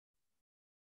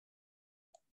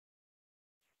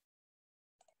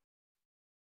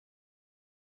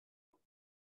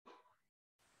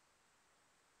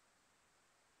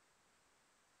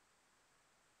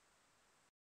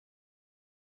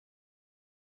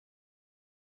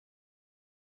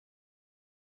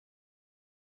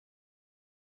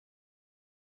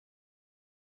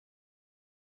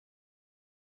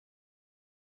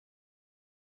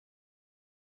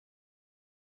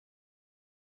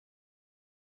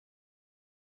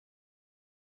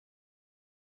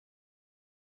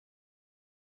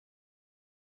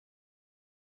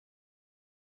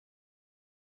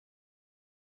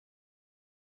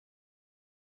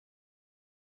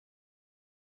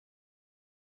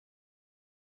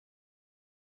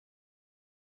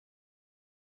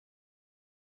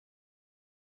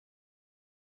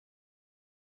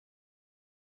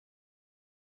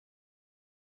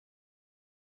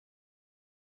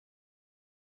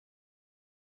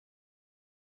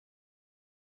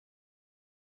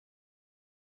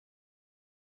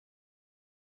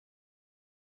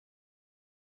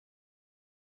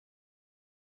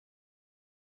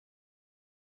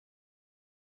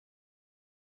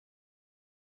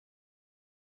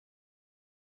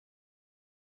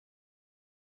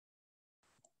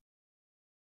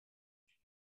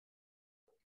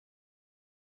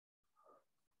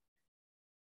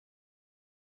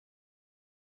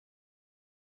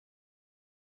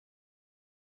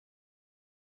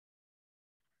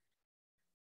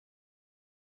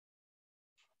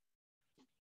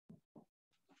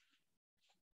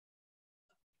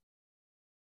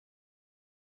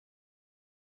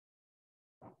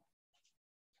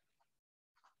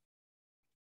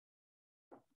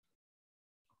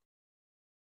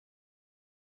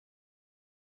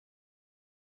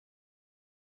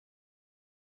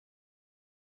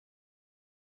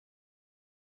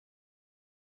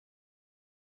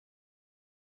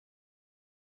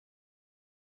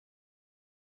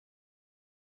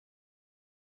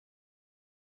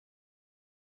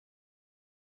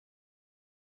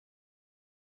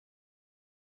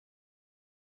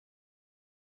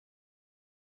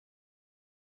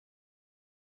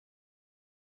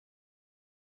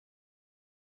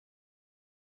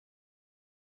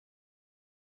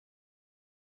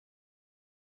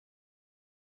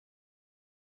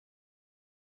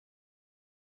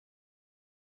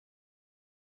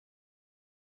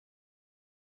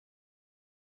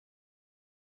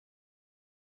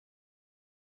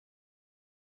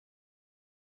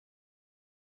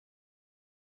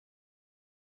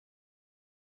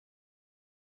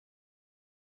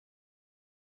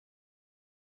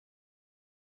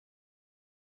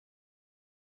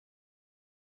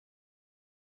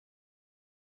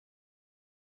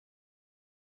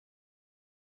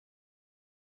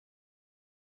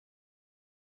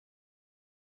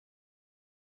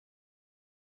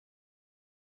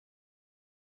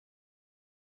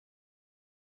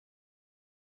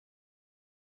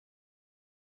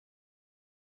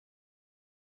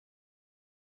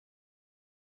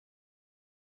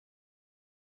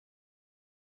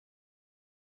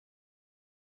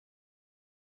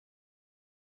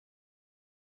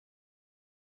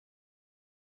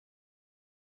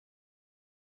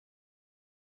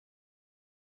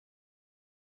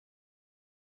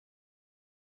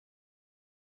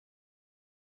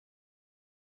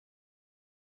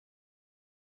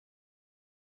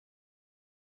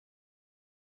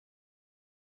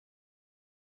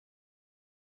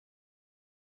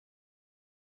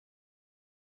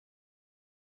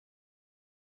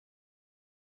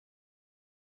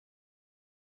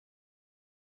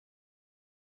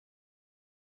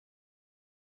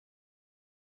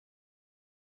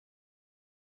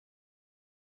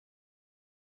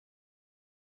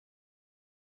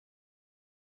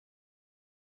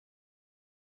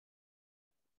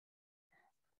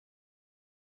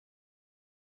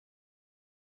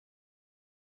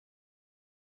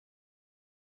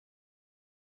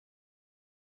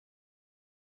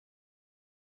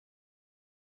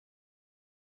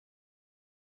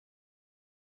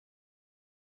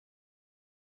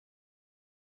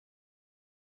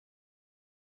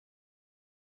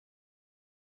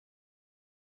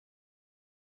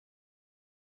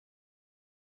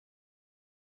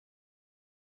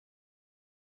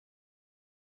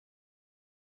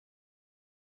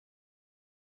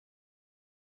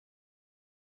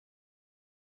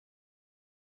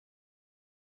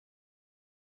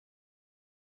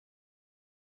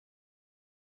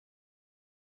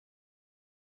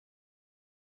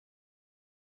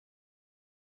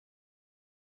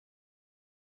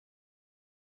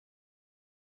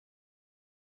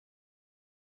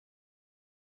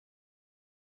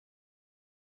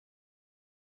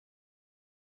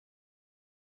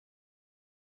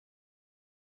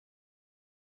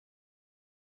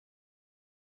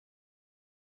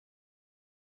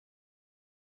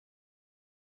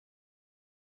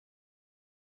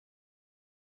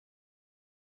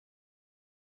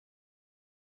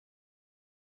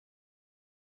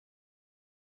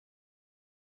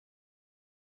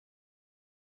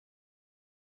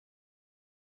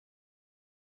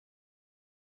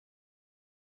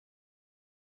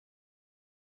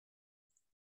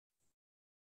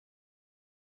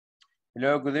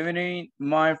Hello, good evening,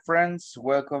 my friends.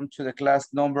 Welcome to the class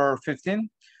number 15.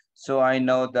 So I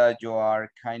know that you are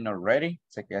kind of ready.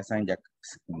 Sé que ya están ya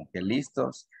como que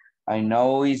listos. I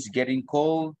know it's getting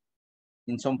cold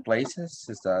in some places.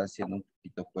 Se está haciendo un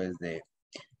poquito pues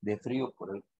de frío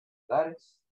por el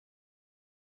lugares.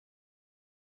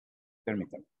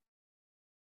 Permítanme.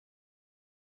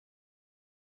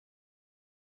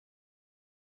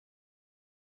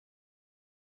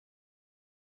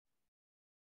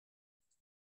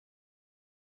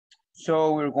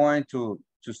 So we're going to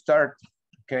start,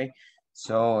 okay?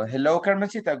 So hello,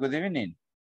 Carmencita, good evening.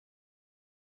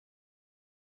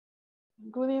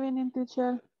 Good evening,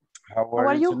 teacher. How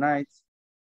are you tonight?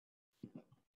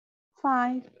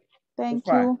 Fine, thank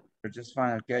fine. you. You're just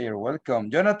fine, okay, you're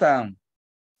welcome. Jonathan,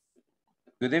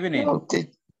 good evening.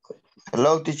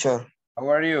 Hello, teacher. How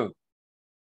are you?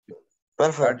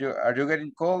 Perfect. Are you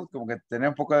getting cold? Como que tenés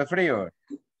un poco de frío.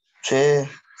 Sí,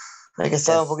 hay que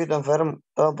estar un poquito enfermo,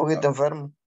 estaba un poquito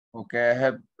enfermo. Okay,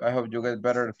 I hope you get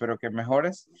better. Espero que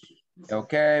mejores.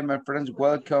 Okay, my friends,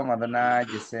 welcome. Adana,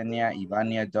 Yesenia,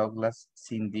 Ivania, Douglas,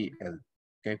 Cindy, El.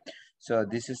 Okay, so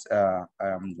this is,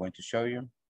 I'm going to show you.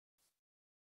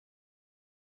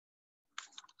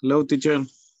 Hello, teacher.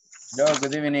 Hello,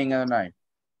 good evening, Adonai.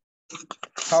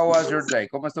 How was your day?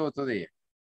 ¿Cómo estuvo tu día?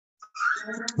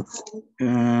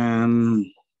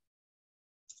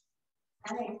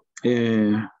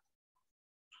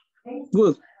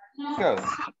 Good. Good.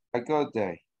 A good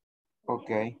day.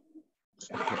 Okay.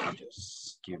 Okay,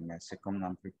 just give me a second.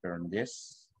 I'm preparing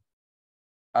this.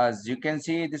 As you can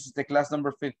see, this is the class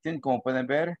number 15. Como pueden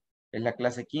ver, es la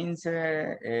clase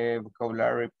 15,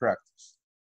 vocabulary practice.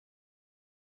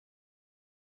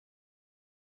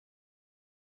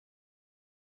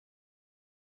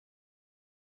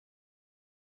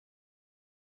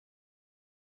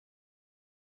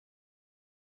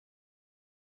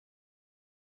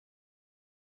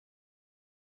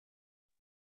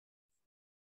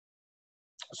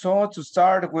 So to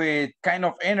start with kind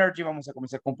of energy, vamos a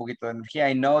comenzar con un poquito de energía.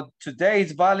 I know today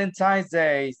is Valentine's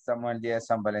Day, estamos en el día de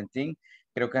San Valentín.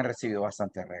 Creo que han recibido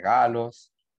bastantes regalos,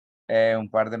 un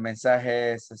par de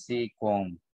mensajes así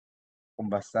con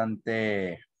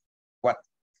bastante,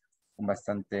 con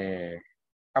bastante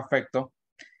afecto.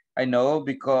 I know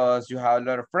because you have a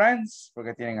lot of friends,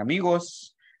 porque tienen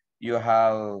amigos. You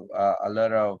have a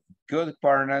lot of good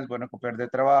partners, buenos compañeros de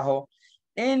trabajo.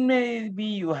 And maybe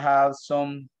you have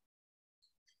some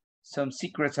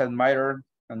secrets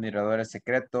admiradores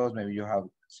secretos. Maybe you have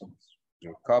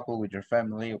your couple with your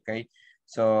family, okay?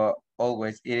 So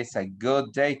always it is a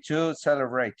good day to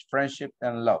celebrate friendship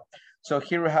and love. So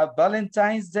here we have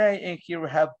Valentine's Day and here we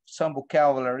have some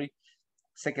vocabulary.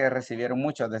 Sé que recibieron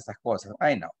muchas de estas cosas.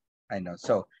 I know.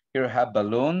 So here we have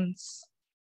balloons,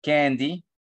 candy,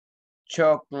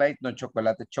 chocolate, no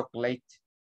chocolate, chocolate,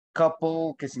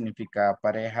 couple, que significa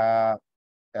pareja,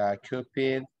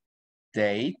 cupid,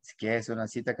 date, que es una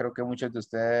cita, creo que muchos de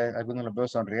ustedes, algunos los veo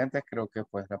sonrientes, creo que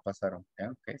pues la pasaron.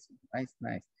 Okay, so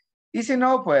nice. Y si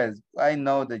no, pues, I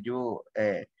know that you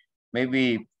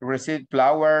maybe receive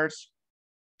flowers.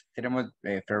 Tenemos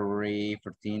February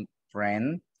 14th,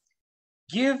 friend,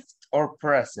 gift or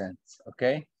present,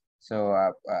 okay? So,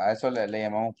 a eso le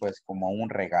llamamos pues como un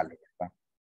regalo, ¿verdad?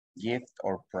 Gift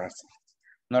or present.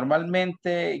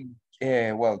 Normalmente,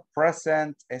 well,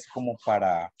 present es como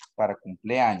para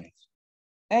cumpleaños.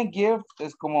 And gift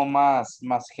es como más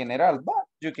general, but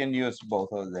you can use both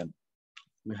of them.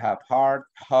 We have heart,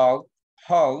 hug.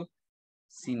 Hug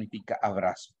significa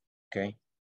abrazo, okay?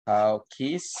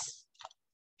 Kiss,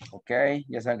 okay?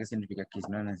 Ya saben qué significa kiss,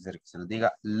 no es necesario que se lo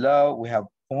diga. Love, we have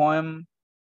poem.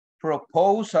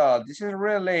 Proposal, this is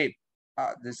really,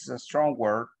 this is a strong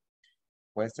word.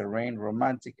 Western rain,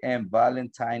 romantic, and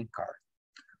Valentine card.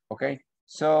 Okay,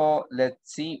 so let's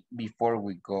see before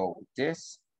we go with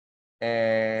this.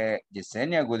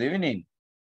 Yesenia, good evening.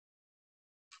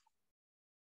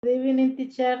 Good evening,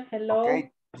 teacher. Hello.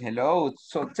 Okay, hello.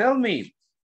 So tell me,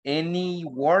 any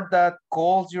word that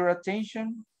calls your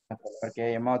attention? ¿Para que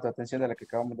haya llamado tu atención de la que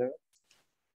acabamos de ver?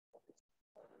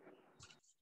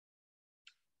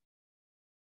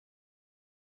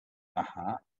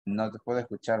 Ajá, no te puedo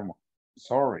escuchar.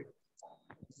 Sorry.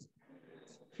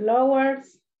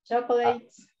 Flowers,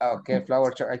 chocolates. Okay,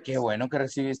 flower chocolate. Qué bueno que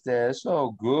recibiste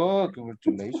eso. Good,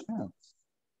 congratulations.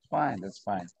 Fine, that's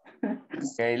fine.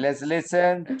 Okay, let's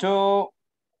listen to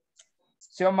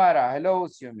Xiomara. Hello,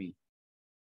 Xiomi.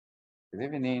 Good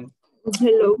evening.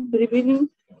 Hello, good evening.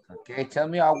 Okay, tell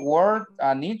me a word,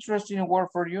 an interesting word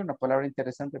for you, una palabra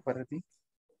interesante para ti.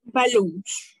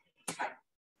 Balloons.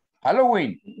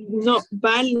 Halloween. No,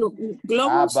 balloon.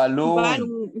 Globos.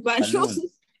 Balloon. Balloon.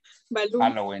 Balloon. A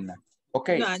lo buena.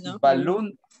 Ok, No.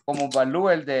 balloon, como Balú,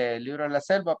 el del libro de la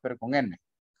selva, pero con N.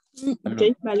 Ok,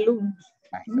 balloon.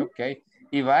 Nice, ok.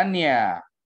 Ivania.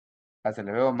 Se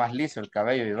le veo más liso el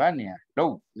cabello, Ivania.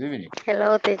 Hello, good evening.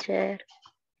 Hello, teacher.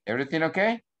 Everything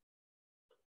okay?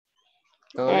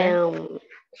 ¿Todo bien?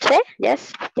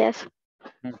 Yes.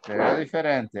 Te veo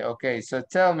diferente. Ok, so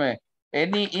tell me,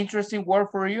 any interesting word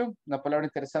for you? Una palabra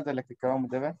interesante de la que acabamos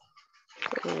de ver.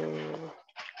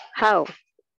 How?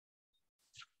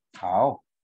 How?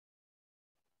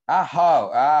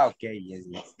 How. Ok, yes.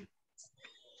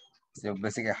 Yo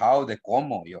pensé que how de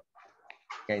cómo yo.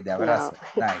 Ok, de abrazo.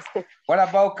 No. Nice. What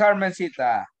about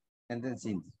Carmencita? And then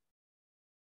Cindy.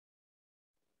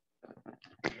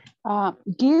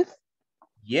 Give.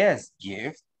 Yes,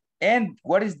 gift. And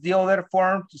what is the other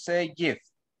form to say gift,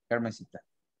 Carmencita?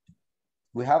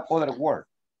 We have other word,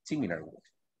 similar word.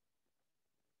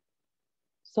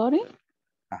 Sorry.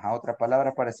 Ajá, otra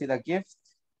palabra parecida a gift.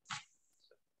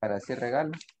 Para decir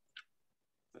regalo.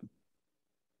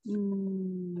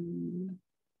 Mm,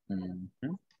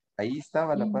 Ujú. Ahí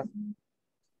estaba la paz.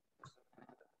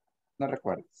 No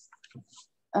recuerdas.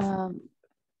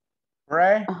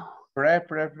 Pre.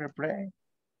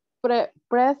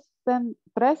 Present.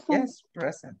 Yes,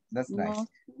 present. That's nice.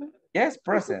 No. Yes,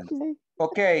 present. Okay.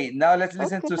 Okay, now let's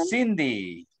listen to Okay.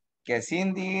 Cindy. Que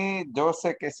Cindy, yo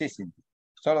sé que sí, Cindy.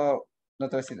 Solo, no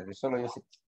te voy a decir nada, solo yo sé.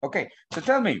 Okay, so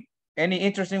tell me, any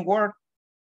interesting word?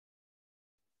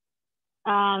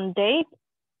 Date.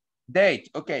 Date,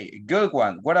 okay, good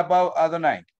one. What about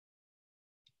Adonai?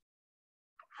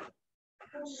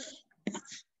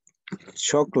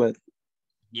 Chocolate.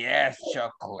 Yes,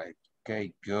 chocolate.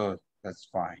 Okay, good. That's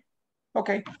fine.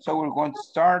 Okay, so we're going to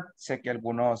start. Sé que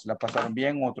algunos la pasaron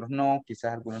bien, otros no.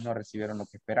 Quizás algunos no recibieron lo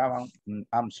que esperaban.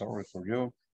 I'm sorry for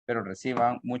you. Pero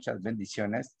reciban muchas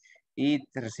bendiciones. Y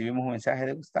recibimos un mensaje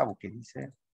de Gustavo que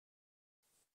dice: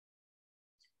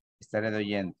 estaré de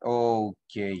oyente.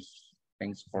 Okay,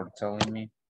 thanks for telling me.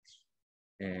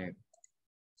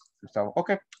 Gustavo,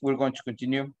 okay, we're going to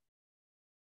continue.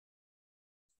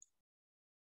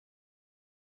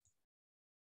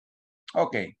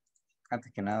 Okay,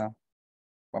 antes que nada,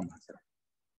 vamos a hacer.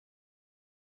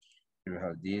 We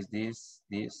have this,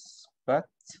 but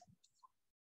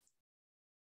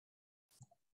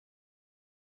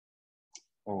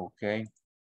okay.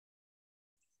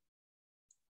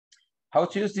 How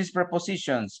to use these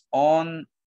prepositions on,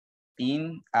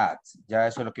 in, at. Ya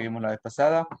eso es lo que vimos la vez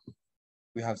pasada.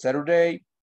 We have Saturday.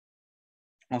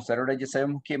 On Saturday ya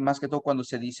sabemos que más que todo cuando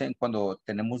se dicen, cuando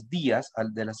tenemos días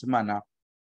de la semana,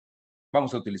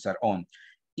 vamos a utilizar on.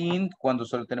 In, cuando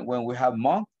solo tenemos, when we have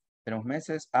month, tenemos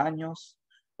meses, años,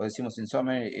 o decimos in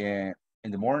summer, in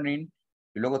the morning.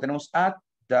 Y luego tenemos at,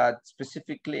 that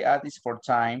specifically at is for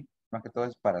time, más que todo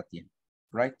es para tiempo,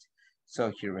 right?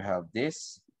 So here we have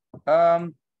this.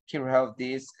 Here we have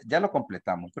this. Ya lo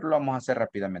completamos, pero lo vamos a hacer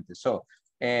rápidamente. So,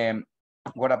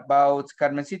 what about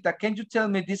Carmencita? Can you tell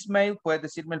me this mail? ¿Puedes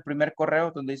decirme el primer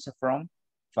correo donde dice from?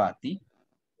 Fati.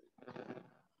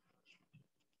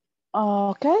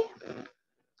 Okay.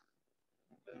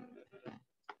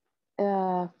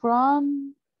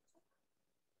 From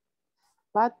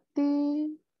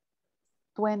Patty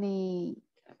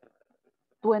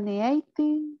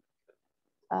 2018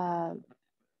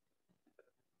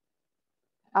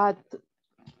 at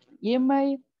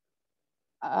gmail.com.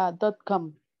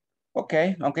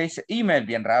 Okay, es email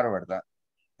bien raro, ¿verdad?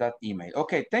 That email.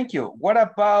 Okay, thank you. What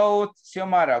about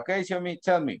Xiomara? Okay, Xiomi,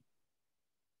 tell me.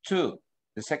 2,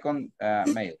 the second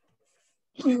mail.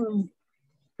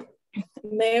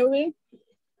 Mary.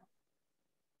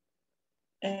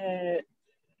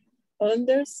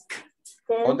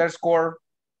 Underscore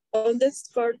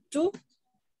 2.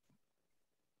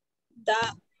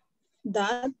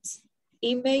 That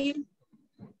email.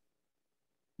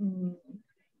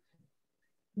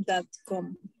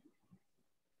 .com.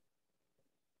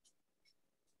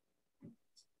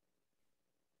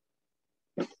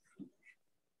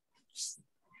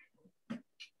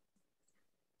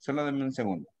 Solo denme un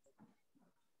segundo.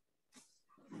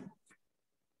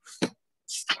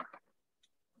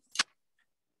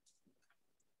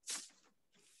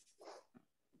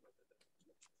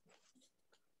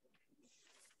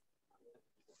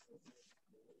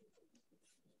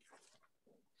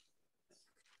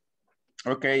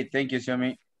 Ok, thank you,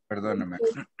 Xiaomi. Perdóname.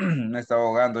 Me estaba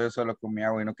ahogando yo solo con mi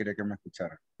agua y no quería que me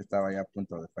escuchara. Estaba ya a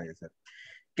punto de fallecer.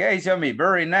 Okay, Xiaomi,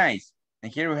 very nice.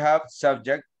 And here we have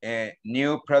subject,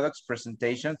 new products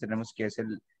presentation. Tenemos que hacer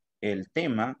el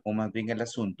tema, o más bien el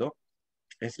asunto,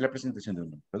 es la presentación de un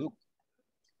nuevo producto.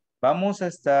 Vamos a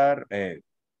estar,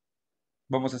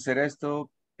 vamos a hacer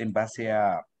esto en base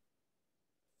a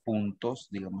puntos,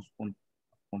 digamos,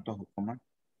 puntos o coma,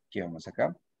 que vamos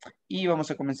acá. Y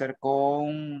vamos a comenzar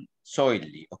con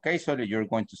Soily. Okay, Soily, you're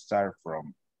going to start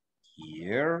from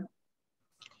here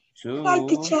to... Hi,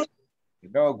 teacher.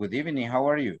 Hello, good evening. How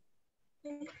are you?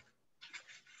 Fine,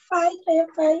 I am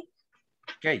fine.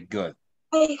 Okay, good.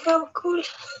 I have cool.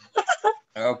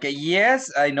 Okay, yes,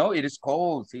 I know it is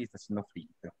cold. Sí, está haciendo frío.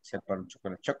 Sea para un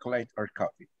chocolate or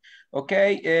coffee.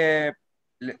 Okay,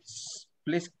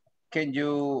 please, can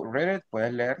you read it?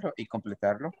 ¿Puedes leerlo y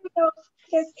completarlo?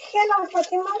 Yes. Hello,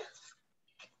 Fatima.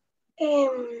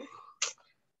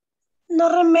 No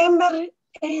remember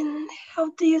and how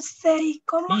do you say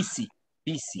comma? Busy.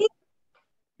 Busy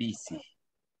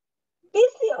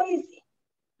or easy?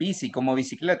 Busy, como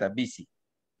bicicleta, busy.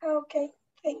 Okay,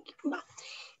 thank you.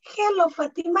 Hello,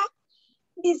 Fatima.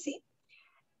 Busy.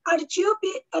 Are you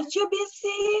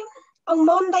busy on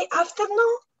Monday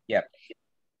afternoon? Yep.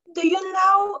 Do you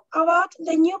know about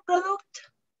the new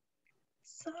product?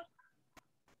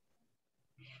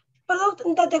 Product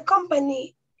that the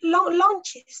company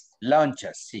launches.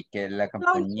 Launches, sí, que la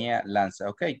compañía lanza.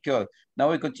 Okay, good.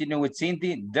 Now we continue with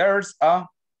Cindy. There's a...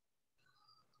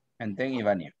 And then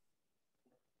Ivania.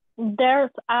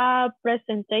 There's a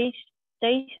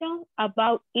presentation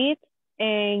about it,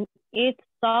 and it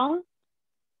sounds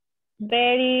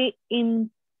very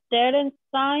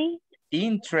interesting.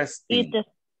 Interesting.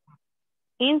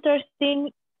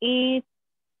 Interesting. It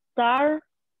starts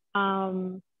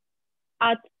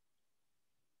at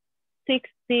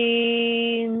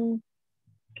 6:30.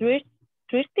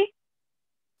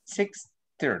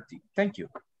 6:30. Thank you.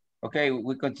 Okay,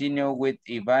 we continue with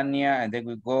Ivania and then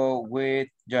we go with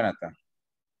Jonathan.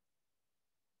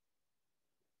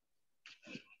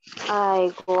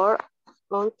 I work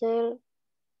until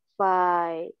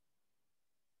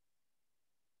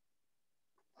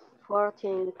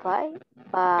 5:45,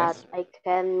 but Yes. I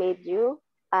can meet you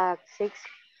at 6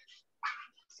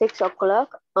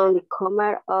 o'clock on the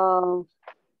corner of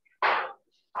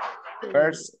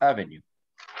First Avenue.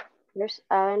 First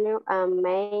Avenue and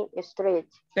Main Street.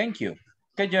 Thank you.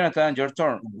 Okay, Jonathan, your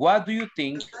turn. What do you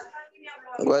think?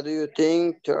 What do you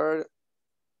think there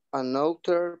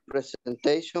another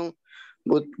presentation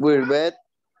would we bet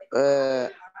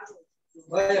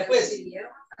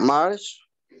March?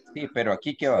 Sí, pero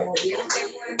aquí ¿qué va?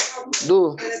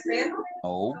 Do.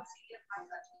 No.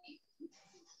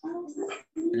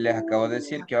 Les acabo de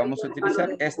decir que vamos a utilizar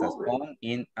estas. On,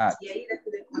 in, at.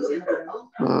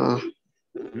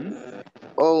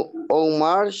 On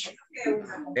March.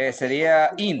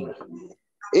 Sería in.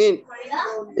 In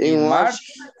March.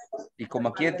 Y como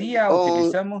aquí es día,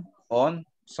 utilizamos on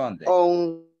Sunday.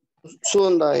 On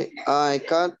Sunday. I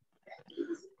can't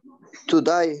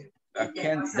today. I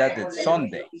can't that it's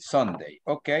Sunday.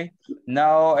 Okay.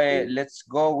 Now let's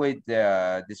go with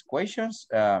these questions.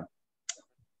 I'm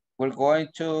going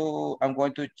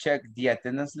to check the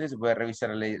attendance list. Voy a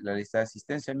revisar la lista de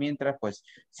asistencia mientras, pues,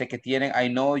 sé que tienen, I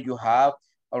know you have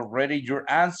already your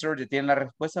answer, ya tienen la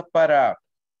respuesta para,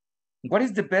 what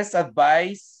is the best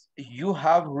advice you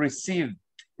have received?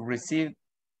 Received.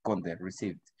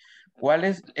 ¿Cuál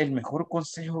es el mejor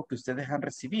consejo que ustedes han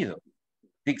recibido?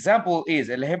 The example is,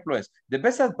 el ejemplo es, the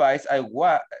best advice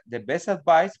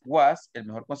was, el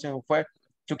mejor consejo fue,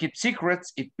 to keep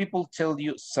secrets if people tell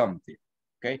you something.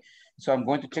 Okay, so I'm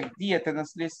going to check the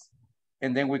attendance list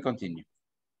and then we continue.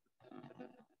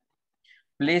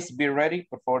 Please be ready,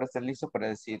 por favor, estén listos para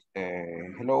decir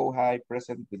hello, hi,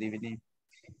 present, good evening.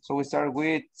 So we start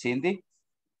with Cindy.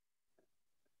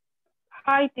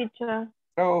 Hi, teacher.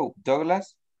 Hello,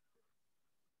 Douglas.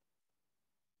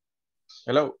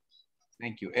 Hello.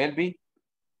 Thank you. Elby.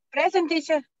 Present,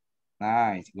 teacher.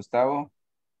 Nice. Gustavo.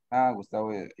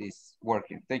 Gustavo is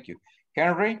working. Thank you.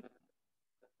 Henry.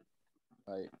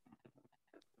 Hi.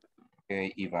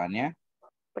 Okay, Ivania.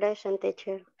 Present,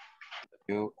 teacher. Thank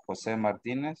you. Jose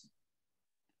Martinez.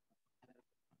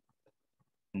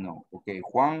 No. Okay.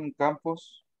 Juan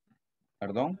Campos.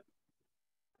 Perdón.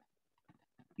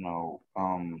 No.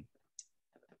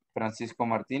 Francisco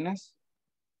Martinez.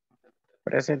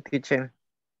 Present, teacher.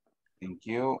 Thank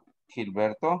you.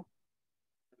 Gilberto.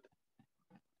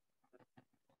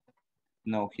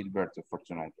 No, Gilberto for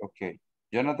tonight. Okay.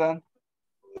 Jonathan.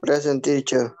 Present,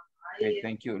 teacher. Okay,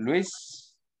 thank you. Luis.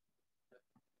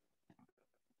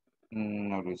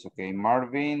 No, Luis. Okay.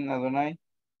 Marvin Adonai.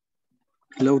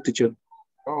 Hello, teacher.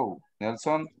 Oh,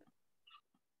 Nelson.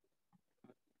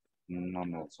 No,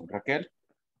 Nelson. Raquel.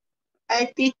 Hi,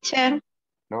 teacher.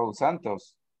 Hello,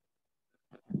 Santos.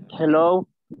 Hello.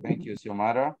 Thank you,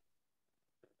 Xiomara.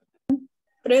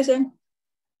 Present.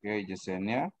 Okay,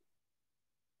 Yesenia.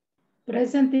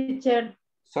 Present, teacher.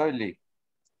 Soily.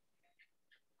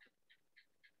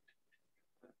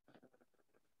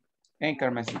 And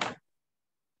Carmencita.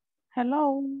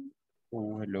 Hello.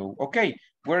 Oh, hello. Okay,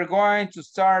 we're going to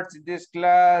start this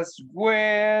class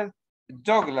with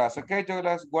Douglas. Okay,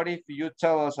 Douglas, what if you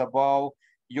tell us about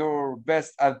your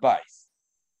best advice?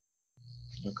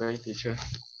 Okay, teacher.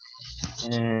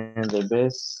 And the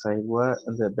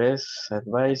best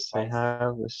advice I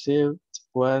have received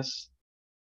was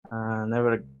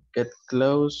never get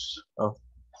close of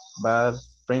bad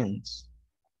friends.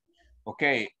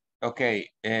 Okay, okay.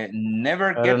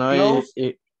 Never I get don't know close.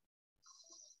 if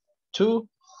two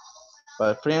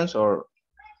bad friends or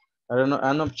I don't know.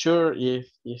 I'm not sure if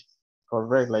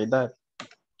correct like that.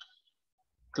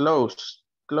 Close.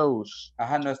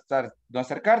 Ajá, no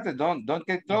acercarte, don't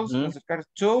get close, no acercarte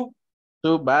to.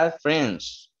 Two bad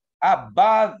friends.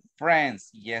 Bad friends.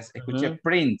 Yes, escuché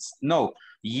prince. No.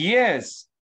 Yes.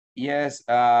 Yes.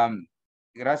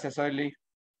 Gracias, Oily.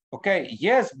 Okay.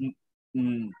 Yes.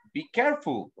 Be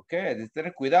careful. Okay. De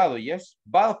tener cuidado. Yes.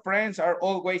 Bad friends are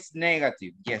always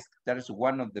negative. Yes. That is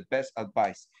one of the best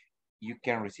advice you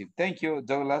can receive. Thank you,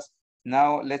 Douglas.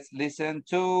 Now let's listen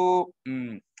to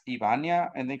Ivania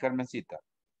and then Carmencita.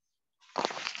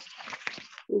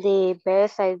 The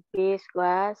best advice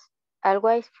was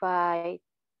always fight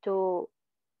to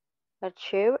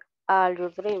achieve all your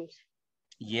dreams.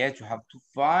 Yes, you have to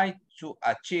fight to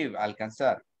achieve,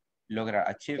 alcanzar, lograr,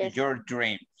 achieve your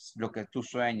dreams, lo que tú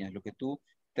sueñas, lo que tú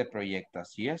te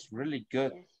proyectas. Yes, really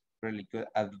good, really good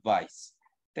advice.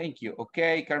 Thank you.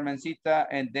 Okay, Carmencita,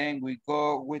 and then we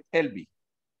go with Elby.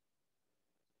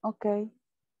 Okay.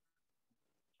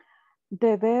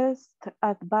 The best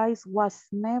advice was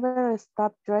never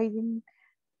stop trying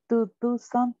to do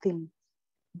something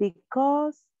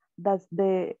because that's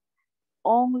the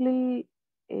only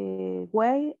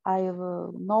way I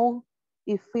know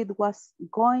if it was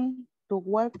going to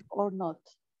work or not.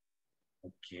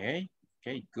 Okay,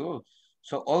 okay, good.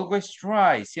 So always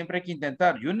try, siempre hay que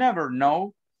intentar. You never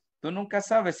know. Tú nunca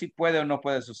sabes si puede o no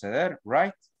puede suceder,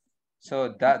 right?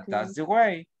 So that's the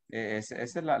way. Esa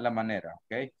es la manera,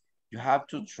 okay? You have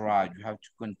to try, you have to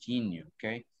continue,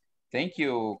 okay? Thank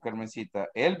you, Carmencita.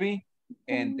 Elby,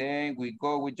 and then we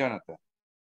go with Jonathan.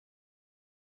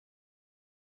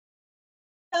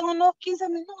 En unos 15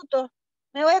 minutos.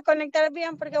 Me voy a conectar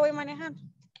bien porque voy manejando.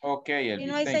 Okay, Elby. Y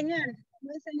no hay señal.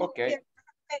 No hay señal. Okay.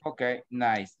 Okay,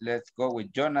 nice. Let's go with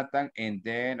Jonathan, and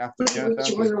then after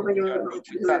Jonathan, we go with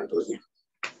Santos.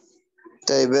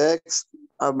 The best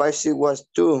advice was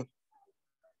to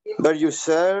bear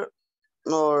yourself,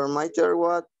 no matter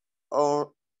what,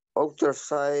 or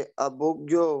exercise about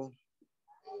you.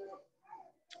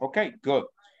 Okay, good.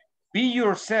 Be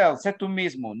yourself, sé tú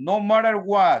mismo, no matter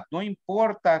what, no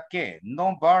importa qué,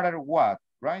 no matter what,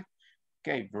 right?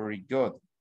 Okay, very good.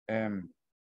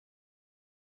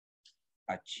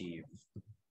 Achieve.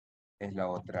 Es la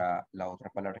otra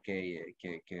palabra que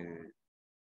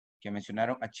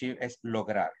mencionaron. Achieve es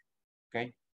lograr,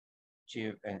 okay?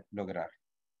 Achieve es lograr.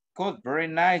 Good, very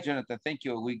nice, Jonathan, thank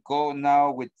you. We go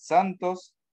now with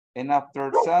Santos, and after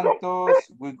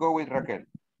Santos, we go with Raquel.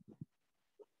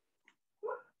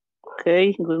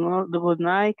 Okay, good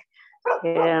night.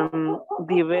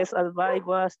 The best advice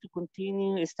was to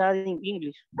continue studying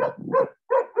English.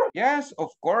 Yes,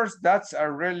 of course, that's a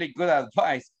really good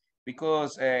advice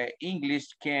because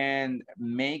English can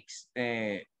make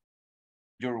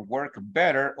your work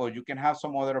better, or you can have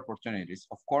some other opportunities.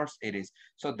 Of course it is.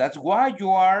 So that's why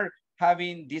you are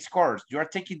having this course. You are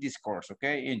taking this course,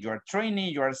 okay? And you are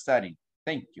training, you are studying.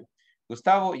 Thank you.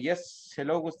 Gustavo, yes.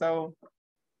 Hello, Gustavo.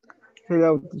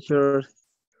 Hello, teacher.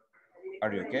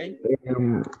 Are you okay?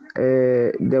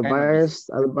 The best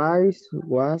advice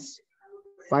was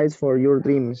fight for your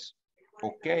dreams.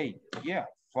 Okay, yeah,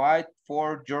 fight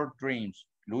for your dreams.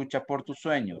 Lucha por tus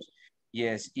sueños.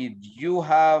 Yes, if you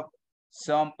have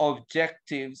some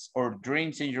objectives or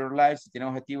dreams in your life, si tienes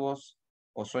objetivos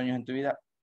o sueños en tu vida,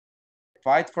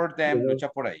 fight for them, lucha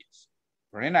por ellos.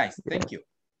 Very nice, thank you.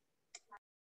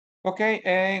 Okay,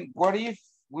 and what if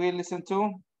we listen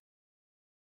to?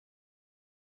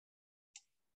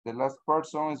 The last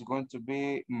person is going to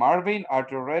be Marvin. Are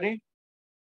you ready?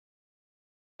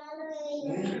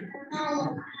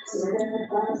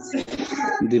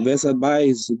 The best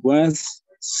advice was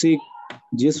seek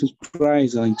Jesus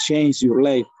Christ and change your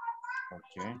life.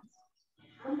 Okay.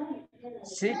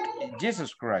 Seek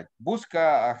Jesus Christ.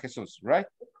 Busca a Jesús, right?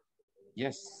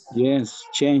 Yes. Yes,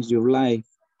 change your life.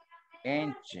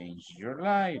 And change your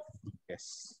life.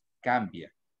 Yes.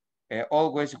 Cambia.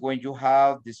 Always when you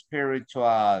have the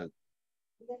spiritual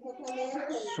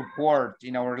support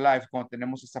in our life, cuando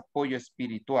tenemos ese apoyo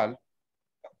espiritual,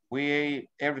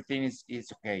 everything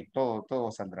is okay. Todo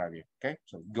saldrá bien. Okay,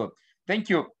 so good. Thank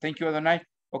you, Adonai.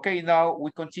 Okay, now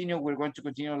we continue. We're going to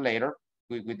continue later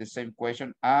with the same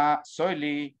question.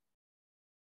 Soily,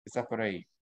 ¿estás por ahí?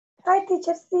 Ay,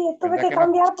 teacher, sí, tuve ¿Verdad que que no?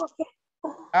 cambiar porque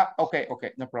Okay,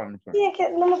 no problem, no sí, problem. es que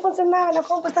no me funcionaba, la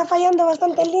compu está fallando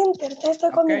bastante el Inter, entonces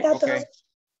estoy con mis datos. Okay.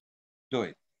 Do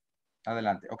it.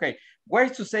 Adelante. Okay.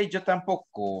 Ways to say yo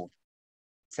tampoco.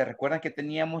 ¿Se recuerdan que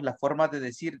teníamos la forma de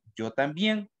decir yo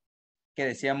también? Que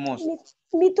decíamos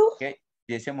Me too. Okay.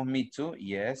 Decíamos me too.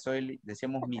 Yes,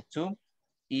 decíamos me too.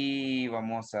 Y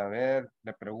vamos a ver,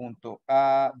 le pregunto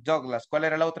a Douglas, ¿cuál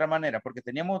era la otra manera? Porque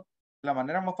teníamos la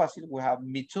manera más fácil. We have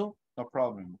me too, no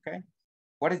problem, okay?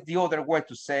 What is the other way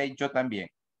to say yo también?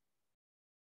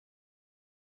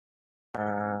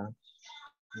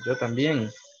 Yo también.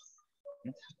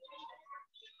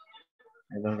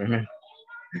 I don't remember.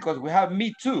 Because we have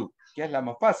me too, que es la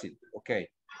más fácil. Ok.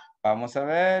 Vamos a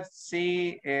ver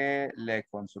si le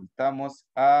consultamos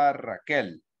a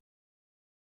Raquel.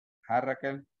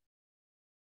 Raquel.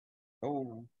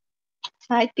 Oh.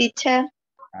 Hi, teacher.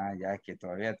 Ya que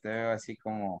todavía te veo así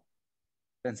como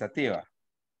pensativa.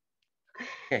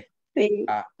 Ok. Sí.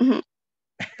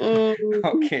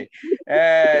 Ok.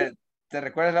 ¿Te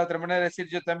recuerdas la otra manera de decir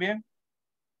yo también?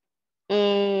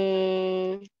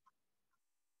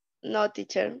 No,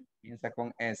 teacher. Piensa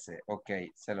con S. Ok.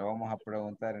 Se lo vamos a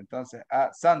preguntar entonces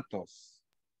a Santos.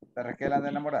 ¿Te Raquel anda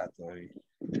enamorada todavía?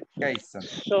 Ok,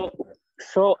 Santos.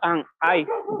 So am I.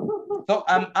 So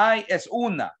am I es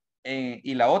una.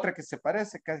 Y la otra que se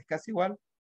parece, casi igual.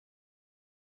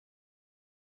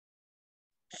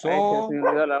 So.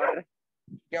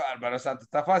 Qué bárbaro, Santos.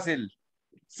 Está fácil.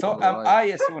 So am I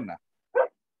es una.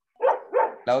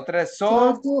 La otra es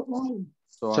so.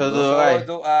 So do I.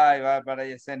 Do I. Va para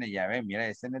Yesenia. Ya ven, mira,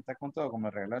 Yesenia está con todo. Como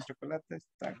regaló el chocolate.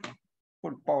 Está con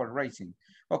full power racing.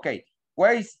 Ok.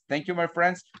 Ways, thank you, my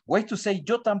friends. Ways to say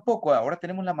yo tampoco. Ahora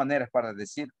tenemos las maneras para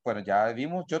decir, bueno, ya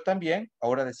vimos yo también.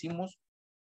 Ahora decimos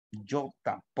yo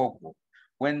tampoco.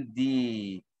 When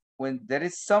there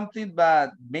is something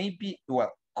that maybe, well,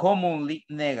 commonly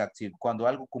negative, cuando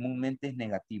algo comúnmente es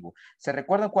negativo. ¿Se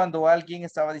recuerdan cuando alguien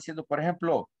estaba diciendo, por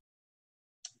ejemplo,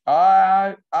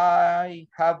 I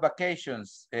have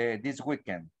vacations this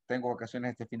weekend. Tengo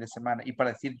vacaciones este fin de semana. Y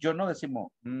para decir yo no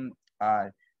decimos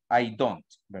I don't,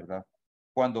 ¿verdad?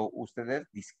 Cuando ustedes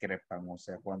discrepan, o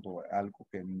sea, cuando algo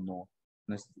que no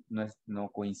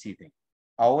coincide.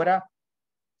 Ahora,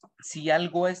 si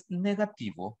algo es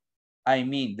negativo, I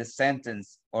mean, the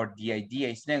sentence or the idea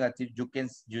is negative, you can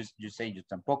you say yo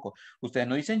tampoco. Ustedes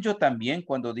no dicen yo también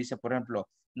cuando dice, por ejemplo,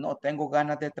 no tengo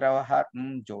ganas de trabajar,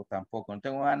 yo tampoco. No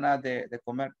tengo ganas de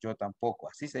comer, yo tampoco.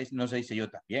 Así se dice, no se dice yo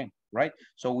también, right?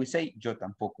 So we say yo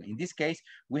tampoco. In this case,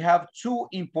 we have two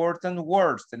important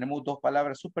words. Tenemos dos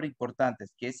palabras súper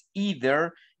importantes, que es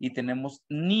either y tenemos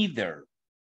neither.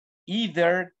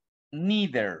 Either,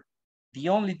 neither. The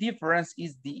only difference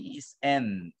is this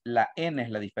N. La N es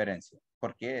la diferencia.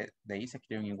 Porque de ahí se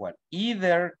escriben igual.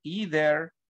 Either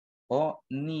o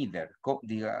neither.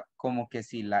 Diga como que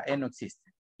si la E no existe.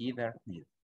 Either, neither.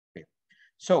 Okay.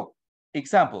 So,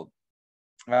 example.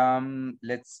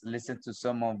 Let's listen to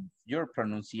some of your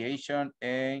pronunciation.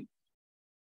 And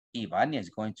Ivania is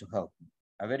going to help.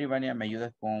 A ver, Ivania, ¿me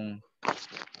ayudas con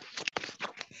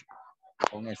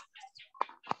esto?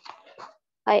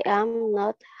 I am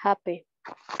not happy.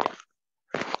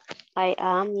 I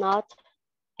am not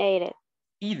either.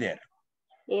 Either.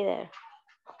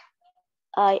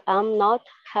 I am not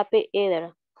happy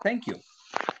either. Thank you.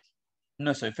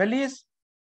 No estoy feliz.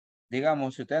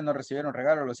 Digamos, si ustedes no recibieron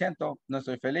regalo, lo siento, no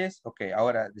estoy feliz. Ok,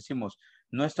 ahora decimos,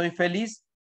 no estoy feliz,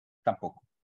 tampoco.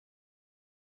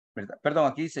 ¿Verdad? Perdón,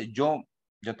 aquí dice yo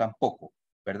tampoco,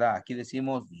 ¿verdad? Aquí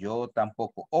decimos yo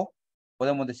tampoco. O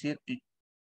podemos decir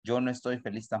yo no estoy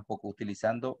feliz tampoco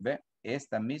utilizando, ¿ve?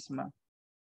 Esta misma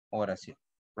oración,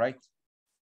 right?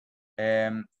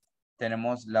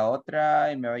 Tenemos la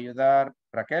otra y me va a ayudar.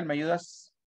 Raquel, ¿me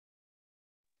ayudas?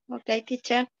 Okay,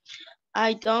 teacher.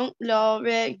 I don't love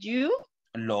you.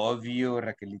 Love you,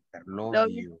 Raquelita. Love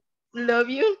you. Love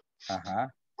you. Ajá.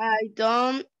 I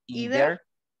don't Either.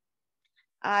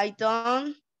 I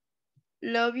don't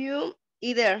love you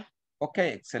either. Ok,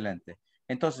 excelente.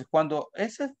 Entonces,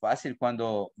 eso es fácil,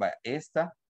 cuando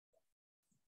esta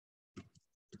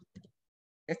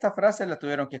frase la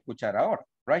tuvieron que escuchar ahora,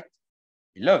 right?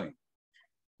 I love you.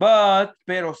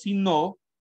 Pero si no,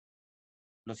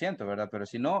 lo siento, ¿verdad? Pero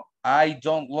si no, I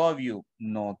don't love you,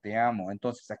 no te amo.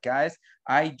 Entonces acá es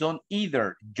I don't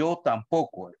either, yo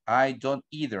tampoco, I don't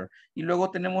either. Y luego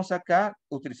tenemos acá,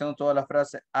 utilizando toda la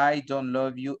frase, I don't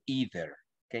love you either,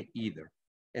 ok, either.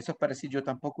 Eso es para decir yo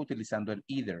tampoco utilizando el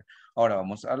either. Ahora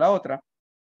vamos a la otra,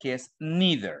 que es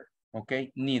neither. Ok,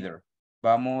 neither.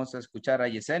 Vamos a escuchar a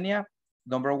Yesenia.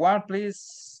 Number 1,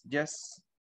 please. Yes.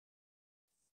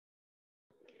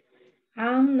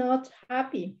 I'm not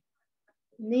happy.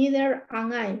 Neither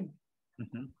am I.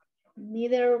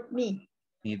 Neither me.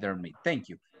 Neither me. Thank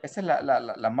you. Esa es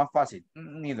la más fácil.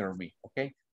 Neither me.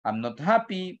 Ok. I'm not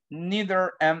happy.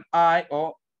 Neither am I.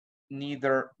 O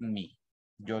neither me.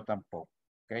 Yo tampoco.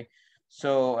 Ok.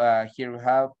 So, here we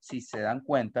have, si se dan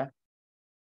cuenta,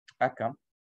 acá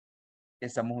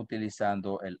estamos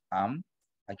utilizando el am.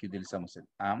 Aquí utilizamos el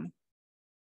am.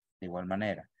 De igual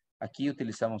manera. Aquí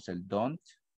utilizamos el don't.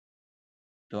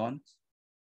 Don't.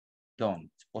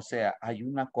 O sea, hay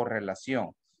una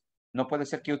correlación. No puede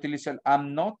ser que yo utilice el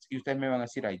I'm not y ustedes me van a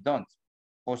decir I don't.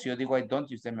 O si yo digo I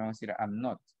don't y ustedes me van a decir I'm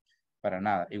not. Para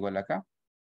nada. Igual acá.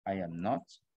 I am not.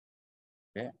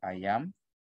 ¿Ve? I am.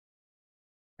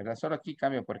 ¿Verdad? Solo aquí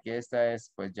cambio porque esta es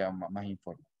pues ya más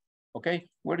informal. Ok.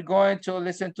 We're going to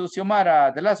listen to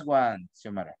Xiomara. The last one.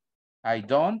 Xiomara. I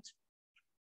don't.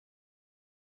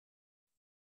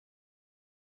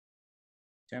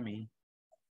 Tell me.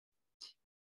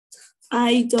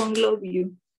 I don't love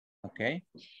you. Okay.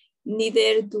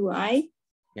 Neither do I.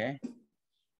 Okay.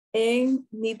 And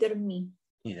neither me.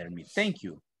 Neither me. Thank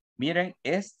you. Miren,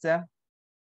 esta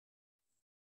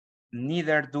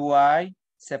neither do I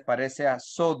se parece a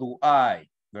so do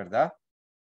I, ¿verdad?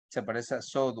 Se parece a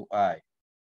so do I.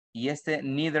 Y este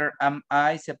neither am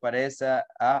I se parece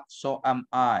a so am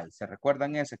I. ¿Se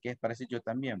recuerdan eso? Que parece yo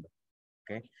también.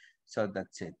 Okay. So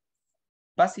that's it.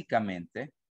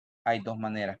 Básicamente, hay dos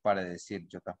maneras para decir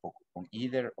yo tampoco, con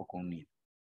either o con neither.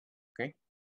 ¿Ok?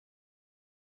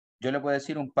 Yo les voy a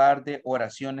decir un par de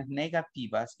oraciones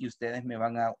negativas y ustedes me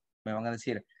van a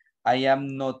decir, I am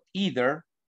not either,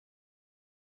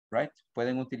 right?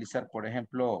 Pueden utilizar, por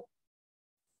ejemplo,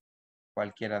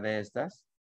 cualquiera de estas.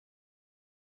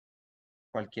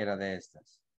 Cualquiera de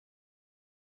estas.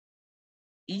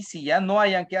 Y si ya no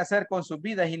hayan qué hacer con sus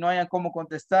vidas y no hayan cómo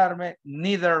contestarme,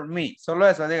 neither me. Solo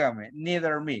eso, díganme,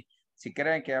 neither me. Si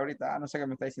creen que ahorita, no sé qué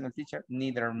me está diciendo el teacher,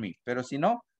 neither me. Pero si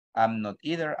no, I'm not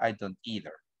either, I don't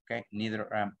either. Okay,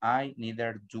 neither am I,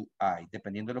 neither do I.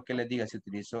 Dependiendo de lo que les diga, si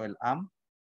utilizo el am,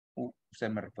 usted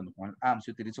me responde con el am.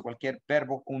 Si utilizo cualquier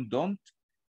verbo, un don't,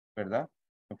 ¿verdad?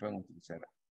 No pueden utilizar.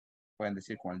 Pueden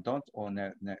decir con el don't o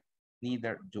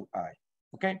neither do I.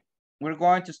 Okay. We're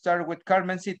going to start with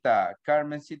Carmencita.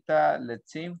 Carmencita,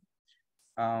 let's see.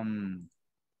 I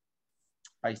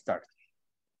start.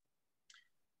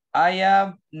 I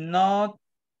am not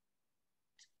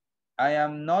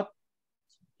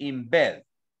in bed.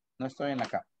 No estoy en la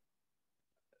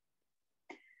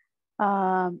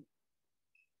cama.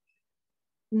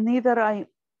 Neither I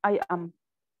am.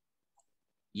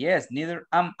 Yes, neither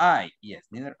am I. Yes,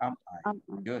 neither am I.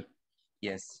 Good.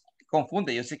 Yes.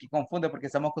 Confunde, yo sé que confunde porque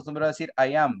estamos acostumbrados a decir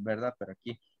I am, ¿verdad? Pero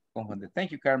aquí confunde.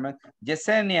 Thank you, Carmen.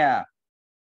 Yesenia.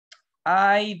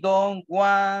 I don't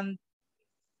want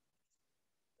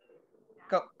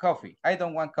coffee. I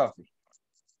don't want coffee.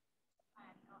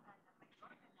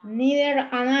 Neither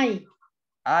am I.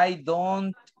 I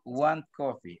don't want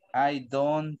coffee. I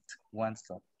don't want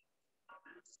coffee.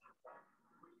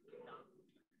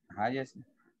 Yes.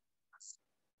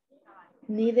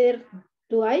 Neither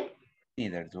do I.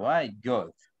 Neither do I.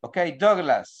 Good. Okay,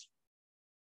 Douglas.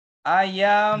 I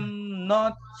am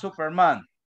not Superman.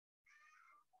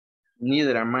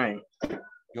 Neither am I.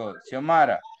 Good.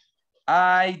 Xiomara.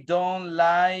 I don't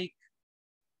like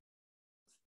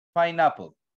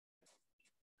pineapple.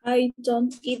 I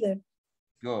don't either.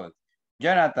 Good.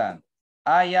 Jonathan.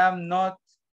 I am not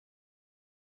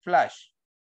Flash.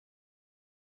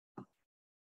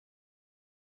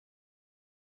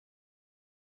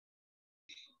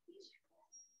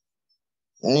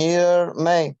 Neither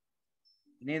me.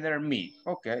 Neither me.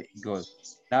 Okay, good.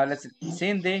 Now let's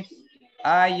Cindy.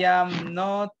 I am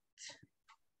not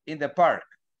in the park.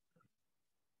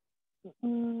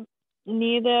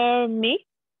 Neither me.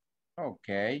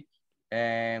 Okay.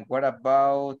 And what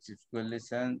about if we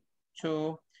listen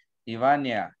to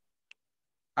Ivania?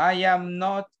 I am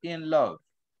not in love.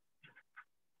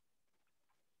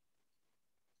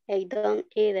 I don't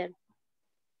either.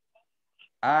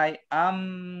 I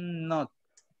am not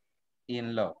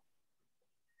in love.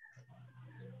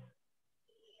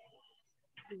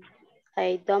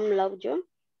 I don't love you.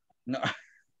 No.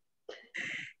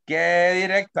 Qué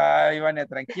directa, Ivania,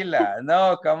 tranquila.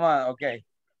 No, come on, okay.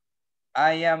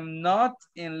 I am not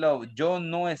in love. Yo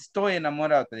no estoy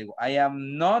enamorado, te digo. I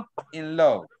am not in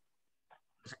love.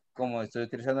 Como estoy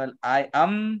utilizando el I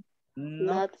am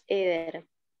Not either.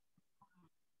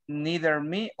 Neither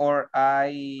me or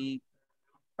I.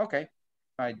 Okay,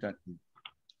 I don't.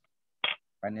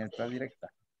 Vania está directa.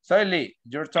 Soily,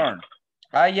 your turn.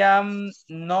 I am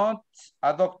not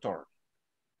a doctor.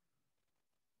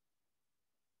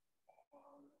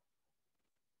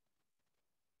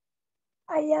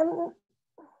 I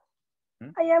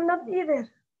am not either.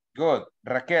 Good.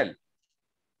 Raquel.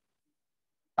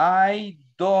 I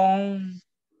don't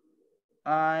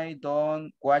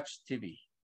watch TV.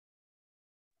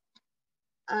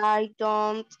 I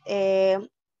don't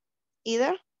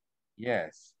either.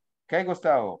 Yes. Okay,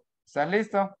 Gustavo. ¿Estás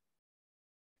listo?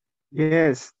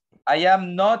 Yes, I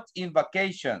am not in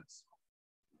vacations.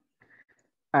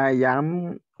 I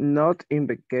am not in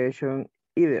vacation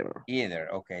either. Either.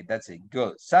 Okay, that's it.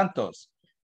 Good. Santos.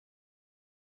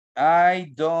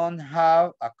 I don't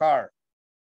have a car.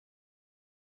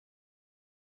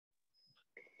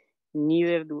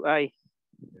 Neither do I.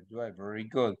 Do I? Very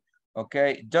good.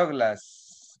 Okay,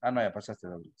 Douglas. Ah, no, ya pasaste,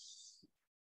 Douglas.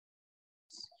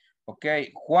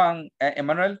 Okay, Juan.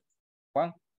 Emmanuel.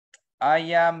 Juan.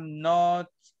 I am not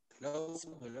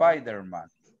Spider-Man.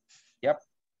 Yep.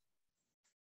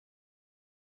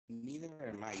 Neither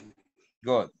am I.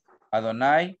 Good.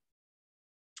 Adonai.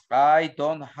 I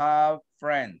don't have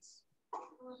friends.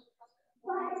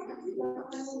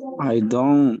 I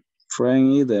don't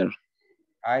friend either.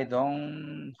 I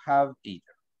don't have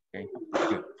either. Okay,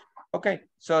 good. Okay,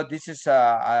 so this is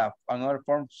another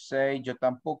form to say yo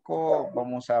tampoco.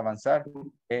 Vamos a avanzar.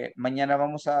 Mañana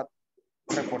vamos a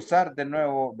reforzar de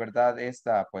nuevo, ¿verdad?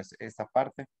 Esta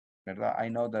parte, ¿verdad? I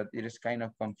know that it is kind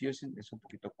of confusing. Es un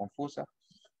poquito confusa.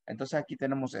 Entonces aquí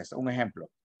tenemos esto, un ejemplo.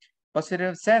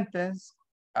 Positive sentence.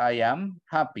 I am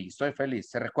happy. Estoy feliz.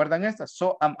 ¿Se recuerdan estas?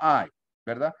 So am I,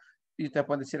 ¿verdad? Y ustedes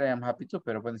pueden decir I am happy too,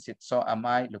 pero pueden decir so am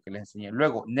I, lo que les enseñé.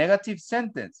 Luego, negative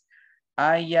sentence.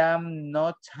 I am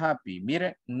not happy.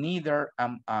 Mire, neither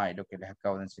am I, lo que les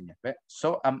acabo de enseñar. ¿Ve?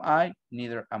 So am I,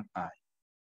 neither am I.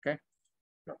 Okay.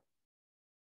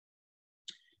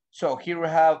 So here we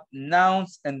have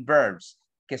nouns and verbs,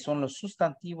 que son los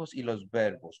sustantivos y los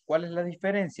verbos. ¿Cuál es la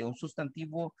diferencia? Un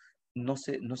sustantivo no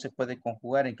se puede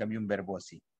conjugar, en cambio un verbo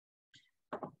así.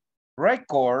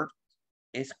 Record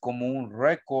es como un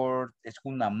record, es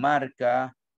una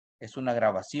marca, es una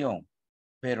grabación.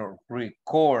 Pero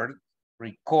record,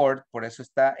 por eso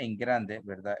está en grande,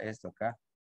 ¿verdad? Esto acá.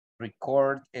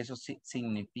 Record, eso sí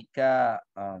significa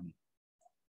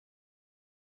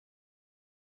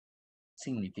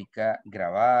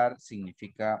grabar,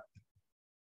 significa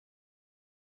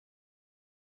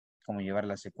como llevar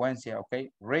la secuencia, ¿ok?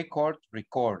 Record.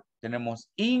 Tenemos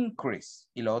increase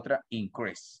y la otra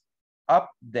increase.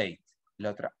 Update y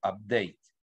la otra update.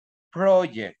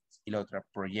 Project y la otra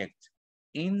project.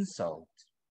 Insult.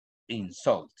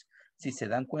 Si se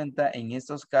dan cuenta, en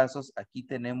estos casos, aquí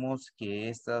tenemos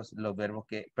que los verbos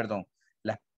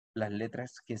las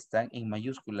letras que están en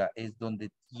mayúscula es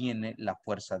donde tiene la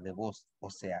fuerza de voz, o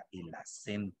sea, el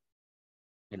acento.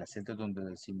 El acento es donde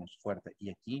decimos fuerte. Y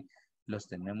aquí los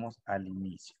tenemos al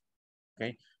inicio.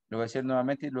 ¿Ok? Lo voy a decir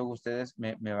nuevamente y luego ustedes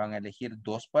me van a elegir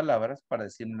dos palabras para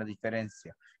decirme la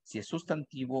diferencia. Si es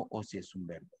sustantivo o si es un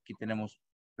verbo. Aquí tenemos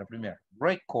la primera.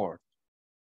 Record.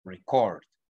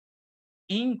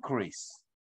 Increase.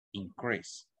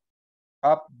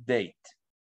 Update.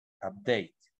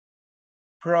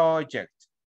 Project.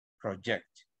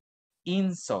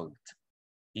 Insult.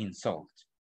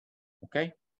 ¿Ok?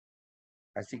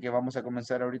 Así que vamos a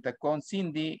comenzar ahorita con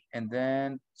Cindy and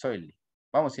then Soily.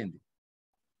 Vamos, Cindy.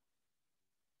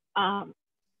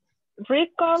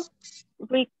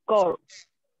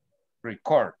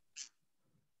 Record.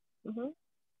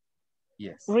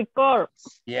 Yes. Record.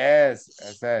 Yes,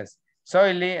 esa es.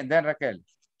 Soily and then Raquel.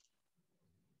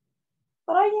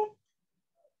 Project.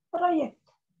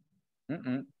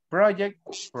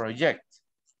 Project.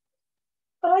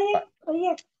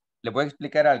 Project. Le voy a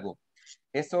explicar algo.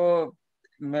 Eso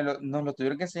nos lo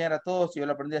tuvieron que enseñar a todos y yo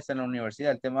lo aprendí hasta en la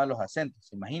universidad, el tema de los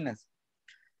acentos, imagínense.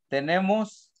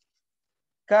 Tenemos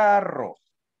carro.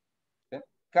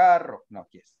 Carro. No,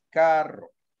 aquí es carro.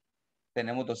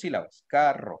 Tenemos dos sílabas.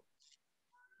 Carro.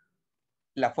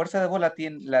 La fuerza de voz la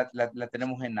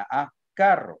tenemos en la A.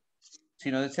 Carro.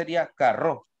 Si no sería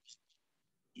carro.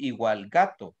 Igual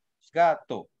gato.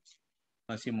 No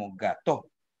decimos gato.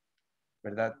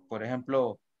 ¿Verdad? Por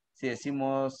ejemplo, si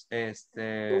decimos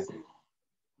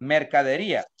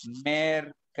mercadería.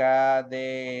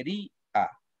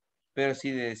 Pero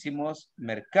si decimos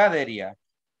mercadería,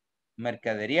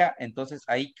 entonces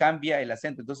ahí cambia el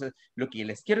acento. Entonces, lo que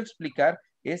les quiero explicar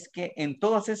es que en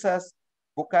todas esas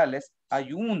vocales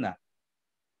hay una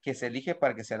que se elige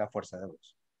para que sea la fuerza de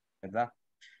voz, ¿verdad?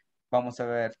 Vamos a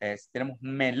ver, tenemos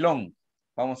melón.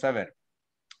 Vamos a ver.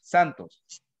 Santos.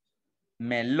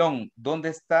 Melón. ¿Dónde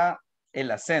está el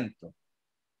acento?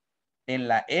 ¿En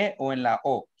la E o en la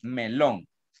O? Melón.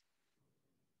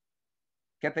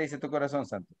 ¿Qué te dice tu corazón,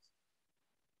 Santos?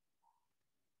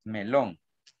 Melón.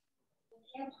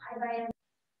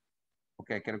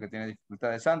 Ok, creo que tiene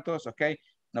dificultades Santos. Ok,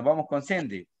 nos vamos con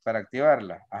Cindy para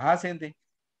activarla. Ajá, Cindy.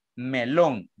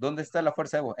 Melón. ¿Dónde está la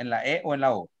fuerza de voz? ¿En la E o en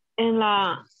la O? En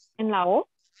la O.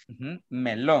 Ujú,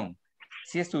 melón.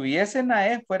 Si estuviese en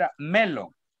la E, fuera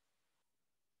melón.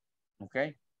 Ok.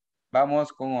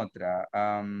 Vamos con otra.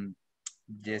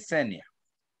 Yesenia.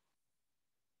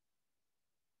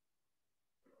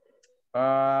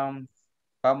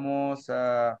 Vamos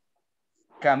a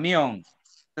camión.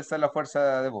 ¿Dónde está la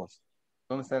fuerza de voz?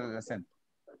 ¿Dónde está el acento?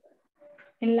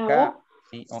 En la O.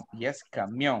 Yes,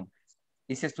 camión.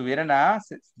 Y si estuviera en la A,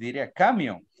 diría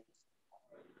camión.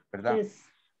 ¿Verdad? Yes.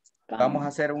 Vamos a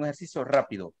hacer un ejercicio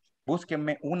rápido.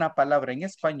 Búsquenme una palabra en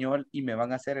español y me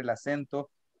van a hacer el acento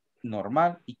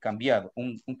normal y cambiado.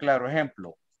 Un claro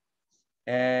ejemplo.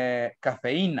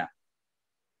 Cafeína.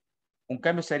 Un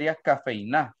cambio sería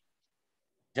cafeína.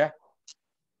 ¿Ya?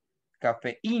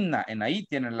 Cafeína. En ahí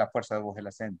tienen la fuerza de voz, el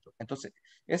acento. Entonces,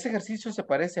 ese ejercicio se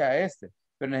parece a este.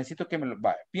 Pero necesito que me lo...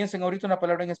 Vaya, piensen ahorita una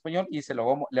palabra en español y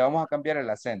le vamos a cambiar el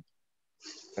acento.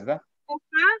 ¿Verdad?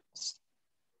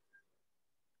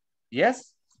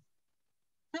 Yes.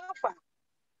 Sofa.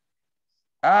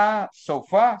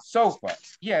 Sofá, sofa.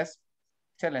 Yes.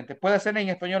 Excelente. Puede ser en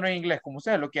español o en inglés, como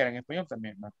ustedes lo quieran. En español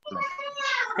también. No hay problema.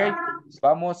 Ok.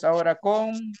 Vamos ahora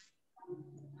con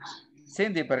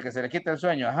Cindy para que se le quite el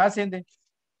sueño. Ajá, Cindy.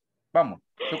 Vamos.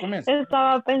 Tú comienzas.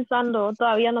 Estaba pensando,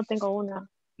 todavía no tengo una.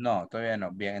 No, todavía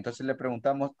no. Bien. Entonces le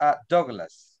preguntamos a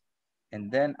Douglas.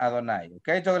 And then Adonai. Ok,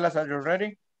 Douglas, are you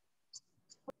ready?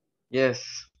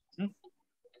 Yes.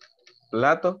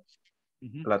 Plato.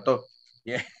 Mhm. Plato.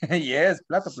 Yeah. Yes,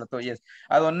 plato, yes.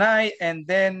 Adonai and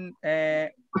then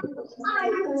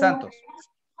Santos.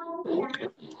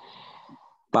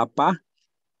 Papá.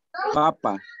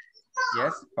 Papa.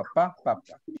 Yes, papá,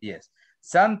 papa. Yes.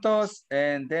 Santos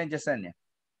and then Yesenia.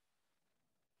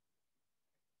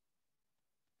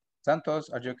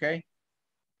 Santos, are you okay?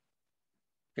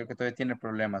 Creo que todavía tiene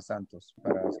problemas, Santos,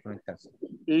 para conectarse.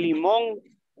 Limón.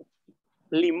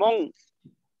 Limón.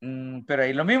 Pero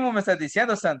ahí lo mismo me estás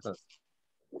diciendo, Santos.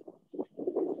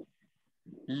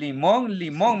 Limón,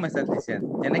 limón me estás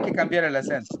diciendo. Tienes que cambiar el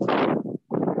acento.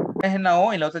 Es en la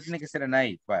O y la otra tiene que ser en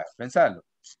ahí. Vaya, pensalo.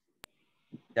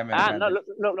 Ya me No,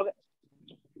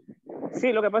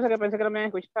 sí, lo que pasa es que pensé que no me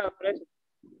habían escuchado, por eso.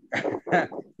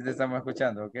 Te estamos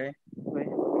escuchando, ¿ok?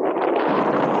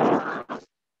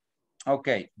 Ok,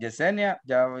 Yesenia,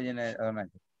 ya viene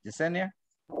adelante. Yesenia,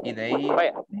 y de ahí,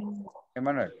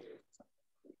 Emanuel.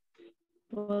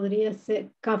 Podría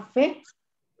ser café.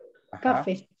 Ajá.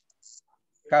 Café.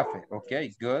 Café, ok,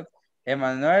 good.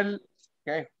 Emanuel,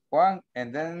 ok, Juan,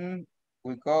 and then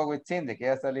we go with Cindy, que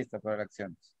ya está lista para las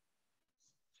acciones.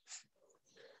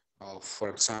 For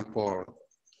example,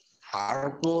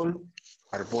 árbol,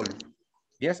 árbol.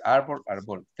 Yes, árbol,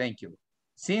 árbol. Thank you.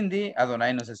 Cindy,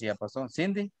 Adonai, no sé si ya pasó.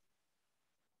 Cindy.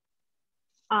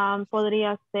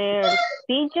 Podría ser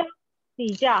silla,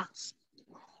 silla.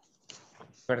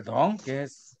 Perdón, ¿qué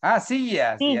es?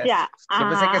 Sillas. Silla. Yes. Yo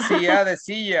pensé que silla de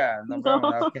silla. No,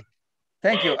 problem. Okay.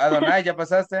 Thank you. Adonai, ¿ya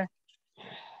pasaste?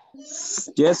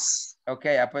 Yes. Ok,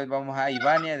 pues vamos a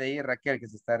Ivania, de ahí Raquel, que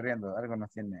se está riendo. Algo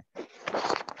nos tiene.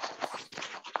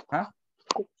 ¿Ah?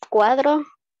 Cuadro,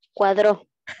 cuadro.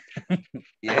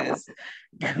 Yes.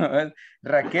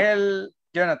 Raquel,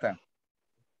 Jonathan.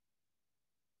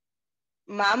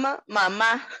 Mamá,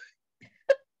 mamá.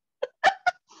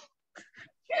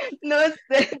 No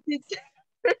sé.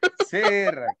 Sí,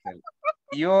 Raquel.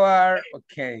 You are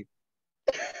okay.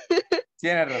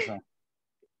 Tienes razón.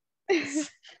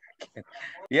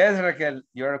 Yes, Raquel,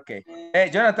 you're okay.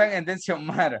 Jonathan, and then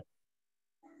Xiomara.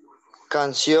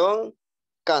 Canción,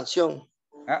 canción.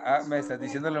 Me estás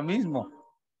diciendo lo mismo.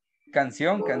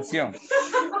 Canción, canción.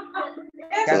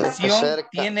 Canción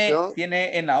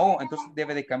tiene en la O, entonces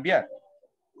debe de cambiar.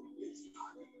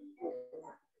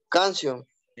 Canción.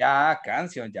 Ya,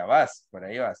 canción, ya vas, por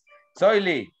ahí vas.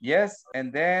 Soily, yes,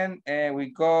 and then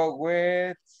we go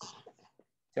with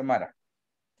Xiomara.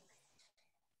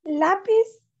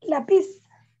 Lápiz, lápiz.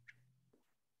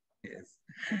 Yes.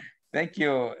 Thank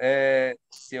you.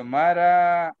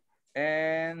 Xiomara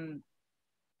and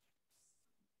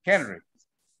Henry.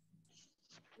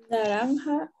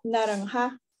 Naranja,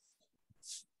 naranja.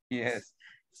 Yes.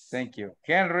 Thank you.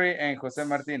 Henry and José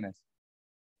Martínez.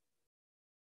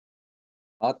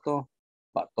 Pato,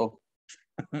 pato.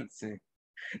 Sí,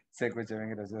 se escucha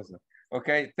bien gracioso. Ok,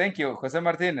 thank you. José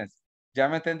Martínez. ¿Ya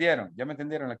me entendieron? ¿Ya me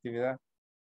entendieron la actividad?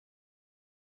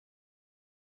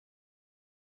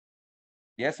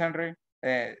 Yes, Henry.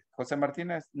 José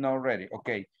Martínez, no ready. Ok.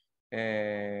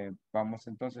 Vamos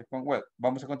entonces con, well,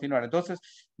 vamos a continuar. Entonces,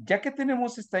 ya que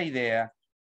tenemos esta idea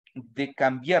de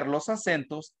cambiar los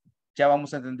acentos, ya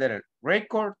vamos a entender el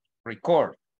record,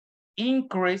 record,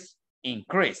 increase,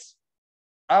 increase,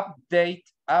 update,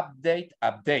 update,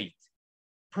 update,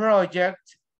 project,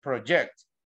 project,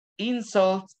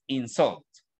 insult, insult.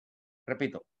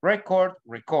 Repito, record,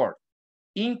 record,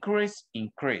 increase,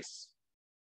 increase,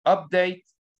 update,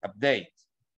 update,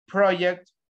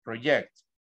 project, project,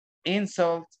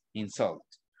 insult, insult.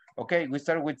 Okay, we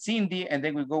start with Cindy and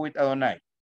then we go with Adonai.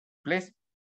 Please.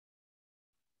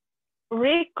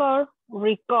 Record,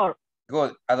 record.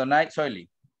 Good. Adonai, Soily.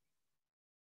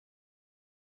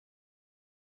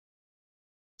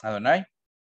 Adonai.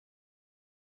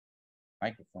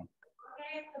 Microphone.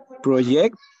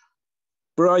 Project,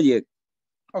 project.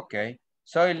 Okay.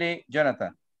 Soily,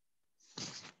 Jonathan.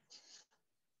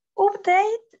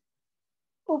 Update.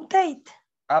 Update.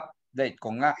 Update,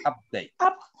 con A, update.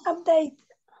 Update.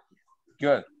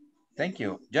 Good. Thank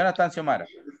you. Jonathan Xiomara.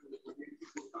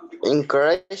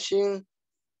 Increasing.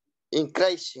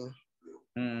 Increasing.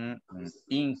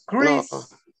 Increase. No.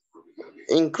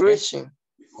 Increasing.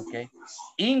 Okay.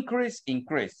 Increase,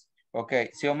 increase. Okay.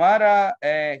 Xiomara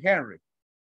Henry.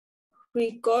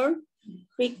 Record,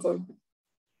 record.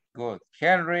 Good.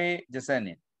 Henry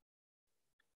Yesenia.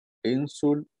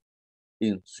 Insult,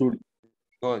 insult.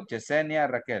 Good. Yesenia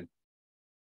Raquel.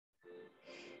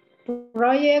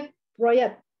 Project,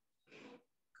 project.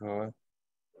 Good.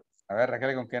 A ver,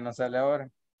 Raquel, ¿con qué nos sale ahora?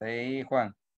 Sí,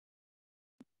 Juan.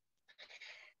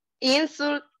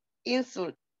 Insult,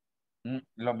 insult.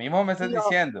 Lo mismo me estás No,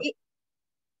 diciendo.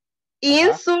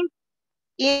 Insult,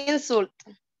 insult.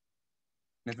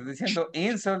 Me estás diciendo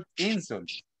insult, insult.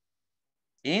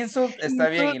 Insult está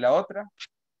bien. ¿Y la otra?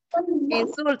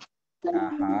 Insult.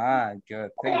 Ajá,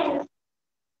 good. Thank you.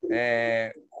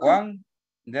 Juan,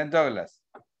 then Douglas.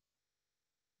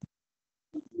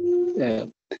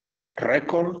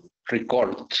 Record,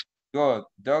 record. Good.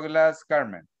 Douglas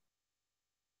Carmen.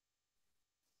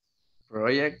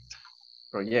 Project,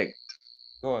 project.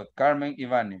 Good. Carmen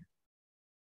Ivani.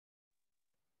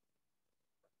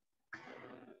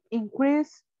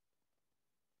 Increase.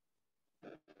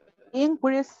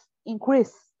 Increase.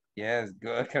 Increase. Yes,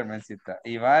 good, Carmencita.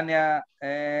 Ivania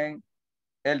and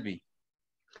Elvi.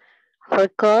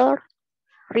 Record,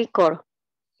 record.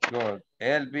 Good.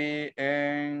 Elvi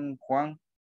and Juan.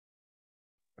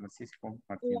 Francisco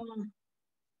Martín.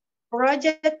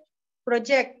 Project,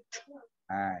 project.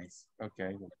 Nice.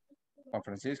 Okay. Juan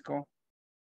Francisco.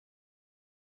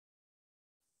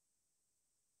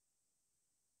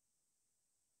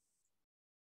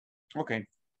 Ok.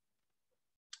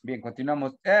 Bien,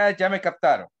 continuamos. Ya me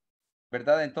captaron,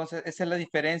 ¿verdad? Entonces, esa es la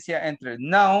diferencia entre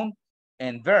noun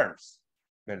and verbs,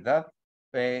 ¿verdad?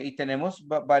 Y tenemos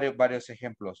varios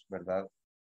ejemplos, ¿verdad?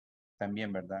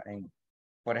 También, ¿verdad?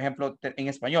 Por ejemplo, en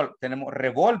español tenemos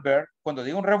revolver. Cuando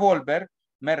digo un revolver,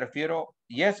 me refiero,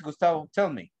 yes, Gustavo,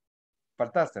 tell me.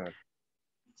 Faltaste, ¿verdad?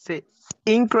 Sí.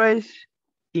 Increase,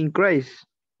 increase.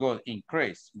 Good,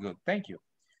 increase. Good, thank you.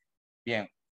 Bien,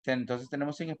 entonces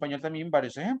tenemos en español también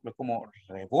varios ejemplos, como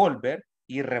revolver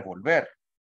y revolver.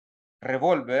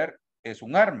 Revolver es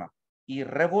un arma y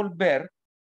revolver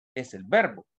es el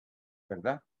verbo,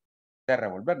 ¿verdad? De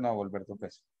revolver, no volver dos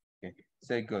veces. Okay.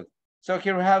 Say good. So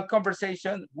here we have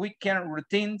conversation, weekend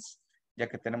routines. Ya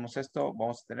que tenemos esto,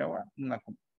 vamos a tener una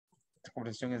esta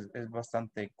conversación es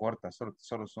bastante corta,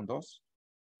 solo son dos.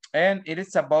 And it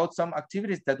is about some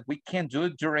activities that we can do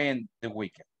during the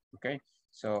weekend. Okay,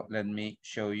 so let me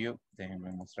show you.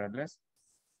 Déjenme mostrarles.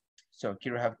 So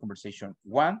here we have conversation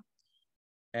 1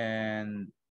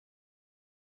 and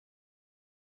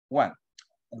 1.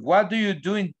 What do you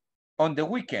do on the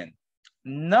weekend?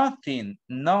 Nothing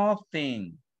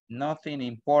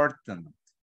important.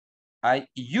 I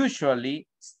usually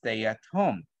stay at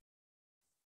home.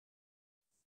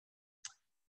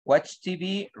 Watch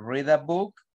TV, read a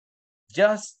book.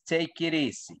 Just take it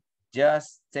easy.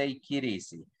 Just take it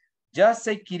easy. Just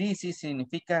take it easy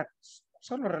significa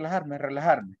solo relajarme,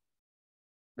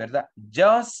 ¿verdad?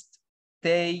 Just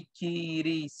take it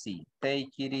easy.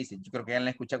 Take it easy. Yo creo que ya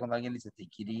la escuché cuando alguien dice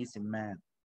take it easy, man.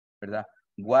 ¿Verdad?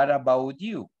 What about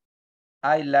you?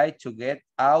 I like to get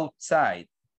outside.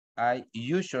 I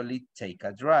usually take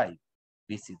a drive,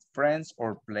 visit friends,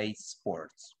 or play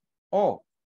sports. Oh,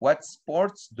 what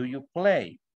sports do you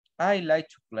play? I like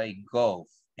to play golf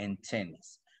and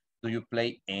tennis. Do you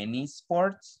play any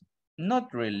sports?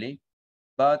 Not really,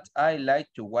 but I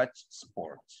like to watch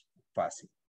sports. fácil,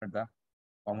 ¿verdad?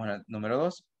 Vamos al número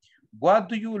 2. What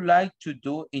do you like to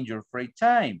do in your free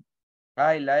time?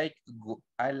 I like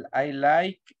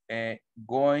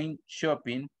going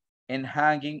shopping and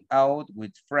hanging out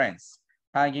with friends.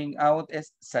 Hanging out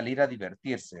es salir a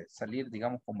divertirse, salir,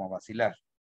 digamos, como a vacilar.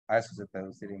 A eso se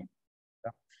traduciría.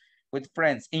 With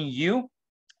friends. In you,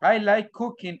 I like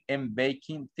cooking and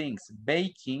baking things.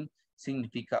 Baking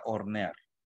significa hornear.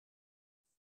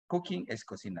 Cooking es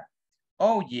cocinar.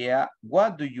 Oh yeah,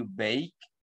 what do you bake?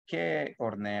 ¿Qué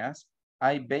horneas?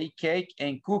 I bake cake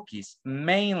and cookies,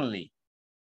 mainly.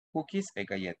 Cookies es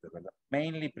galletas, ¿verdad?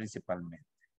 Mainly, principalmente.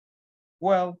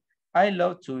 Well, I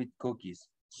love to eat cookies.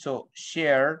 So,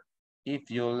 share if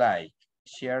you like.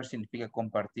 Share significa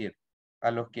compartir. A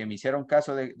los que me hicieron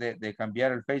caso de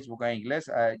cambiar el Facebook a inglés,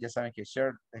 ya saben que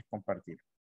share es compartir.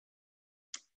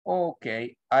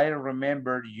 Okay, I'll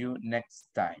remember you next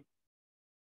time.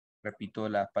 Repito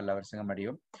las palabras en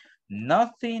amarillo.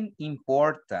 Nothing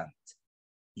important.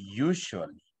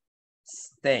 Usually.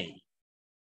 Stay.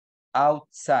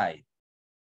 Outside.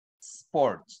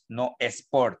 Sports. No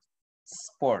sport.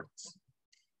 Sports.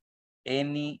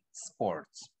 Any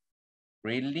sports.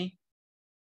 Really?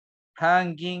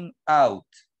 Hanging out.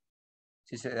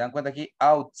 Si se dan cuenta aquí,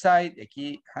 outside,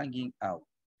 aquí hanging out.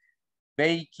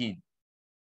 Baking.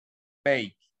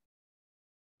 Bake.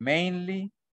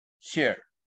 Mainly, share.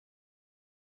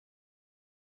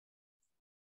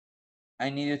 I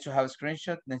need you to have a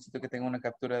screenshot. Necesito que tenga una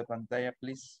captura de pantalla,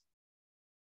 please.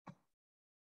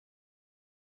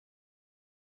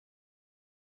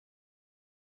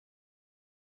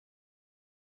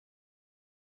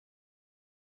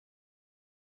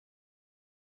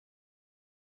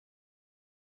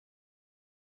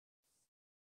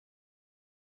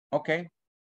 Ok.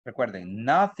 Recuerden,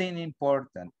 nothing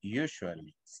important.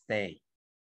 Usually, stay.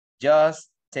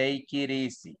 Just take it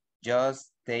easy.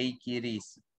 Just take it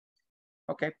easy.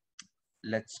 Okay.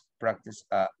 Let's practice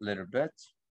a little bit.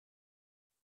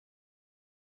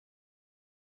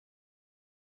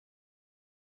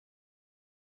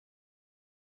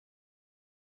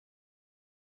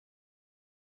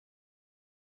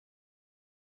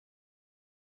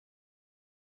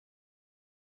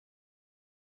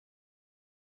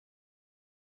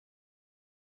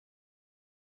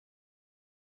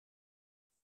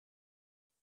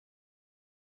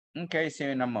 Okay, see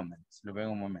you in a moment. Lo veo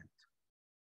en un momento.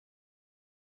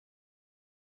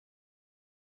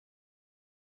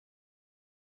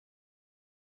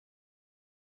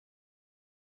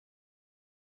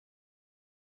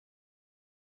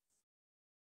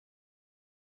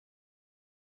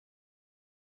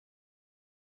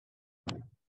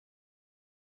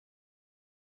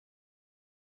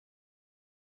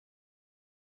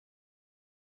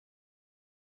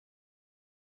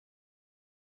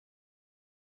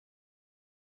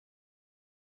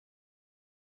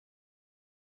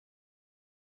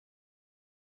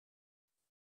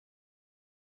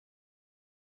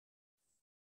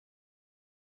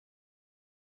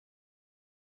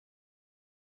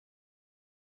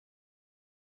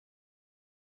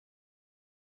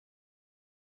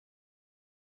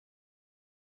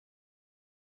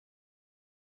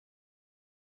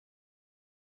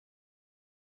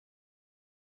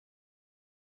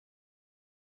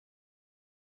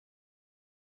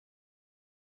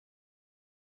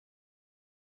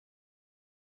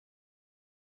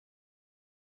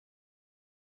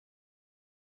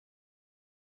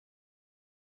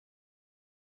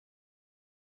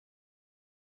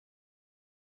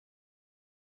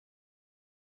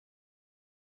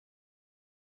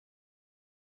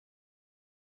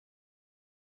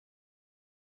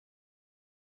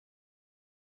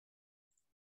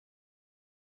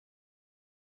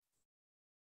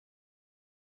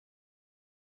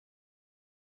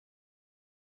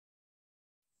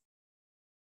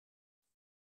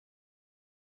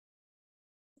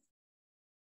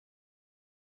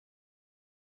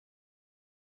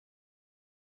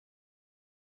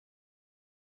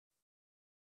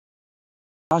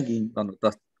 Hugging. ¿Dónde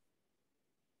estás?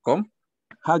 ¿Cómo?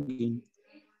 Hugging.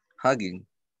 Hugging.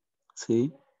 Sí.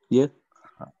 Yes.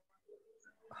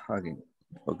 Hugging.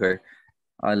 Okay.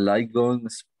 I like going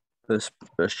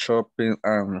shopping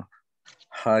and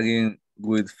hugging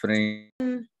with friends.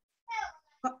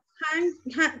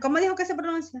 ¿Cómo dijo que se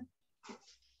pronuncia?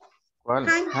 ¿Cuál?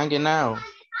 Hanging out.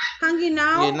 Hanging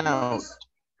out. Hanging out.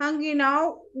 Hanging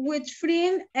out with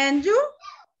friends. And you?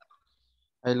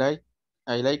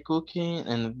 I like cooking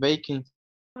and baking.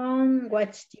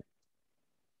 Watch TV.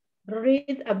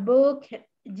 Read a book.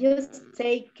 Just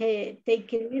take it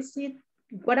easy.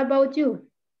 What about you?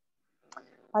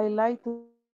 I like to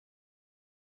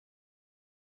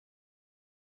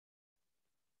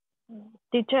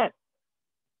Teacher.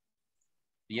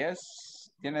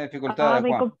 Yes. ¿Tiene dificultades,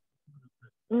 Mi Juan?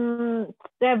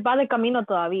 se va de camino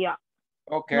todavía.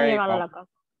 Ok, No ha llegado a la casa.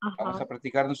 vamos Ajá. a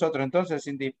practicar nosotros entonces,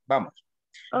 Cindy. Vamos.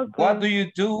 Okay. What do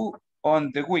you do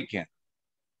on the weekend?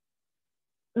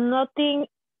 Nothing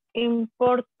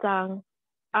important.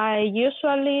 I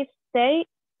usually stay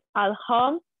at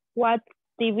home, watch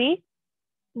TV,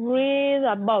 read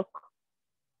a book.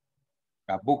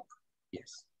 A book,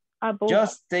 yes. A book.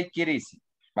 Just take it easy.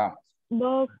 Vamos.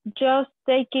 Book. Just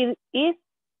take it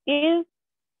easy.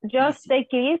 Just take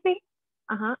it easy.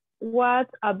 What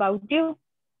about you?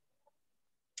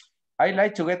 I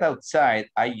like to get outside.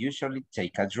 I usually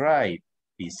take a drive,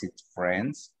 visit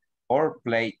friends, or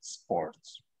play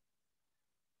sports.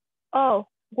 Oh,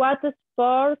 what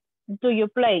sport do you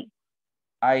play?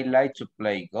 I like to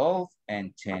play golf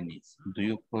and tennis. Do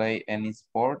you play any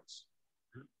sports?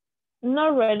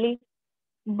 Not really,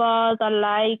 but I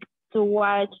like to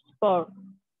watch sport.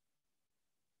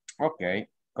 Okay,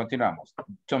 continuamos.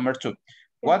 Number 2.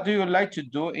 What do you like to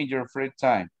do in your free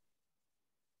time?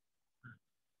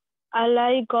 I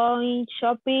like going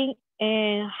shopping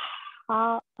and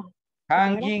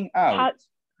hanging out.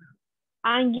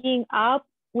 Hanging out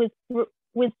with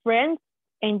friends.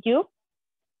 And you?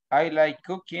 I like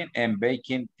cooking and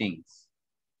baking things.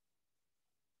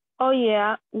 Oh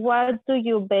yeah, what do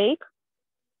you bake?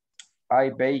 I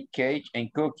bake cake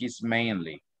and cookies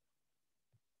mainly.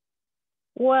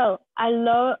 Well, I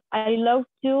love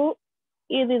to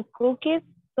eat cookies,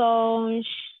 so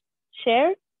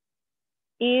share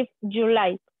if you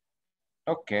like.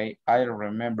 Okay, I'll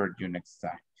remember you next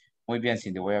time. Muy bien,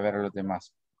 Cindy, voy a ver a los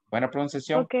demás. Buena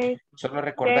pronunciación. Okay. Solo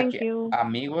recuerda Thank que you.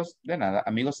 amigos, de nada,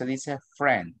 amigos se dice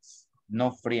friends,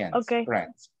 no friends, okay.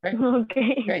 Friends. Okay?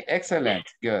 Okay. Okay, excellent,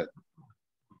 good.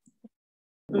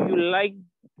 What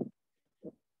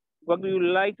do you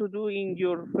like to do in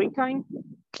your free time?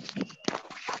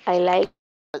 I like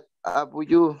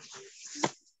you.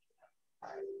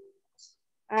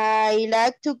 I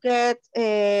like to get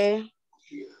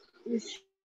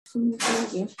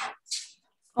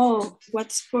oh,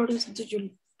 what sports do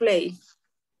you play?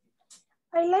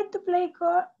 I like to play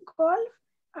golf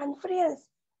and friends.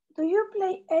 Do you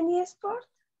play any sport?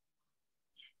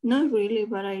 Not really,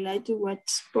 but I like to watch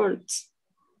sports.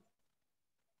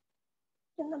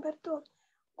 Number 2.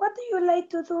 What do you like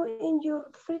to do in your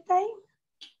free time?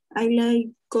 I like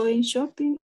going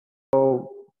shopping.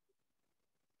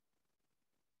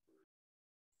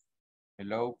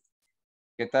 Hello.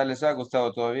 ¿Qué tal les ha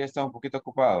gustado? ¿Todavía está un poquito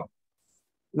ocupado?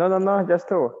 No, ya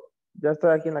estuvo. Ya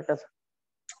estoy aquí en la casa.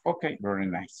 Okay, very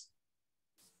nice.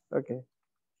 Okay.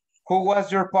 Who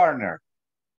was your partner?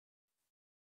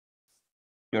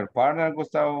 Your partner,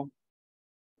 Gustavo?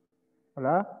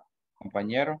 Hola.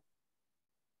 Compañero.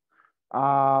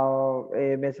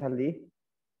 Me salí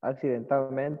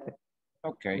accidentalmente.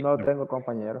 Okay. No tengo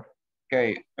compañero.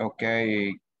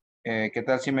 Okay. ¿Qué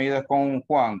tal si me ayudas con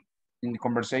Juan? In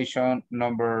conversation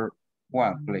number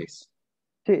 1, please.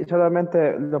 Sí,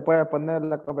 solamente lo puede poner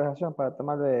la conversación para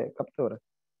tomarle captura.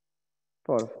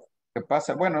 Por favor. ¿Qué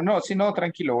pasa? Bueno, no, si no,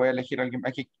 tranquilo, voy a elegir a alguien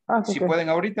aquí. Sí, Si okay. pueden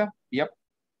ahorita, yep.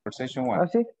 Conversation 1.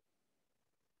 Sí.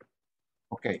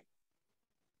 Okay.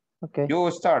 Okay. You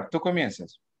start, tú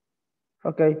comienzas.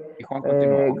 Okay. Y Juan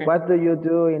continúa. Okay. What do you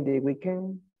do in the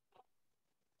weekend?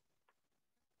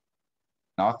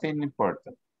 Nothing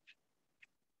important.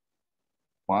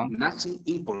 Juan. Nothing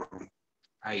important.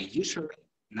 I usually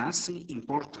nothing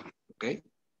important. Okay.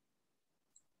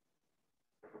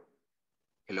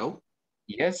 Hello.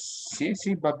 Yes,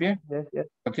 sí, va bien. Yes.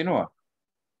 Continúa.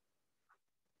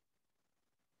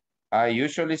 I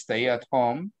usually stay at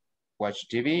home, watch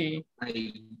TV.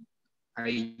 I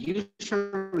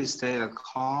usually stay at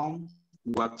home,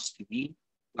 watch TV,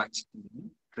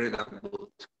 read a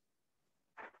book.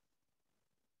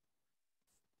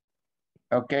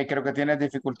 Ok, creo que tienes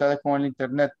dificultades con el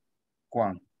internet,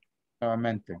 Juan,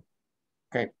 nuevamente.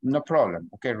 Ok, no problem.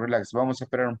 Ok, relax, vamos a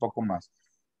esperar un poco más.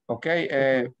 Ok,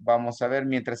 vamos a ver,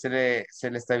 mientras se le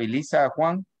estabiliza a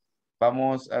Juan,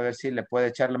 vamos a ver si le puede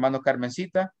echar la mano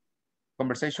Carmencita.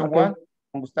 Conversation 1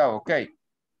 con Gustavo, ok.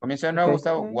 Comienza de nuevo,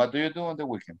 Gustavo. What do you do on the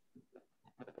weekend?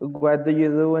 What do you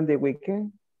do on the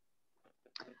weekend?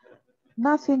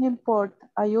 Nothing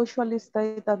important. I usually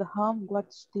stay at home,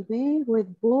 watch TV,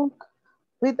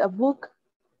 read a book,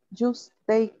 just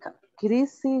take it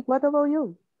easy. What about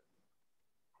you?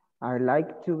 I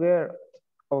like to get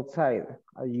outside.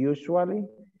 I usually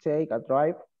take a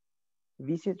drive,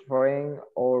 visit friends,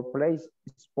 or play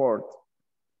sports.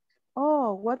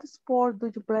 Oh, what sport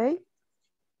do you play?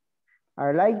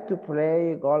 I like to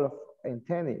play golf and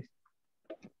tennis.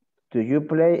 Do you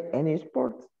play any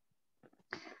sports?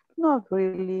 Not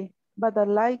really, but I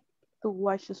like to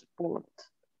watch sport.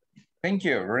 Thank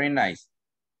you, very nice.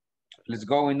 Let's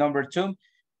go with number 2.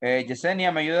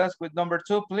 Yesenia, ¿me ayudas with number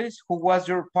 2, please? Who was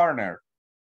your partner?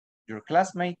 Your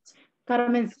classmate?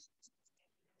 Carmen.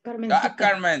 Ah,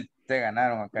 Carmen. Te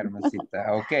ganaron a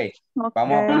Carmencita. Ok.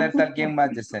 Vamos a ponerte a alguien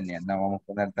más, Yesenia. No, vamos a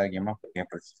ponerte a alguien más porque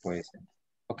pues, puede ser.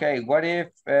 Ok, what if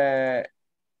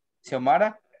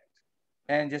Xiomara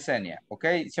and Yesenia? Ok,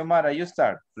 Xiomara, you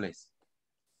start, please.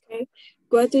 Okay.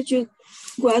 What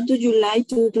do you like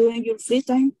to do in your free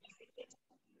time?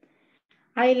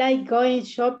 I like going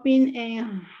shopping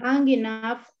and hanging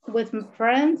out with my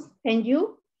friends. And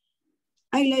you?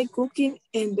 I like cooking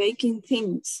and baking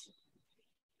things.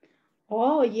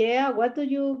 Oh, yeah. What do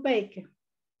you bake?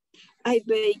 I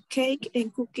bake cake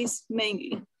and cookies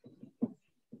mainly.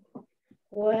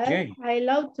 Well, Okay. I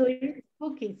love to eat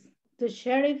cookies. To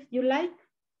share if you like.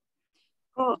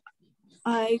 Oh,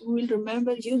 I will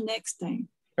remember you next time.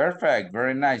 Perfect.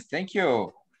 Very nice. Thank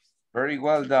you. Very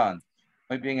well done.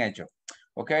 Muy bien hecho.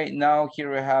 Okay, now here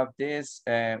we have this.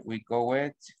 We go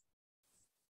with.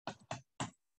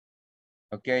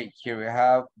 Okay, here we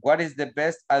have. What is the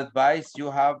best advice you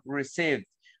have received?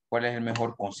 ¿Cuál es el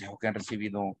mejor consejo que han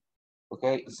recibido?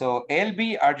 Okay, so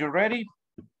Elby, are you ready?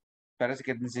 Parece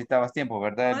que necesitabas tiempo,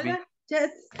 ¿verdad, Elby? Hola,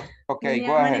 yes. Okay, Venía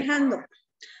go ahead. manejando.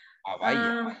 Ah,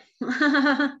 vaya.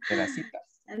 De la cita.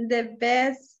 The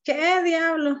best. ¿Qué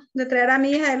diablo? De traer a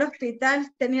mi hija del hospital.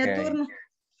 Tenía Okay. turno.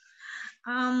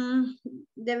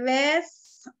 The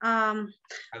best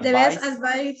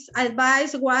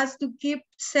advice was to keep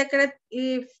secret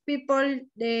if people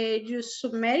you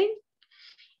submarine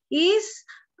is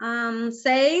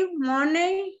save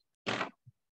money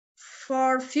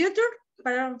for future,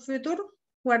 para el futuro,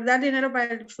 guardar dinero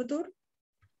para el futuro.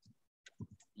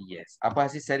 Yes,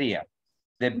 pues así sería.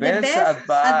 The best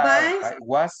advice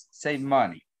was save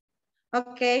money.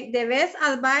 Okay, the best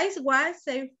advice was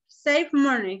save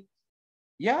money.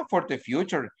 Yeah, for the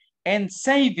future. And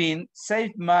save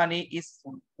money is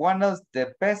one of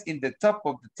the best in the top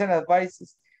of the 10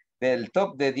 advices. Del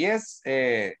top de 10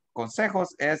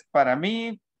 consejos es para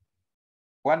mí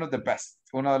one of the best,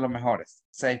 uno de los mejores.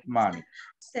 Save money.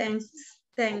 Thanks.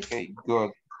 Okay,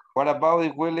 good. What about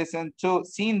if we listen to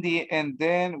Cindy and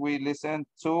then we listen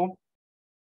to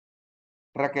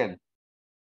Raquel?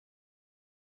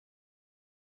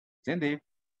 Cindy.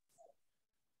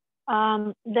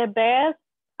 The best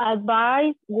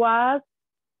advice was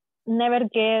never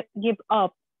give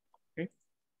up. Okay.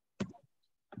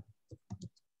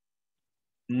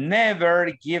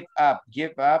 Never give up.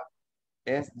 Give up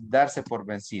es darse por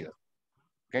vencido.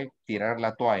 Okay, tirar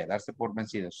la toalla, darse por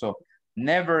vencido. So,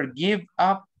 never give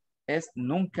up es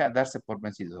nunca darse por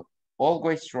vencido.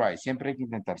 Always try. Siempre hay que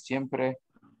intentar. Siempre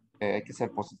hay que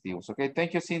ser positivos. Okay,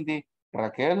 thank you, Cindy.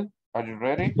 Raquel, are you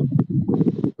ready?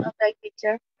 Okay,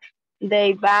 teacher.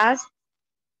 The best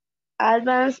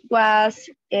advice was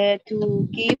to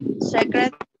keep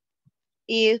secret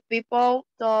if people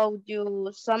told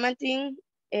you something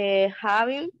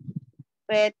having,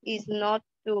 but it's not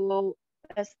to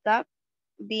stop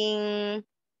being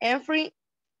angry.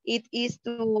 It is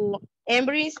to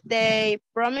embrace the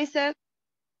promises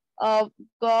of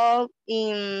God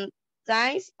in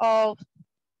times of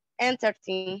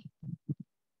uncertainty.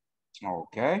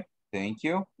 Okay, thank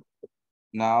you.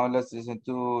 Now let's listen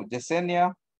to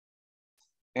Yesenia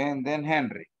and then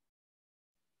Henry.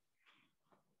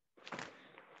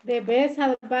 The best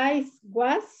advice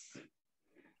was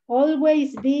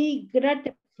always be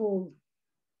grateful.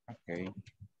 Okay.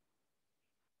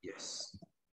 Yes.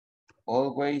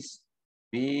 Always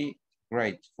be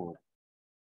grateful.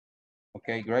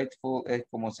 Okay, grateful es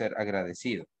como ser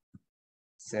agradecido.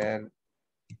 Ser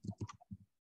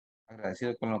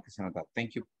agradecido con lo que se nos da.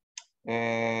 Thank you.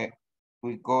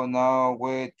 We go now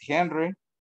with Henry.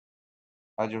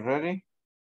 Are you ready?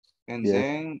 And Yes.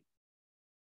 then,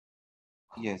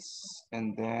 yes.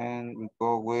 And then we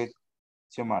go with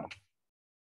Xiomara.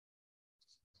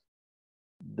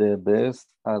 The best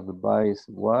advice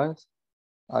was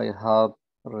I have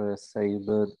received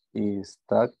is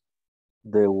that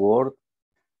the word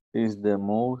is the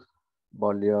most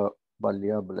valuable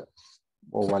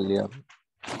o variable,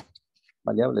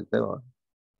 creo.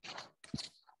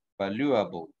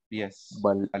 Valuable, yes.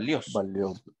 Valioso.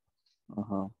 Valuable.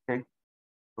 Okay,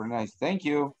 very nice. Thank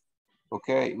you.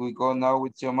 Okay, we go now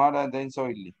with Xiomara and then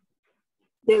Zoili.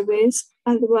 The best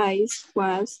advice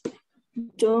was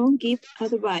don't give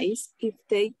advice if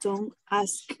they don't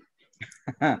ask.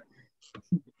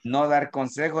 No dar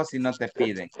consejos si no te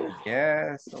piden.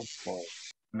 Yes, of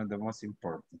course. One of the most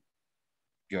important.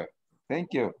 Good.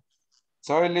 Thank you.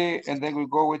 Soily, and then we'll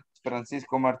go with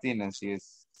Francisco Martinez. Si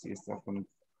está con...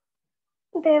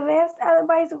 The best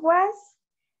advice was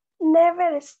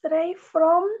never stray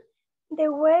from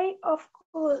the way of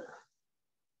good.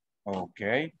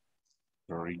 Okay.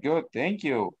 Very good. Thank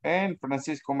you. And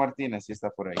Francisco Martinez, si está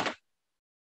por ahí.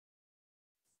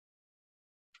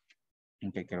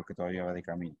 Ok, creo que todavía va de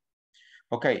camino.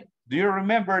 Okay. Do you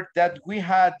remember that we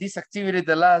had this activity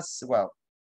the last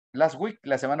week,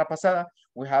 la semana pasada?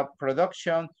 We have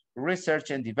production, research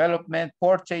and development,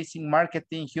 purchasing,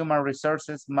 marketing, human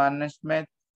resources management,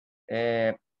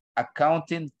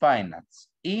 accounting, finance.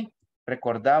 Y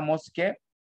recordamos que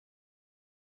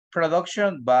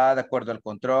production va de acuerdo al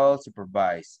control,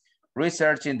 supervise.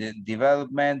 Research and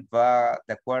development va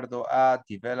de acuerdo a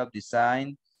develop,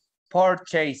 design.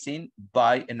 Purchasing,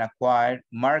 buy and acquire.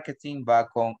 Marketing va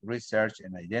con research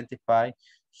and identify.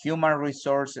 Human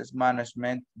resources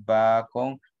management va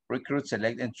con recruit,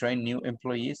 select and train new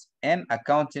employees. And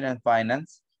accounting and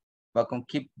finance va con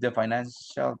keep the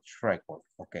financial record.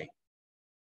 Okay.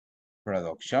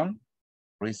 Production,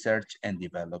 research and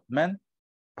development,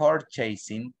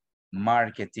 purchasing,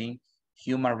 marketing,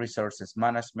 human resources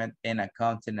management, and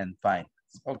accounting and finance.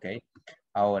 Okay.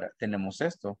 Ahora tenemos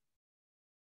esto.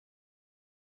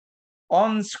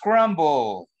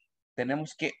 Unscramble.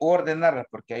 Tenemos que ordenar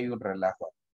porque hay un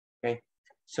relajo. Okay.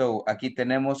 So, aquí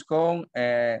tenemos con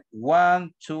 1,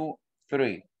 2,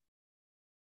 3.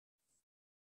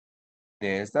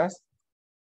 De estas.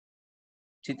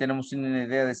 Si tenemos una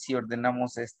idea de si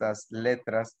ordenamos estas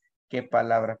letras, ¿qué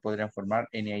palabras podrían formar?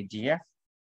 Any idea?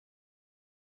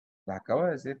 Las acabo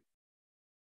de decir.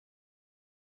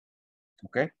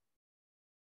 Ok.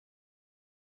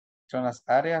 Son las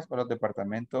áreas o los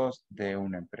departamentos de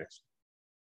una empresa.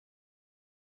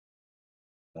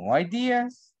 No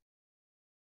ideas.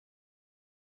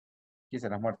 ¿Quién se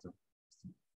las ha muerto?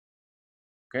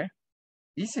 Ok.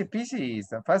 Easy peasy.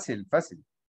 Está fácil, fácil.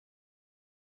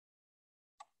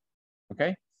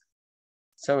 Ok.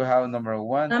 So we have number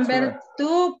 1, Number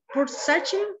 2,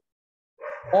 purchasing.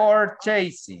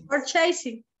 Purchasing.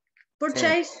 Purchasing.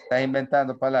 Purchase. Sí, está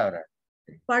inventando palabras.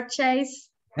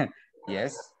 Purchase.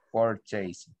 Yes,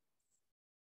 purchasing.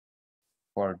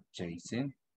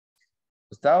 Purchasing.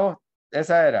 Gustavo,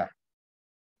 esa era.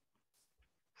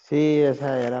 Sí,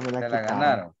 esa era, me la Te la quitaron.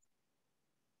 ganaron.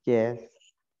 Yes.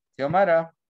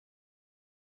 Xiomara.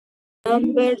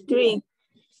 Number 3.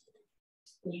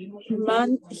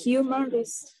 Management, human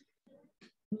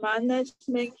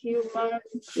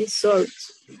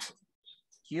resource.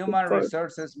 Human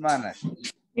resources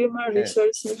management. Human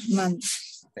resources management.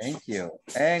 Thank you.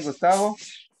 And Gustavo.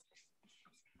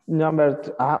 Number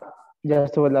 2. Ya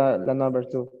estuvo la number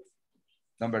 2.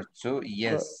 Number 2,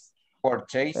 yes.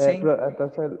 Purchasing.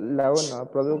 Entonces la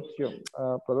 1, production.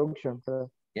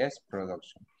 Yes,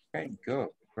 production. Okay, good.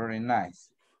 Very nice.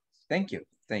 Thank you.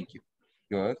 Thank you.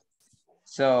 Good.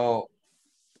 So,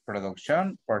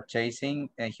 production, purchasing,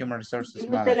 and human resources No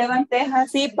te management. levantes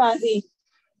así, Pasi.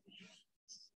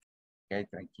 Okay,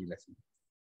 tranquila.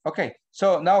 Okay,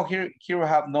 so now here we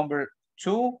have number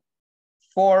 2,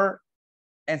 4,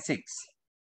 and 6.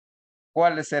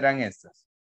 ¿Cuáles serán estas?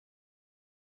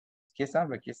 Aquí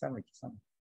están.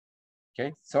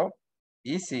 Okay, so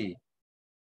easy.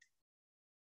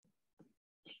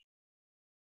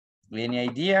 Any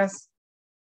ideas?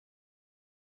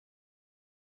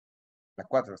 La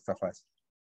 4 está fácil.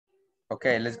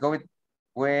 Okay, let's go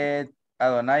with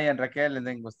Adonai and Raquel and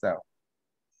then Gustavo.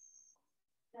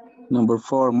 Number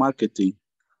 4, marketing.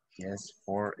 Yes,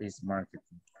 4 is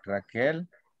marketing. Raquel.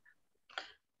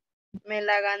 Me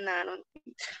la ganaron.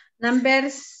 Number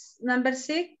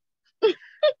 6.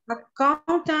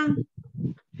 Accountant.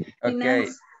 Okay,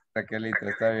 Finance. Raquelito,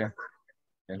 está bien.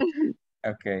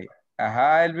 Okay.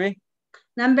 Ajá, Elvi.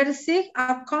 Number 6,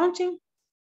 accounting,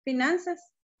 finances.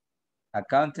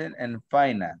 Accounting and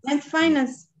finance. And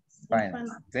finance.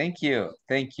 Finance. Thank you.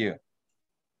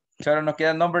 Solo nos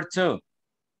queda number 2.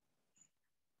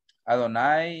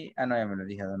 Adonai. No, ya me lo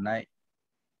dije, Adonai.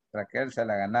 Raquel se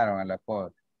la ganaron a la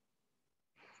pobre.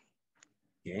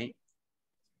 Ok.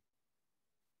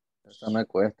 Esta me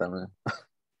cuesta, ¿no?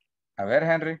 A ver,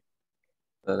 Henry.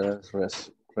 That is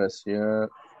pressure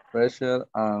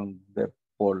and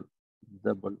development.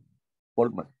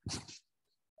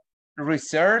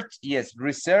 Research, yes,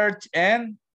 research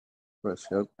and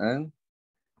Research and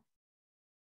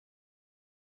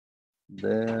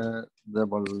the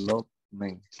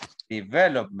development.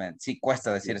 Development. Sí,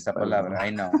 cuesta decir esa palabra.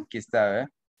 I know. Aquí está,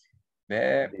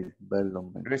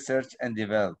 Development. Research and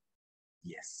develop.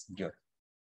 Yes, good.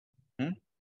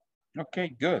 Okay,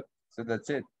 good. So that's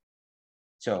it.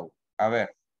 So, a ver.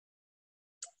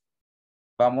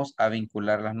 Vamos a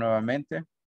vincularlas nuevamente.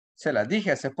 Se las dije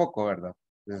hace poco, ¿verdad?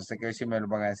 Yo sé que hoy sí me lo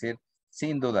van a decir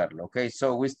sin dudarlo. Ok,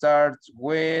 so we start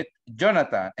with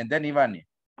Jonathan and then Ivani.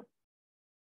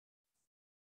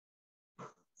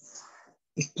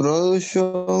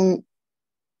 Production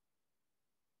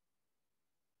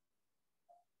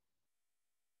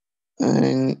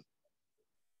and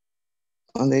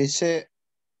they say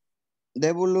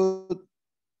develop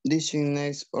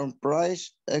designates on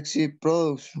price exit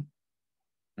production.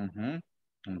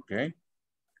 Ok.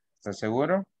 ¿Estás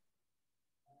seguro?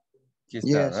 Aquí está,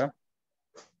 Yes. ¿verdad?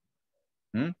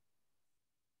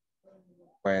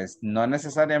 Pues no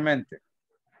necesariamente.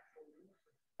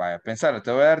 Vaya, pensar,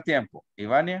 te voy a dar tiempo.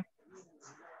 Ivania.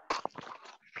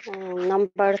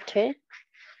 Number 3.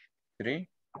 3.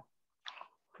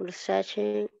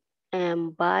 Researching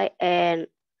and buy and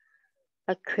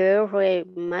acquire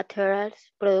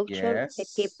materials, production, Yes.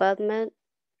 equipment.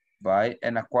 Buy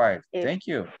and acquire. Thank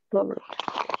you.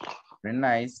 Very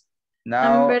nice.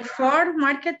 Now. Number 4,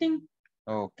 marketing.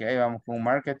 Okay, vamos con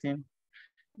marketing.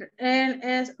 And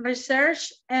is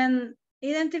research and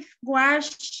identify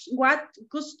what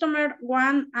customer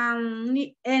want and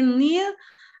need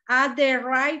at the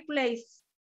right place.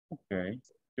 Okay,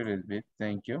 a little bit,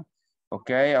 thank you.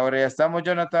 Okay, ahora ya estamos,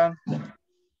 Jonathan.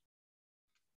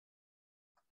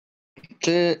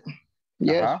 Sí,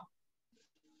 yes. Ajá.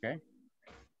 Okay.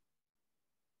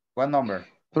 What number?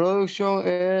 Production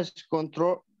is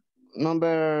control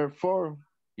number 4.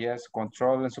 Yes,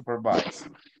 control and supervise.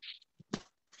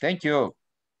 Thank you.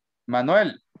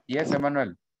 Manuel. Yes,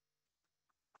 Emmanuel.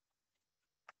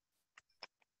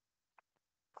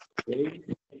 Okay.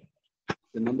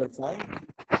 The number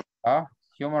 5.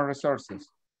 Human resources.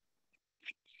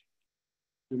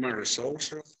 Human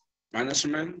resources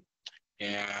management.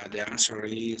 The answer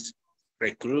is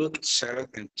recruit,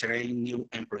 select, and train new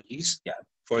employees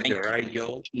for the right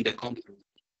job in the company.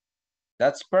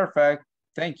 That's perfect.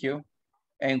 Thank you.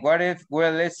 And what if we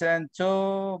listen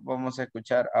to, vamos a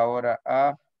escuchar ahora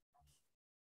a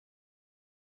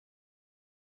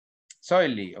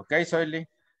Soily. Okay, Soily.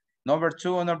 Number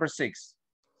 2 or number 6?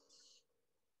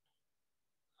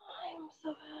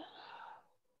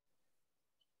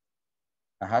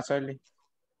 Ajá, Soily.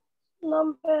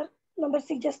 Number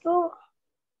 6 ya estuvo.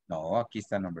 No, aquí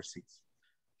está number 6.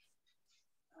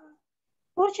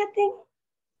 Purchasing.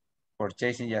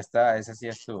 Purchasing ya está, esa sí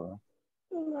estuvo.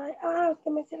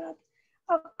 Usted mencionó.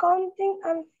 Accounting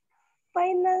and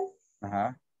finance.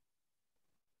 Ajá.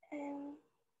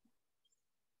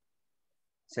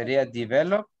 Sería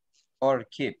develop or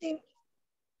keep.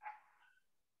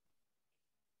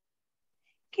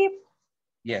 Keep.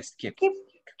 Yes, keep.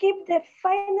 Keep the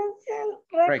financial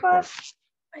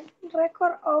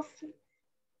record of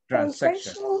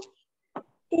transaction,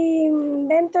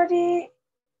 inventory,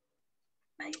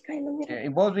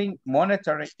 involving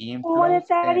monetary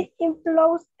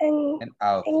inflows and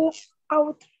out.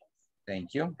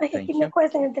 Thank you. Thank you. Me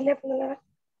cuesta en el teléfono.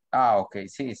 Ok,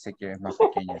 sí, sé que es más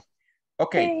pequeña.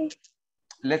 Ok,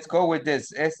 let's go with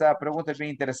this. Esta pregunta es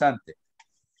bien interesante.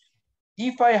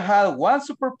 If I had one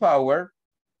superpower,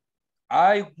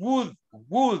 I would,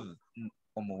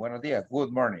 como buenos días,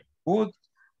 good morning, would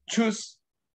choose,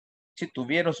 si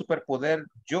tuviera un superpoder,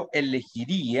 yo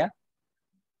elegiría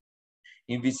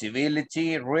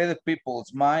invisibility, read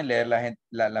people's mind, leer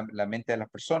la mente de las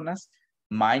personas,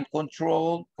 mind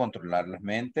control, controlar las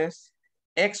mentes,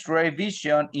 X-ray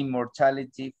vision,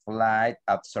 immortality, flight,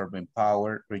 absorbing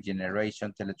power,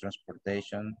 regeneration,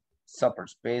 teletransportation, super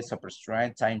speed, super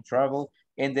strength, time travel,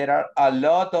 and there are a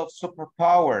lot of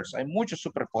superpowers. Hay muchos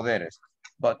superpoderes,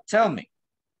 but tell me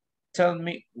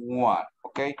one,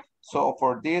 okay? So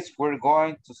for this, we're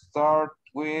going to start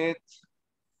with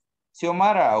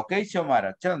Xiomara, okay,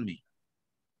 Xiomara, tell me.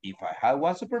 If I had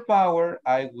one superpower,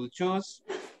 I would choose.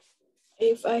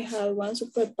 If I had one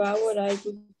superpower, I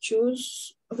would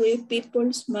choose read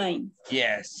people's mind.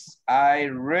 Yes, I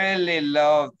really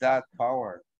love that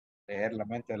power. Leer la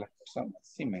mente de las personas.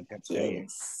 Sí, me encantaría.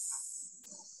 Yes.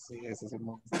 Sí, eso sí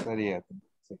me gustaría.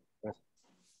 Sí, pues,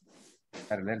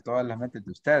 para leer todas las mentes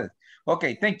de ustedes.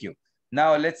 Okay, thank you.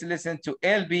 Now let's listen to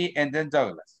LB and then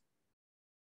Douglas.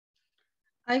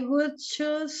 I would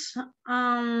choose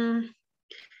mind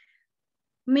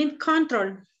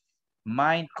control.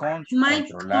 Mind control. Mind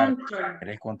controlar. control.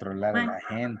 Querés controlar a la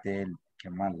gente. Qué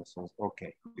malo sos.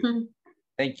 Okay.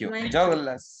 Thank you. Mind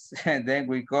Douglas. And then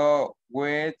we go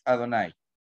with Adonai.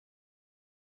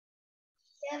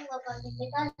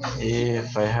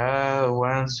 If I had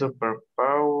one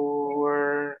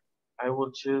superpower, I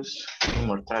would choose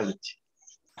immortality.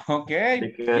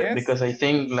 Okay. Because I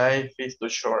think life is too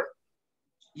short.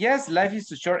 Yes, life is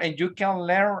too short and you can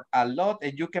learn a lot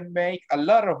and you can make a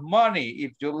lot of money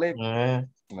if you live.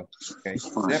 Okay,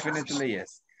 definitely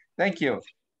yes. Thank you.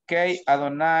 Okay,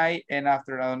 Adonai, and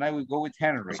after Adonai, we go with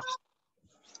Henry.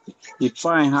 If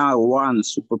I had one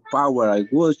superpower, I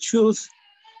would choose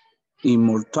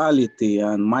immortality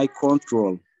and mind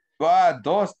control.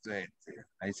 Dos.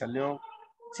 Ahí salió.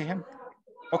 Sí,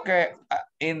 okay,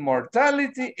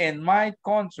 immortality and mind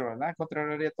control.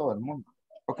 Controlaría todo el mundo.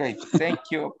 Okay, thank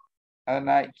you.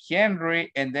 Adonai,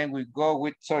 Henry, and then we go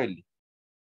with Soily.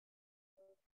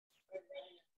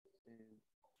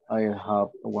 I have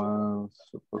one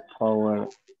superpower.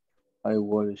 I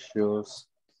will choose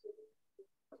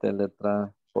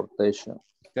teletransportation.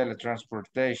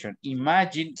 Teletransportation.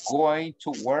 Imagine going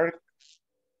to work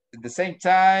at the same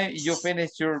time you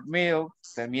finish your meal,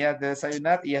 terminas de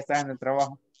desayunar y ya estás en el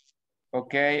trabajo.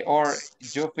 Okay, or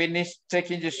you finish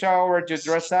taking your shower, you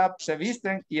dress up, se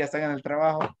visten y ya están en el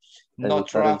trabajo. No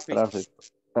traffic.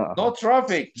 No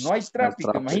traffic, no hay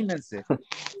tráfico, imagínense.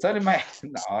 Solo no,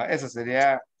 eso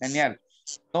sería genial.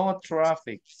 No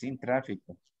traffic, sin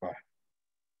tráfico.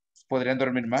 ¿Podrían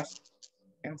dormir más?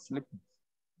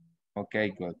 Okay,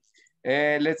 good.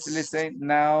 Let's listen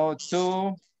now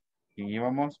to... ¿Quién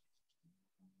íbamos?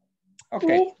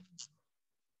 Okay. Me.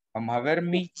 Vamos a ver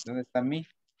mi. ¿Dónde está mi?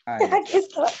 Aquí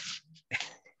está.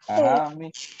 Ajá,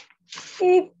 mi.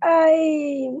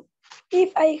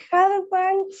 If I had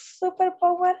one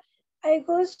superpower, I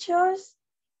would choose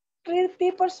read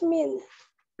people's mind.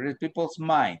 Read people's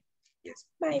mind. Yes,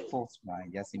 Mind. people's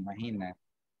mind. Ya se imagina.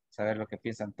 Saber lo que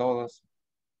piensan todos.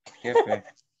 Jefe,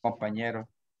 compañero,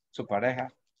 su pareja.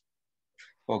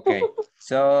 Okay,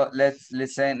 so let's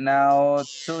listen now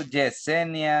to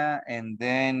Yesenia and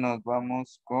then nos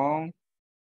vamos con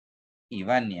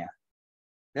Ivania.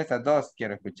 De estas dos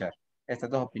quiero escuchar, estas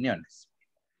dos opiniones.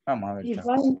 Vamos a ver.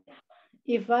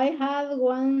 If I had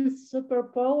one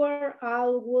superpower, I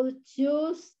would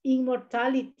choose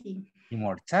immortality.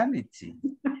 Immortality?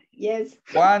 Yes.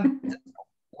 One,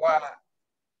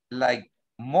 like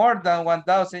more than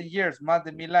 1,000 years, más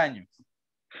de 1000 años.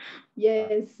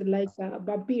 Yes, like a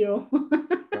vampiro.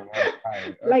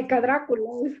 Okay. Like a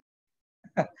Dracula.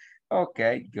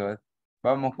 Okay, good.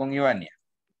 Vamos con Ivania.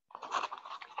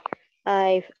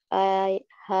 If I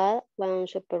had one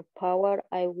superpower,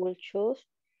 I would choose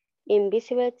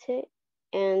invisibility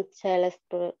and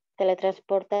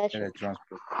teletransportation.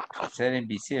 Ser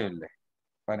invisible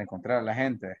para encontrar a la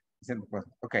gente.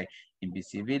 Ok,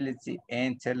 invisibility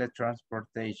and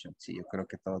teletransportation. Sí, yo creo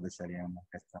que todos desearíamos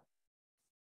esta.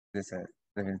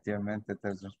 Definitivamente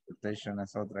teletransportation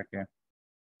es otra que...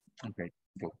 Ok,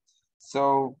 good.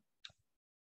 So,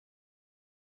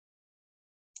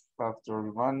 after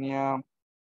Ivania.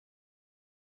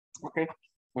 Okay,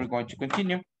 we're going to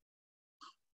continue.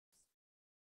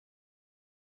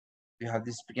 You have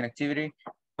this speaking activity.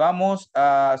 Vamos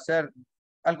a hacer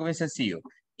algo bien sencillo.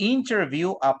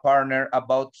 Interview a partner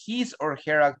about his or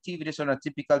her activities on a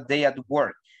typical day at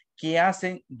work. ¿Qué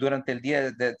hacen durante el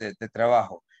día de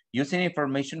trabajo? Using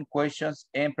information, questions,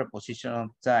 and prepositional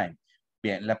time.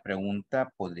 Bien, la pregunta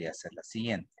podría ser la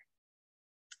siguiente.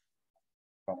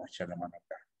 Vamos a echar la mano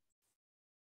acá.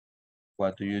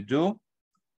 What do you do?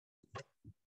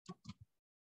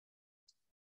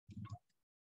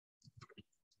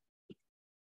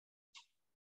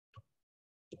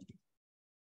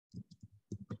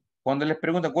 Cuando les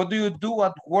preguntan, what do you do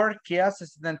at work? ¿Qué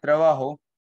haces en el trabajo?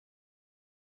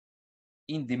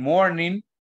 In the morning,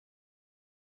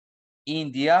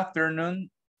 in the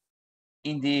afternoon,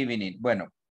 in the evening. Bueno,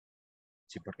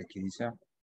 sí, porque aquí dice.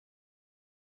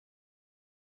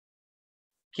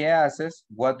 ¿Qué haces?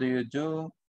 What do you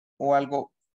do? O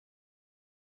algo.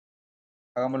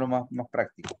 Hagámoslo más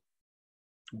práctico.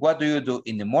 What do you do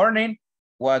in the morning?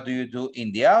 What do you do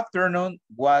in the afternoon?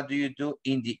 What do you do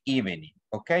in the evening?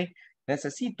 ¿Ok?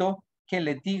 Necesito que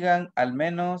le digan al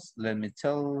menos, let me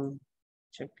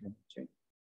check.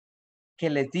 Que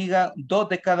le digan 2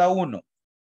 de cada uno.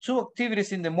 2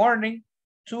 activities in the morning,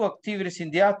 2 activities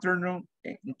in the afternoon,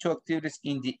 and 2 activities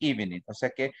in the evening. O sea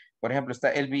que, por ejemplo,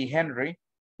 está Elvi y Henry,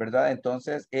 ¿verdad?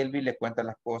 Entonces, Elvi le cuenta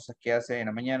las cosas que hace en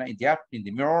la mañana, in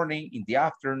the morning, in the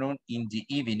afternoon, in the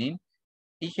evening.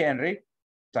 Y Henry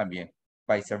también,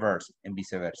 viceversa, en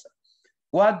viceversa.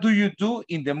 What do you do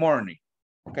in the morning?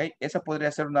 Ok, esa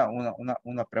podría ser una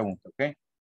pregunta, ok.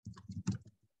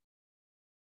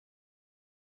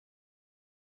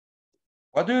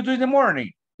 What do you do in the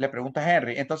morning? Le pregunta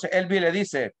Henry. Entonces, Elvi le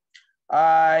dice,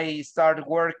 I start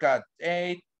work at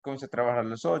 8, comienzo a trabajar a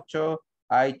las 8,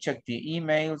 I check the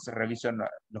emails, reviso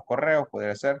los correos,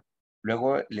 podría ser.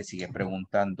 Luego le sigue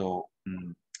preguntando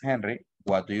Henry,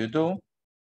 what do you do?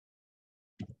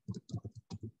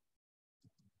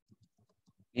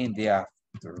 In the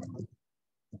afternoon.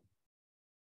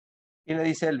 Y le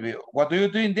dice el B, what do you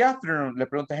do in the afternoon? Le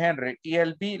pregunta Henry. Y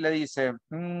el B le dice,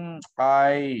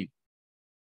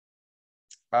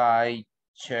 I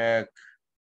check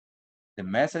the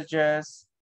messages.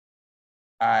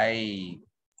 I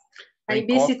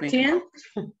visit clients.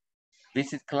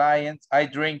 Visit clients. I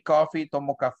drink coffee,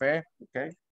 tomo café.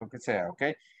 Okay, lo que sea,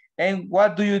 okay. And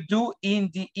what do you do in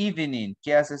the evening?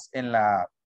 ¿Qué haces en la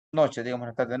noche? Digamos,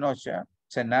 la tarde noche.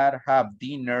 Cenar, have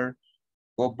dinner,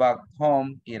 go back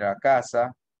home, ir a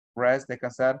casa, rest,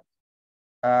 descansar,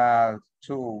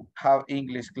 to have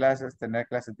English classes, tener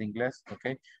clases de inglés,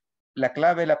 okay. La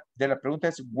clave de la pregunta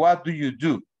es, what do you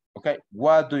do? Okay,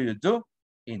 what do you do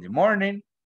in the morning,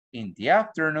 in the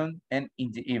afternoon, and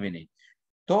in the evening?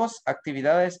 2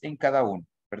 actividades en cada uno,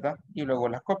 ¿verdad? Y luego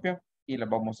las copio y las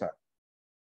 ¿cómo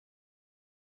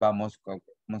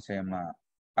se llama?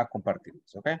 A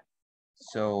compartirlas, ¿ok?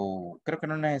 So, creo que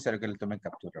no es necesario que le tomen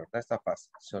captura, ¿verdad? Está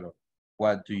fácil. Solo,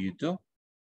 what do you do?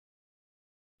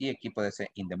 Y aquí puede ser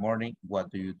in the morning, what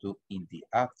do you do in the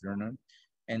afternoon,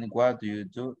 and what do you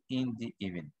do in the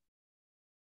evening.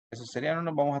 Eso sería, no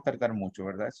nos vamos a tardar mucho,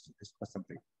 ¿verdad? Es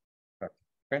bastante rápido,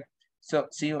 ¿ok? So,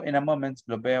 see you in a moment.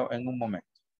 Lo veo en un momento.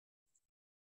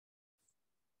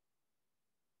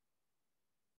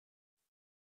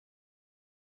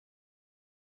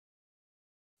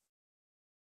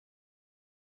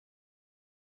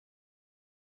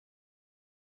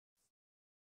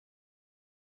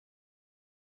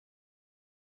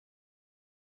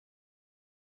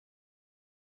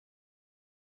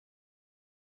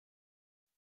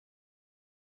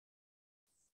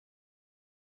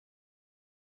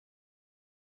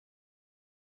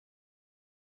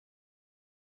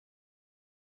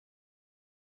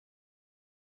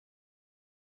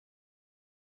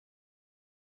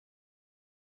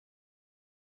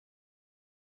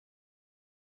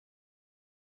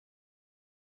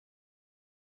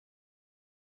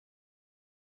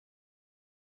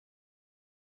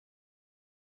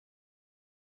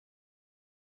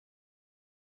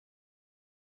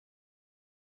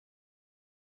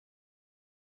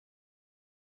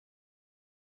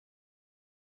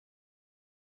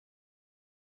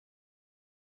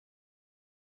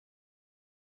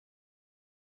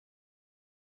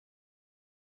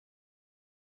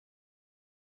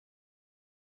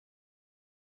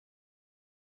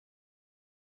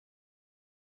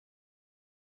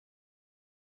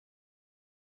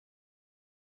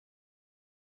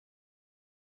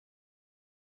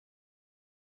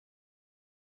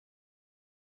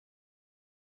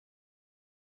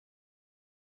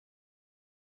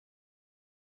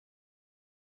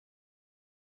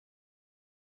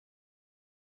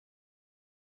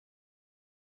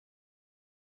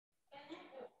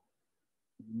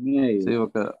 Mail. Sí,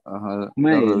 porque, ajá, ya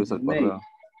Mail. revisa el correo.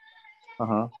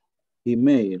 Ajá.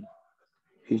 Email.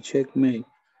 He check mail.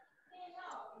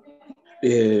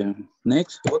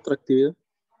 Next, otra actividad.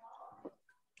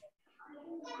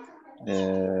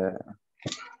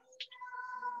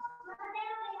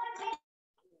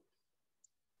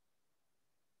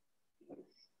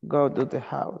 Go to the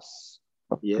house.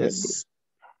 Okay. Yes.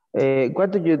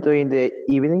 What do you do in the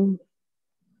evening?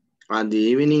 At the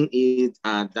evening, eat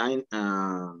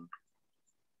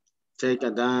take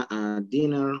a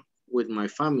dinner with my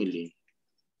family.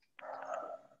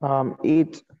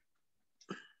 Eat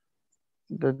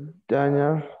the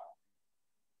dinner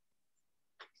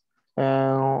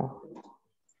and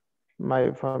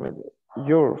my family,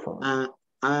 your family.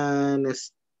 And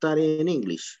study in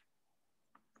English.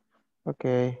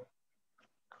 Okay.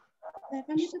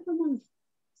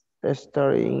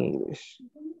 Study in English.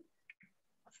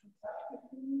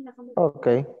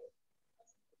 Okay.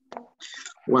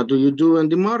 What do you do in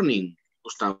the morning,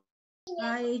 Gustavo?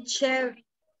 I check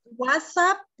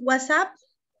WhatsApp.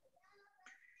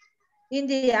 In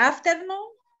the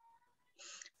afternoon,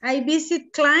 I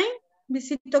visito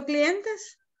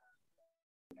clientes.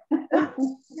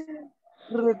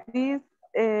 Repeat,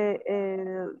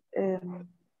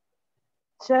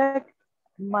 check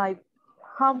my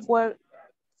homework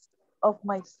of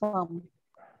my son.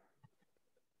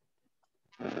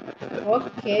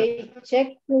 Okay,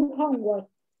 check your homework.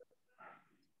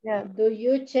 Yeah. Do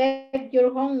you check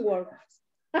your homework?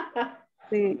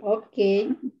 Sí.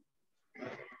 Okay.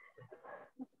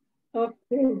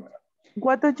 Okay.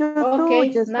 What do you do?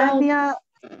 Okay, Yesenia,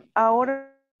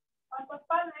 ahora.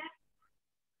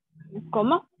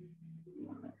 ¿Cómo?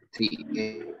 Sí,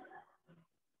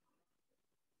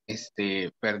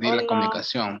 perdí la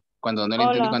comunicación. Cuando no le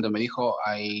entendí, cuando me dijo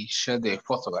I share the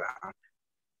photograph.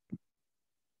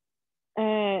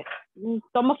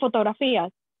 Tomo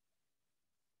fotografías.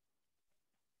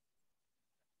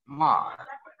 Ah,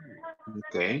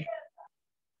 okay.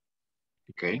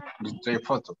 Okay, you take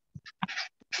photo.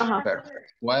 Perfect.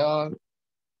 Well,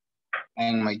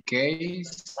 in my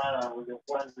case,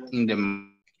 in the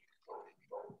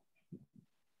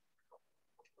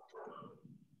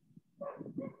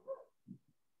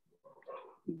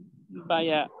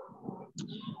Vaya,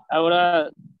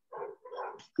 ahora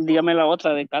dígame la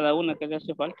otra de cada una que le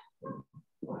hace falta.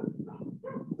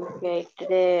 Okay,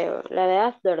 la de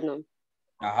afternoon.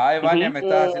 Ajá, Ivania, me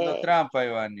estás haciendo trampa,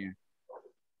 Ivania.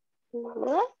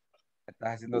 ¿What? Me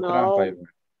estás haciendo trampa,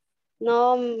 Ivania.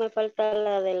 No, me falta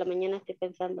la de la mañana, estoy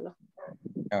pensándolo.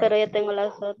 Pero ya tengo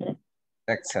las otras.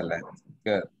 Excellent.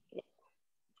 Good.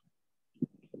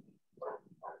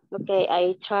 Okay,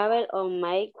 I travel on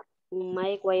my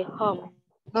way home.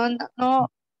 No.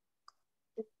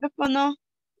 No.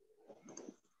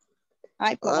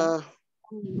 Ay,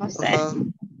 no sé.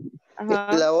 Ajá.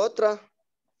 ¿Y la otra?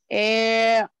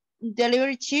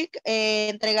 Delivery check,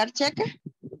 entregar cheque.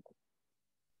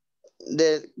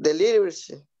 Delivery.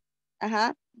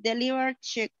 Ajá, deliver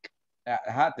check.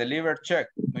 Ajá, deliver check.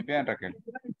 Muy bien, Raquel.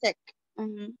 Check.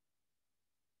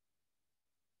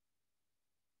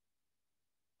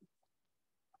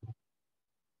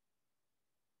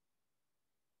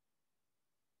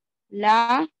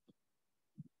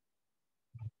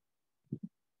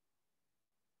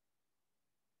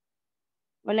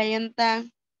 Hola,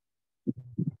 Jonathan.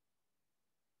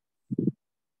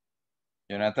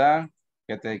 Jonathan,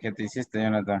 ¿qué te hiciste,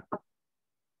 Jonathan?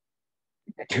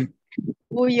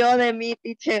 Huyó de mí,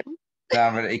 teacher. No,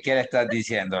 hombre, ¿y qué le estás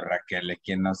diciendo, Raquel? Es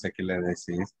que no sé qué le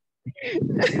decís.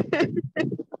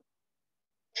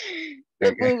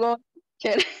 Se fugó,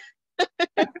 teacher.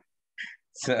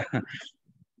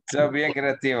 Sos bien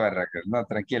creativa, Raquel. No,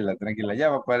 tranquila. Ya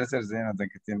va a aparecer, Jonathan,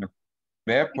 que tiene.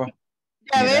 Ve, pues.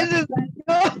 A veces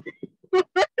salió.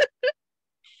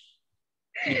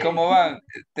 ¿Y cómo van?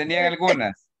 ¿Tenían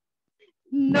algunas?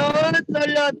 No,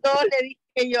 solo dos le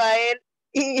dije yo a él.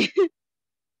 Y...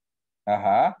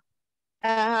 Ajá.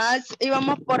 Ajá,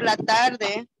 íbamos por la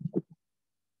tarde.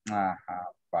 Ajá,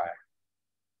 vale.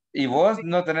 ¿Y vos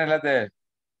no tenés las de él?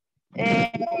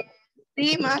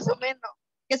 Sí, más o menos.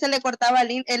 Que se le cortaba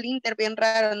el inter bien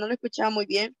raro, no lo escuchaba muy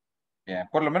bien. Bien,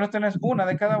 por lo menos tenés una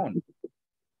de cada uno.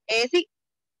 Sí.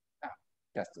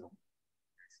 Ya estuvo.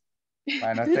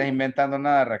 Bueno, no estés inventando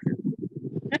nada, Raquel.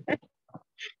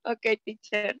 Ok,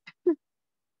 teacher.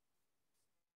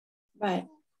 Bye.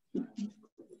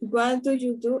 What do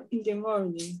you do in the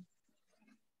morning?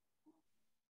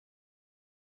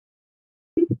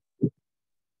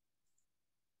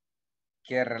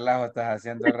 ¿Qué relajo estás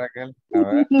haciendo, Raquel? A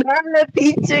ver. Nada,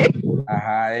 teacher.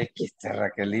 Ajá, es que esta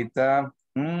Raquelita.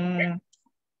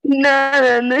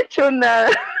 Nada, no he hecho nada.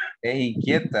 Es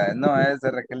inquieta. No,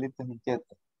 esa Raquelita es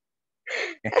inquieta.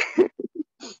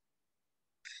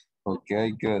 Ok,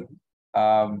 good.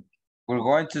 We're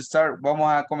going to start. Vamos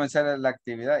a comenzar la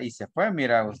actividad. Y se fue,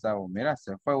 mira, Gustavo. Mira,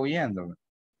 se fue huyendo.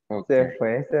 Okay. Se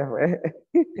fue.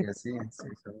 Sí.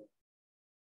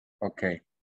 Ok.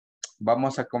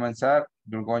 Vamos a comenzar.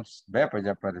 We're going to... Ve, pues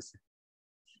ya aparece.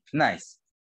 Nice.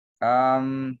 Let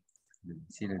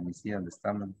me see, ¿dónde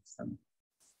estamos?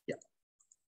 Ya.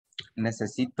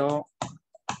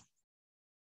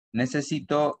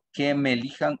 Necesito que me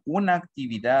elijan una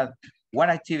actividad. One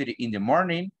activity in the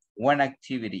morning, one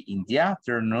activity in the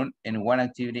afternoon, and one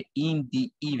activity in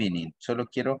the evening. Solo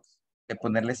quiero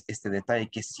ponerles este detalle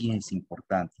que sí es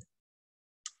importante.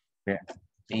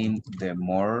 In the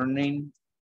morning.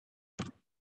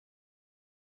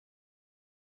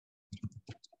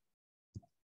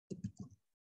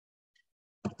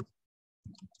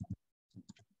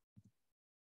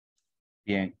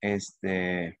 Bien, a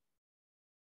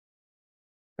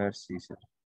ver si se...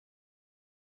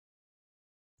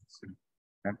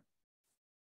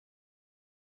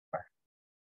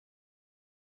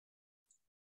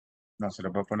 No, se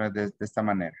lo voy a poner de esta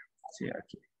manera. Sí,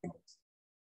 aquí.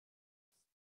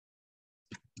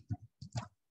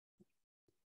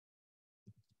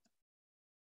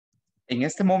 En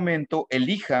este momento,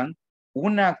 elijan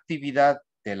una actividad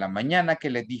de la mañana que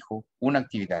les dijo, una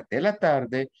actividad de la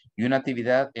tarde y una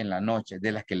actividad en la noche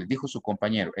de las que les dijo su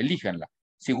compañero. Elíjanla.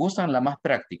 Si gustan, la más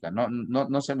práctica,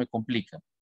 no se me complica.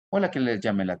 O la que les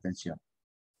llame la atención.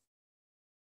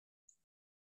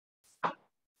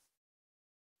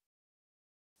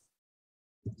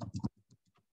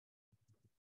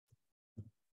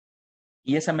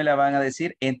 Y esa me la van a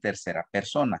decir en tercera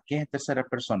persona. ¿Qué es en tercera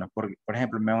persona? Porque, por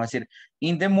ejemplo, me van a decir,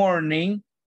 in the morning,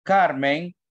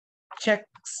 Carmen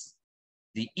checks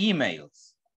the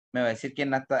emails. me va a decir que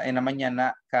en la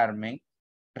mañana Carmen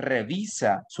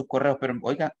revisa su correo, pero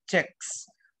oiga, checks.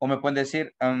 O me pueden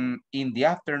decir, in the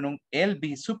afternoon,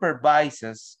 LB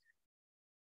supervises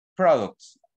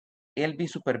products. LB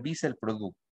supervisa el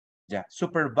producto. Ya,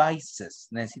 supervises.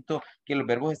 Necesito que los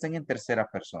verbos estén en tercera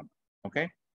persona. ¿Ok?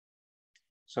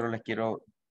 Solo les quiero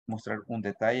mostrar un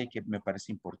detalle que me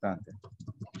parece importante.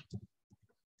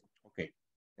 Ok,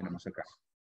 tenemos acá.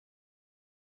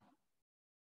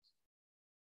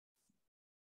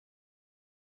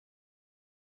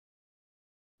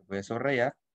 Voy a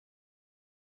subrayar.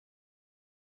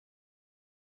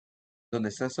 Donde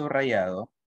está subrayado,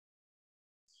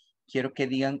 quiero que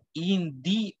digan in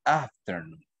the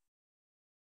afternoon.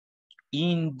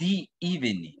 In the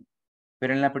evening.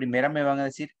 Pero en la primera me van a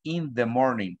decir in the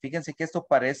morning. Fíjense que esto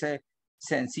parece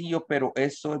sencillo, pero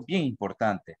esto es bien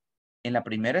importante. En la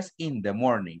primera es in the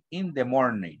morning. In the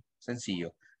morning.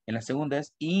 Sencillo. En la segunda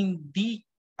es in the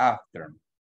afternoon.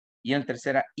 Y en la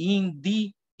tercera, in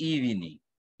the evening.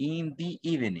 In the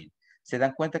evening. Se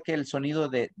dan cuenta que el sonido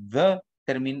de the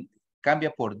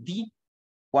cambia por the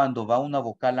cuando va una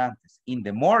vocal antes. In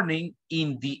the morning,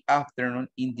 in the afternoon,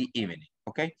 in the evening.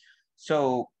 ¿Ok?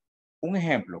 So, un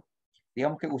ejemplo.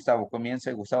 Digamos que Gustavo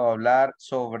Gustavo a hablar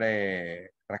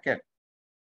sobre Raquel.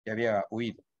 Ya había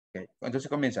oído. Okay. Entonces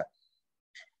comienza.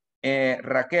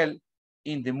 Raquel,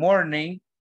 in the morning,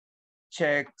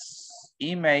 checks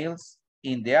emails.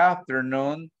 In the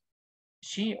afternoon,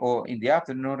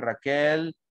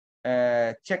 Raquel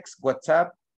checks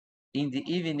WhatsApp. In the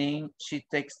evening, she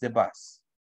takes the bus.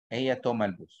 Ella toma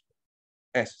el bus.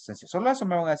 Eso, sencillo. Solo eso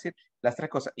me van a decir las tres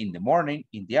cosas. In the morning,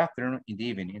 in the afternoon, in the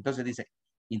evening. Entonces dice,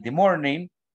 in the morning,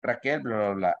 Raquel, bla,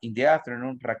 bla, bla. In the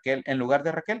afternoon, Raquel. En lugar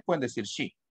de Raquel, pueden decir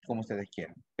she, como ustedes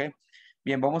quieran. ¿Okay?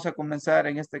 Bien, vamos a comenzar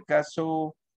en este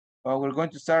caso. We're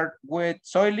going to start with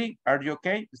Soily. Are you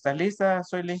okay? ¿Estás lista,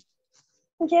 Soily?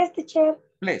 Yes, teacher.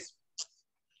 Please.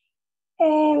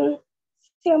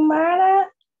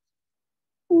 Xiomara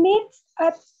meets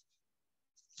at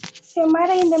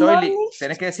Xiomara in the Soily, morning.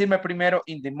 tienes que decirme primero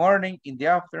in the morning, in the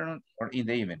afternoon, or in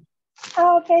the evening.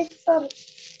 Ah, okay, sorry.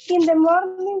 In the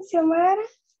morning, Xiomara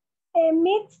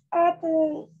meets at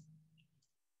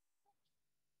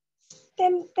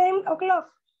 10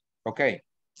 o'clock. Okay.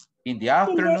 In the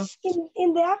afternoon.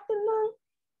 In the afternoon,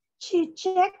 she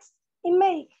checks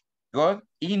email. Good.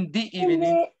 In the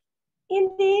evening.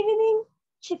 In the evening,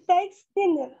 she takes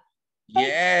dinner.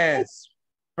 Yes.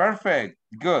 Perfect.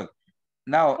 Good.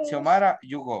 Now, Okay. Xiomara,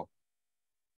 you go.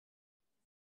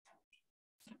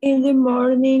 In the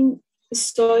morning,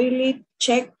 Soily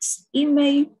checks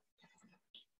email.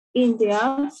 In the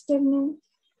afternoon,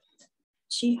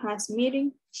 she has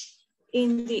meeting.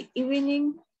 In the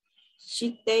evening,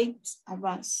 she takes a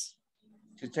bus.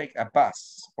 To take a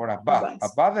bus or a bath. A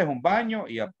bath es un baño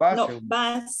y a bus No, es un...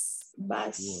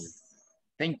 bus.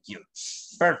 Thank you.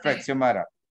 Perfect, Xiomara.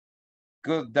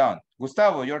 Good done.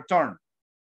 Gustavo, your turn.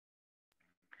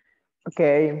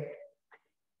 Okay.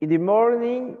 In the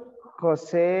morning,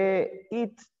 Jose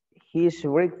eats his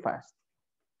breakfast.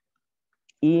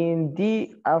 In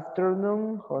the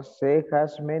afternoon, Jose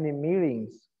has many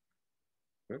meetings.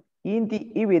 In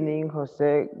the evening,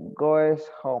 Jose goes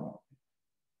home.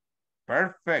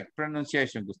 Perfect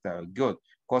pronunciation, Gustavo. Good.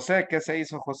 José, ¿qué se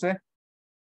hizo, José?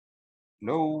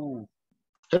 Hello.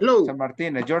 Hello. San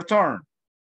Martínez, your turn.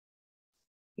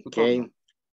 Okay.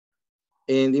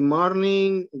 In the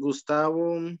morning,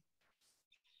 Gustavo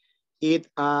eat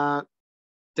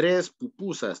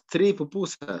three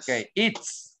pupusas. Okay,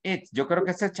 it's. Yo creo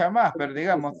que se echa más, pero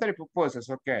digamos 3 pupusas.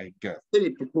 Okay, good.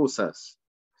 3 pupusas.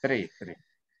 3.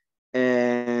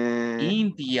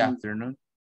 In the afternoon.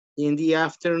 In the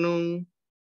afternoon,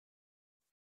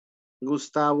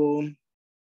 Gustavo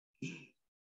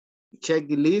check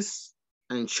the list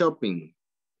and shopping.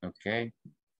 Okay.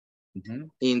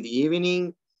 In the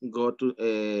evening,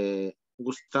 Gustavo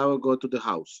go to the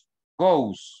house.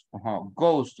 Goes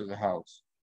to the house.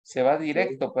 Se va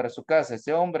directo para su casa.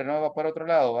 Ese hombre no va para otro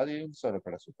lado, va de un solo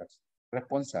para su casa.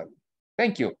 Responsable.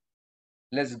 Thank you.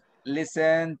 Let's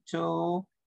listen to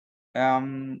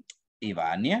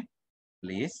Ivania,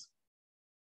 please.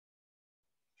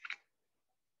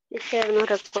 No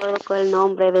recuerdo con el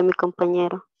nombre de mi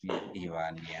compañero.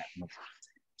 Ivania.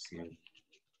 Sí.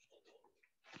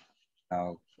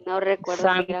 No recuerdo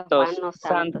Santos, si era Juan o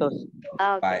Santos.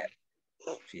 Ah, ok. Vaya.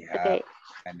 Fíjate,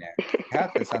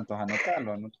 fíjate, Santos,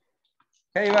 anotarlo.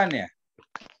 Hey, Ivania.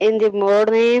 In the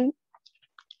morning,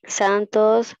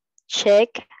 Santos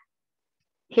check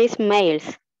his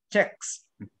mails. Checks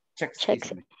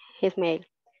his mail.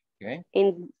 Okay.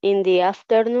 In the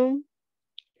afternoon,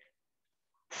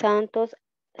 Santos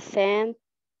sent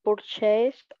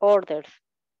purchase orders.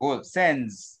 Good.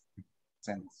 Sends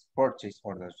purchase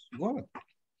orders. Good.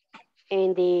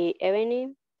 In the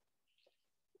evening,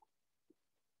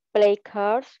 play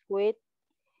cards with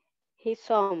his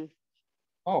son.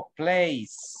 Oh,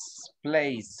 plays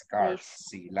cards. Plays.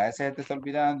 Sí, la S te está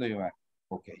olvidando, Iván.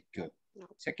 Ok, good.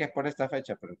 Sé que es por esta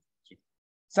fecha, pero...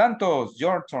 Santos,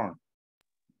 your turn.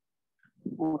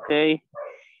 Okay.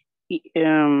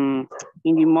 In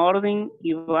the morning,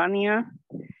 Ivania,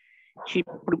 she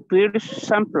prepares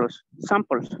samples.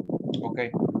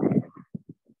 Okay.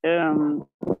 In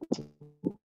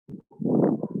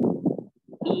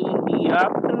the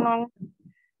afternoon,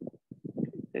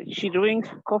 she drinks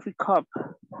coffee cup.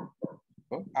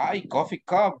 Oh, ay, coffee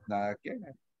cup. Nada que...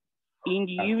 In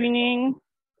the evening,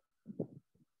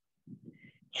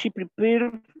 she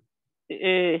prepares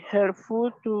her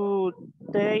food to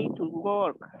take to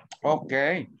work.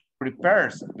 Okay.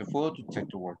 Prepares the food to take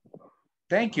to work.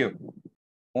 Thank you.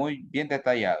 Muy bien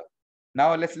detallado.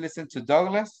 Now let's listen to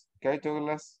Douglas. Okay,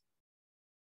 Douglas,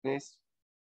 please.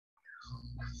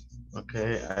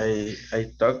 Okay, I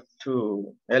talked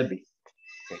to Elby.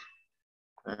 Okay.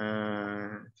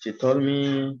 She told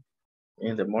me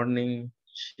in the morning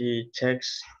she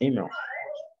checks email.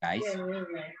 Nice.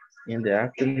 In the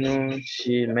afternoon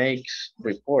she makes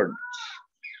reports.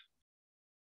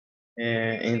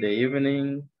 In the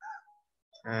evening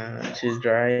she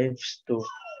drives to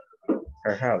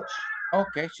her house.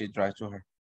 Okay, she drives to her.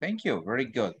 Thank you. Very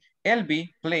good. Elby,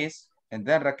 please. And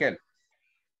then Raquel.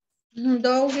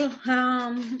 Douglas,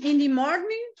 in the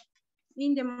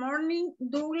morning,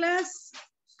 Douglas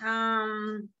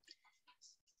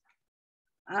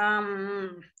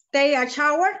take a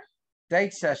shower.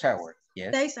 Takes a shower.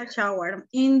 Yes. Takes a shower.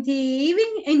 In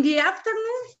the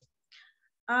afternoon,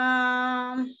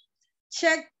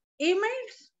 check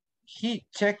emails. He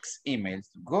checks emails.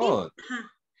 Good.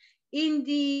 In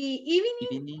the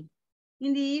evening,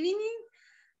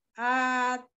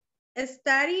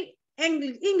 study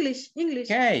English.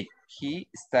 Okay, he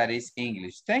studies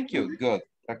English. Thank you. Good.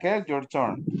 Raquel, your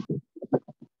turn.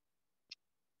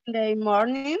 In the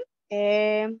morning,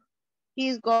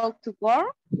 he's go to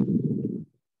work.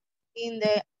 In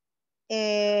the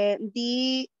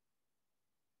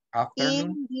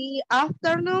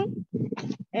afternoon,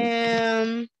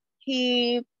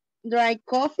 he drank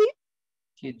coffee.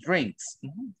 He drinks.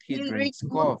 He drinks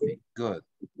coffee. Good.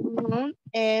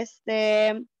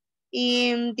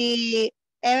 In the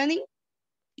evening,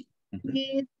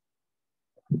 he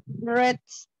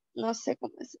rests, no sé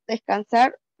cómo es,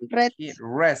 descansar. He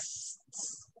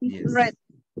rests. Yes. Rest.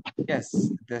 Yes,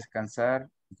 descansar.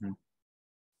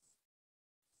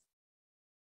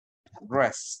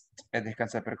 Rest es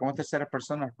descansar, pero como tercera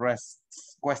persona,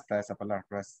 rests. Cuesta esa palabra,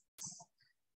 rests.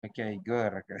 Ok, good,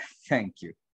 Raquel. Thank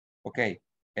you. Ok,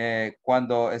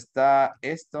 cuando está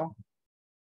esto,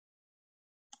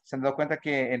 se han dado cuenta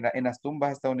que en las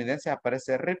tumbas estadounidenses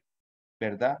aparece RIP,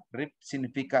 ¿verdad? RIP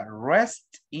significa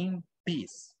rest in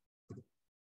peace.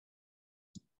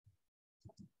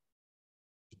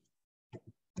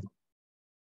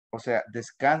 O sea,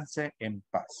 descanse en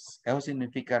paz. Eso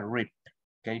significa RIP,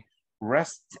 ¿ok?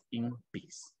 Rest in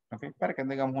peace, ¿ok? Para que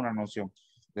tengamos una noción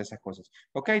de esas cosas.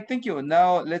 Ok, thank you.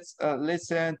 Now let's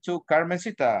listen to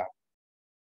Carmencita.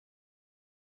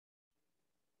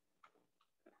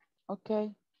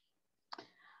 Okay.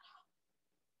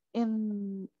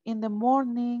 In the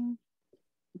morning,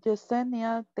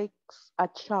 Yesenia takes a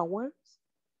shower.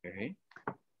 Okay.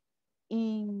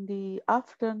 In the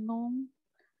afternoon,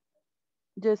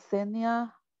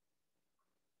 Yesenia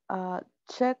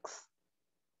checks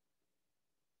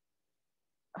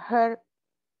her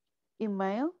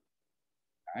email.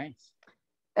 Nice.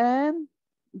 And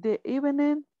the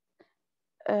evening,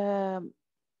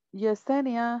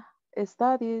 Yesenia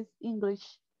studies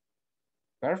English.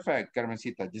 Perfect,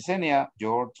 Carmencita. Yesenia,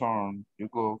 your turn. You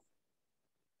go.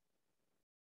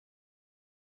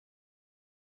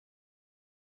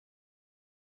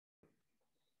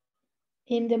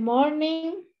 In the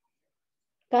morning,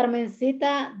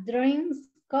 Carmencita drinks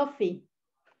coffee.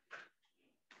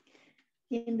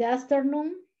 In the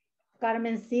afternoon,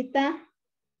 Carmencita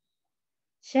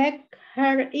checks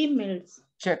her emails.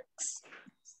 Checks.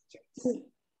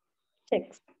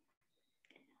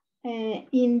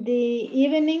 In the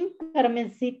evening,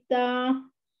 Carmencita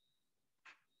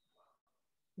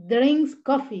drinks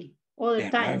coffee all the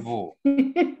time.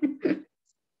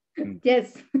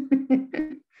 Yes.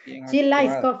 She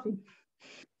likes coffee.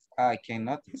 I can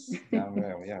notice.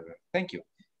 Thank you.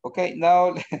 Okay,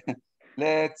 now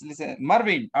let's listen.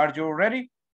 Marvin, are you ready?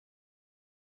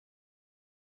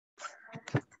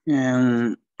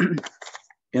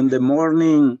 In the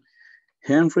morning,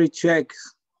 Henry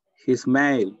checks his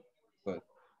mail. Good.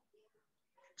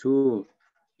 2.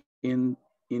 In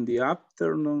the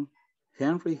afternoon,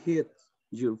 Henry eats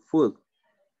your food.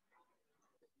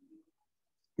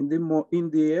 In the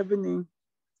evening,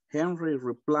 Henry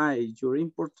replies your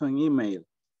important email.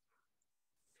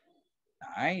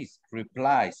 Nice.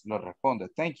 Replies. Lo responde.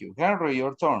 Thank you. Henry,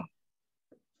 your turn.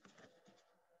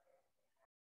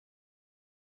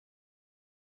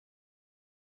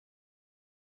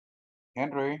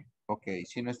 Henry. Ok.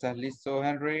 Si no estás listo,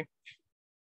 Henry.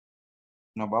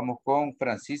 Nos vamos con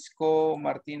Francisco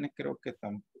Martínez. Creo que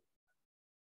tampoco.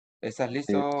 ¿Estás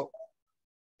listo?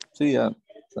 Sí, ya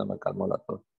se me calmó la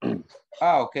tos.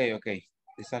 Ah, ok, ok.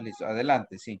 Estás listo.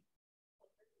 Adelante, sí.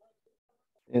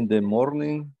 In the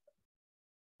morning,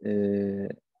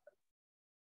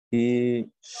 he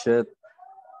checked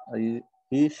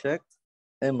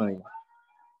email.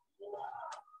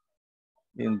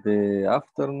 In the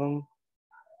afternoon,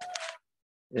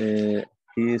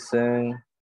 he sent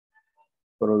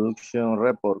production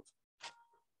report.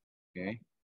 Okay.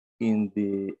 In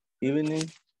the evening,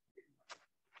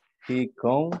 he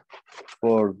come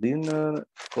for dinner,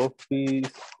 coffee,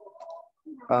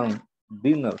 and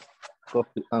dinner,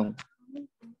 coffee, and.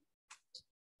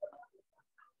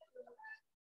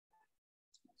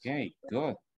 Okay,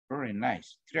 good. Very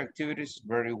nice. 3 activities,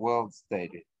 very well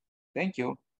stated. Thank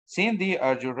you. Cindy,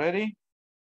 are you ready?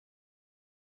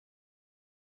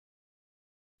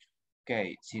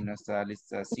 Okay, si no está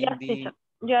lista Cindy.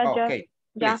 Ya, okay,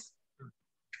 ya. please.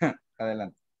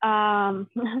 Adelante.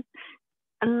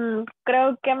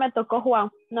 Creo que me tocó Juan,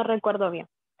 no recuerdo bien.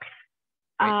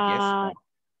 Yes,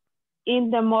 in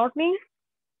the morning,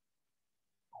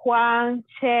 Juan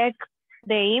check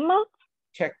the email.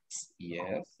 Checks,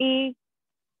 yes. In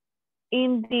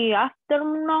the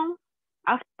afternoon,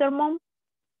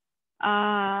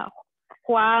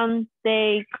 Juan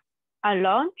take a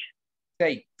lunch.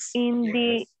 Takes, in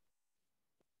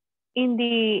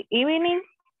the evening,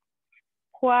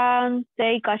 Juan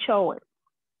take a shower.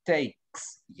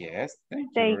 Takes, yes. Thank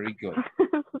you, very good.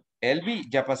 Elvi,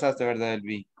 ya pasaste, ¿verdad,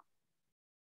 Elvi?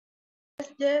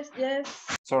 Yes.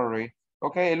 Sorry.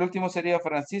 Ok, el último sería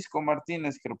Francisco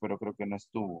Martínez, pero creo que no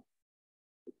estuvo.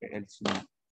 Él sí.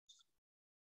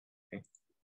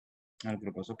 Al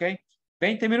propósito, ok.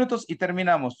 20 minutos y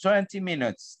terminamos. 20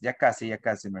 minutes. Ya casi,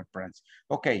 my friends.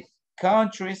 Ok.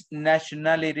 Countries,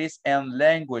 nationalities, and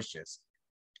languages.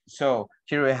 So,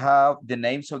 here we have the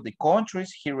names of the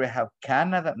countries. Here we have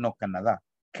Canada.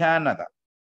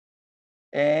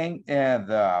 And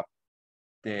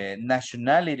the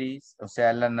nationalities, o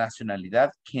sea, la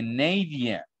nacionalidad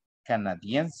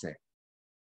canadiense.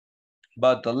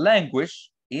 But the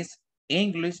language is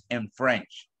English and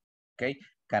French. Okay,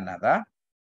 Canadá,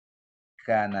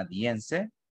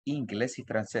 canadiense, inglés y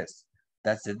francés.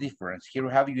 That's the difference. Here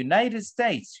we have United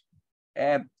States.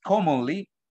 Commonly,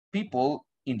 people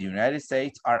in the United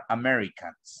States are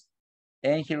Americans.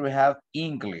 And here we have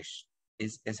English.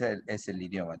 Es el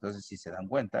idioma. Entonces, si se dan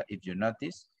cuenta, if you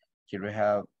notice, here we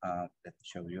have, let me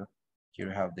show you. Here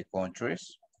we have the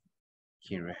countries.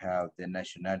 Here we have the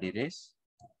nationalities.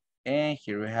 And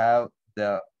here we have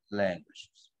the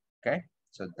languages. Okay,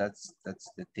 so that's the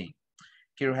thing.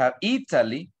 Here we have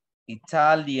Italy,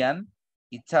 Italian,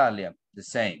 the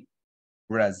same.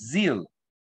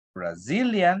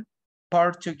 Brazilian,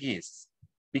 Portuguese,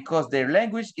 because their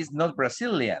language is not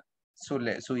Brazilian. Su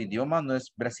idioma no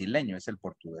es brasileño, es el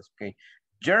portugués, okay?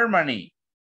 Germany,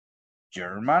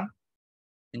 German.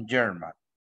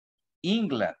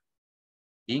 England,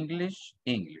 English.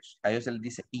 A ellos se les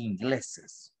dice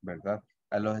ingleses, ¿verdad?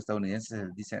 A los estadounidenses se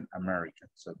les dicen American.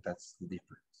 So that's the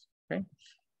difference, okay?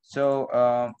 So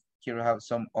here we have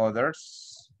some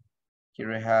others. Here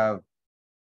we have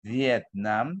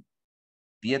Vietnamese,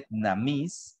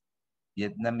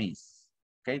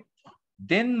 okay?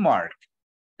 Denmark,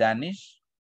 Danish.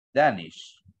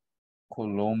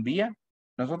 Colombia,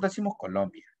 nosotros decimos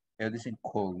Colombia, ellos dicen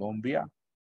Colombia.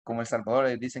 Como El Salvador,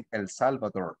 ellos dicen El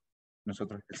Salvador,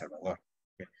 nosotros El Salvador.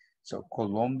 Okay. So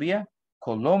Colombia,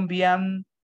 Colombian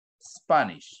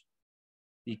Spanish.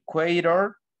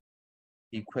 Ecuador,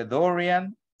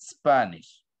 Ecuadorian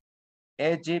Spanish.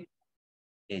 Egypt,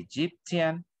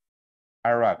 Egyptian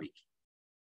Arabic.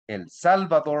 El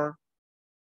Salvador,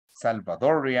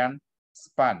 Salvadorian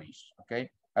Spanish, okay?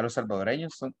 A los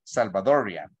salvadoreños son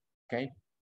Salvadorian, okay?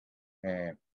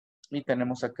 Y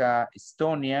tenemos acá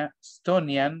Estonian,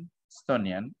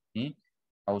 y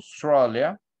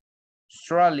Australia,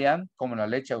 Australian, como la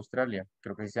leche Australia,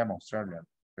 creo que se llama Australian,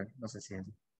 okay? No sé si es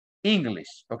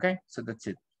English, okay? So that's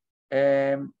it.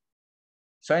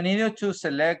 So I need you to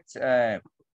select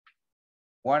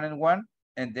one and one,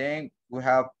 and then we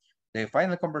have the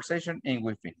final conversation and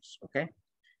we finish, okay?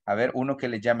 A ver, uno que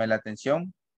le llame la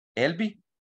atención. Elvi.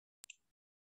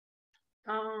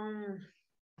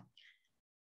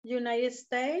 United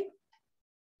States.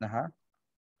 Ajá.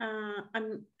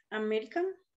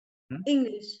 American.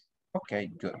 English. Okay,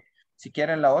 good. Si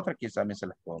quieren la otra, quizás también se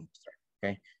las puedo mostrar.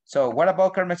 Okay. So, what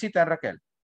about Carmencita and Raquel?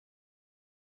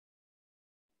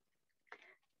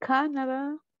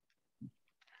 Canada,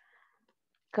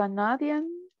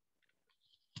 Canadian,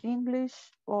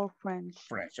 English or French?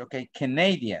 French, okay.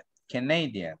 Canadian.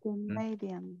 Canadian.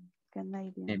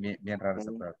 Bien raro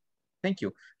esa palabra. Thank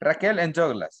you. Raquel and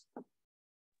Douglas.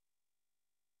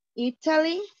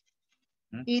 Italy,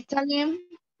 Italian,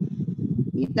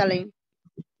 Italian.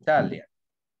 Italian.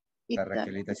 La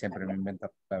Raquelita siempre me inventa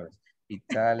palabras.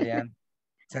 Italian,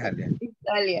 Italian.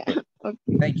 Italia.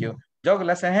 Okay. Thank you.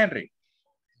 Douglas and Henry.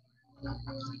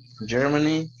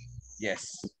 Germany.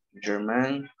 Yes.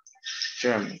 German.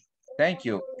 Germany. Thank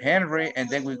you. Henry, and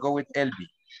then we go with Elby.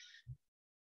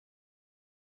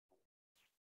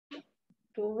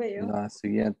 La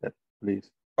siguiente,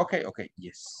 please. Okay,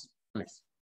 yes, please.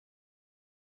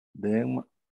 Denmark.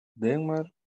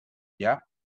 Yeah.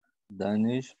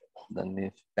 Danish,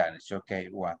 okay,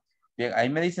 one. Bien, ahí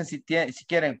me dicen si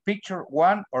quieren picture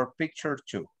one or picture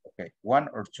two. Okay, one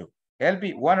or two.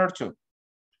 Elby, one or two?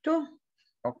 Two.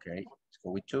 Okay, let's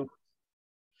go with two.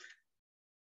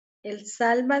 El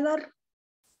Salvador.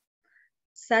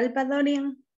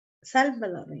 Salvadorian.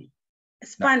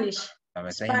 Spanish. No, me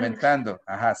está inventando.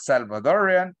 Ajá,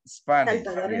 Salvadorian, Spanish.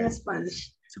 Salvadorian,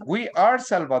 Spanish. We are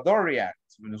Salvadorians.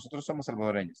 Nosotros somos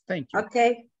salvadoreños. Thank you.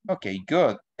 Okay. Okay,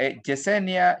 good.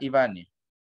 Yesenia Ivani.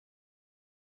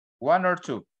 One or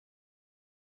two?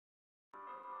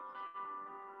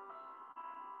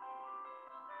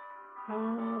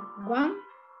 One.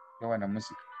 Qué buena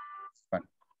música. Bueno.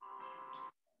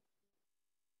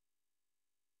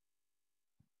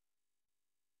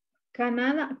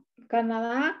 Canada.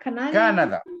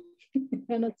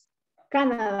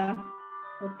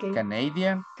 Okay.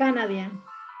 Canadian.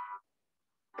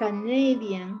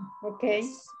 Okay.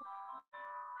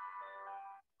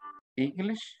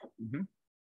 English.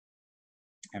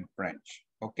 And French.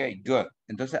 Okay, good.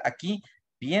 Entonces aquí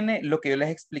viene lo que yo les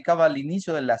explicaba al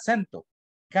inicio del acento.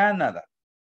 Canadá,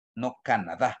 no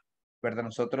Canadá. ¿Verdad?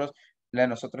 La de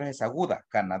nosotros es aguda,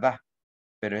 Canadá.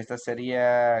 Pero esta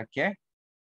sería, ¿qué?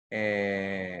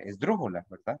 Esdrújula,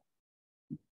 ¿verdad?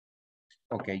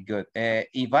 Ok, good.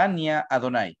 Ivania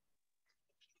Adonai.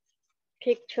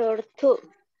 Picture 2.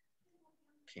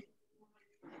 Okay.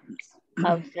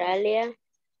 Australia.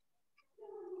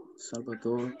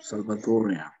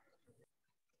 Salvadorian.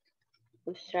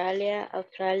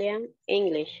 Australian,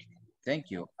 English. Thank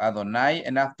you. Adonai,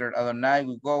 and after Adonai,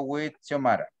 we go with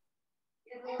Xiomara.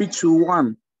 Picture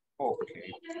one.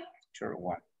 Okay, picture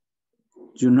one.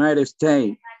 United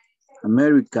States,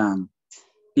 American,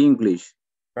 English.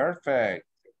 Perfect.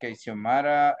 Okay,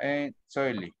 Xiomara and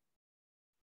Soily.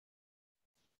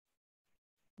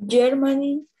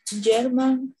 Germany,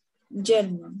 German.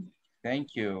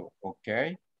 Thank you.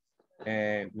 Okay.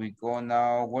 We go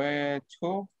now with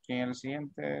who? ¿Quién es el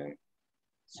siguiente?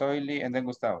 Soily and then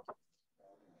Gustavo.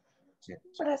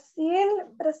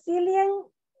 Brazilian,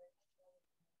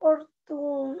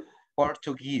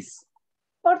 Portuguese.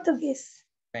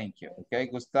 Thank you. Okay,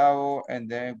 Gustavo, and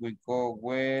then we go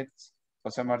with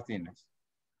Jose Martinez.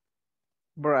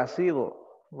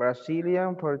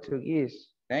 Brazilian Portuguese.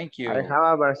 Thank you. I have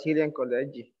a Brazilian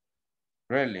college.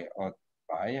 Really? Oh,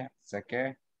 vaya, sé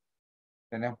que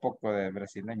tenés un poco de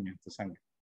brasileño en tu sangre.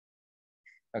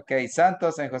 Ok,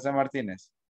 Santos and Jose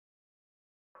Martinez.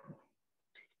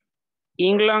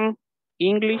 England,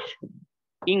 English.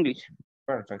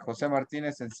 Perfect. Jose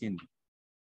Martinez and Cindy.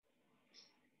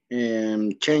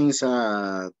 Change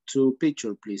to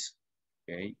picture, please.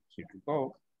 Okay, here we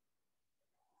go.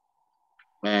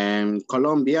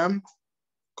 Colombian,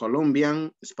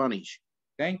 Spanish.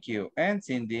 Thank you. And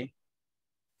Cindy.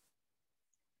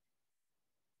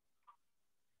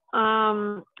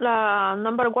 La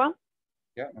number one.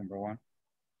 Yeah, number one.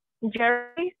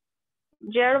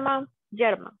 German.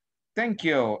 Thank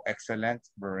you. Excellent.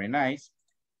 Very nice.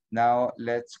 Now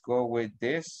let's go with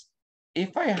this.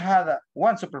 If I had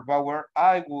one superpower,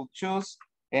 I will choose,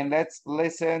 and let's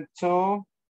listen to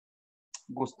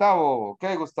Gustavo.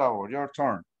 Okay, Gustavo, your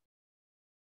turn.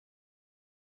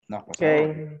 No,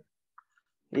 okay.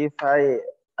 If I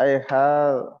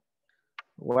had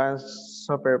one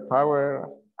superpower,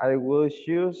 I would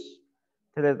choose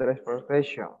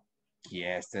teletransportation.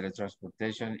 Yes,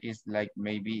 teletransportation is like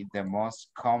maybe the most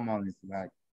common, is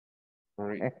like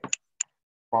very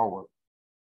power.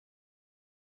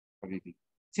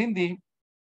 Cindy,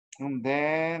 and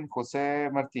then Jose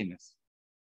Martinez.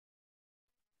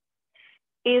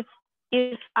 If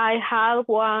I had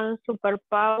one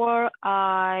superpower,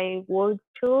 I would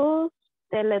choose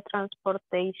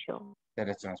teletransportation.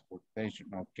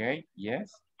 Teletransportation, ok,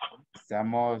 yes.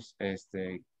 Estamos,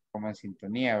 como en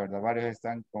sintonía, ¿verdad? Varios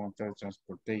están con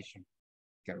teletransportation.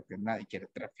 Creo que nadie quiere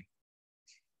tráfico.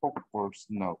 Of course,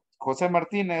 no. José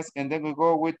Martinez, and then we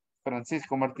go with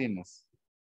Francisco Martinez.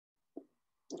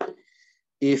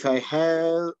 If I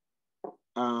had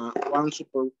one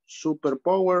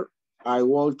superpower, I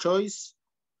will choose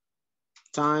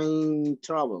time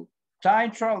travel.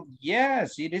 Time travel,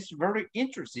 yes, it is very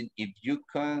interesting. If you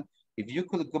could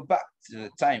go back to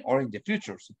the time or in the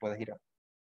future, si puedes ir a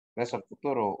regreso al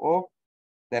futuro o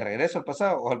de regreso al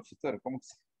pasado o al futuro, ¿cómo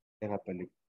se es la película?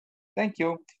 Thank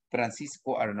you.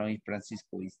 Francisco, I don't know if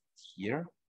Francisco is here.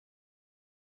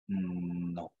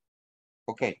 No.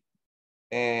 Okay.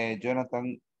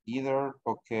 Jonathan, either.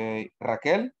 Okay.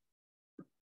 Raquel.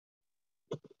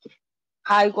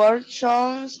 I will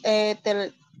choose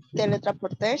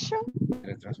teletransportation.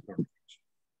 Teletransportation.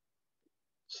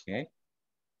 Okay.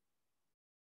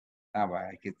 Ah,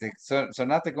 vaya, que te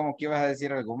sonaste como que ibas a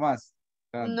decir algo más.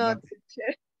 No,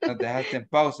 teacher. Nos dejaste en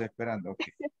pausa esperando.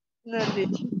 Okay. No,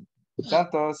 teacher.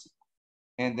 Santos,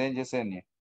 and then Yesenia.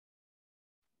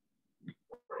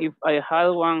 If I had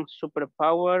one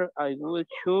superpower, I would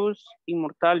choose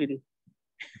immortality.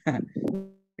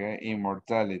 Okay,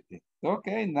 immortality.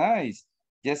 Okay, nice.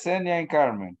 Yesenia and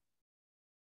Carmen.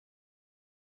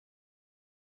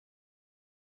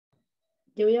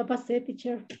 Yo ya pasé,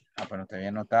 teacher. Ah, pero te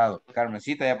había notado.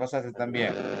 Carmencita, ya pasaste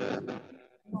también.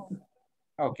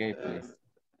 Okay, please.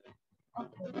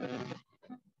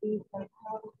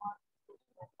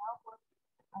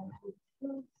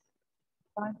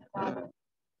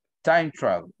 Time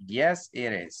travel. Yes,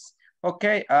 it is. Ok,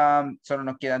 solo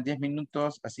nos quedan 10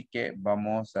 minutos, así que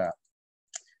vamos a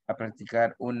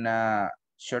practicar una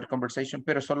short conversation,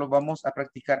 pero solo vamos a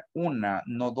practicar una,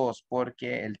 no dos,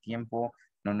 porque el tiempo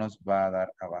no nos va a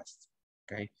dar abasto.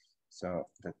 Ok, so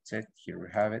that's it. Here we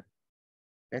have it.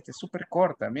 Este es súper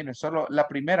corta, miren, solo la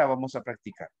primera vamos a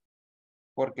practicar,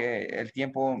 porque el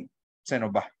tiempo se nos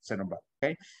va.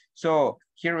 Ok, so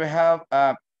here we have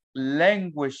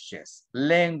languages.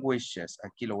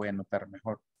 Aquí lo voy a anotar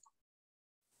mejor.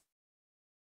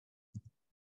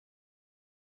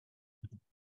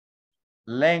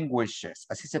 Languages,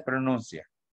 así se pronuncia.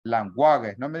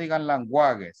 Languages, no me digan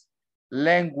languages.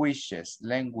 Languages.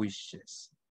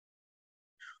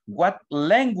 What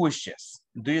languages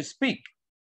do you speak?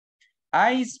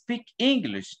 I speak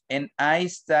English and I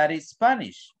study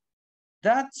Spanish.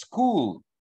 That's cool.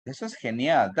 Eso es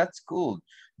genial. That's cool.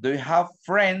 Do you have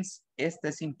friends? Este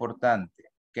es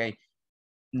importante. Ok.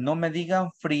 No me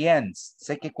digan friends.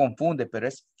 Sé que confunde, pero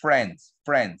es friends.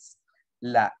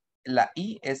 La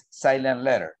I es silent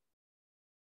letter.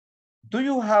 Do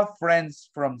you have friends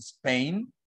from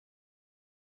Spain?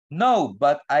 No,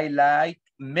 but I like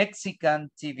Mexican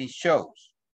TV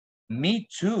shows. Me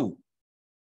too.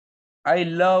 I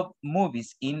love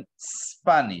movies in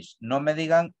Spanish. No me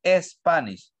digan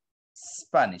Spanish.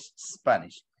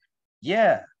 Spanish.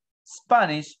 Yeah,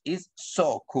 Spanish is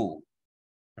so cool.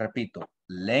 Repito,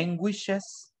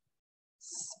 languages,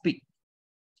 speak,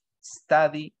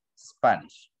 study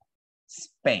Spanish,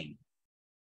 Spain,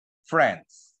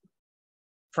 friends,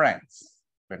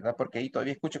 ¿verdad? Porque ahí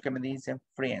todavía escucho que me dicen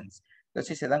friends. Entonces,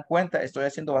 si se dan cuenta, estoy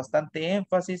haciendo bastante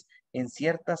énfasis en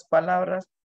ciertas palabras,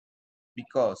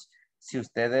 because si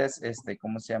ustedes,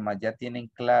 ¿cómo se llama? Ya tienen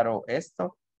claro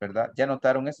esto, ¿verdad? Ya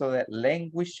notaron eso de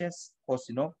languages, o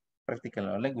si no, practiquen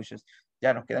los languages.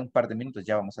 Ya nos quedan un par de minutos,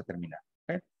 ya vamos a terminar.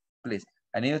 Okay? Please,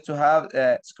 I need to have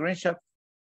a screenshot.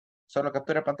 Solo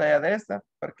captura de pantalla de esta,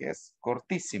 porque es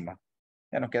cortísima.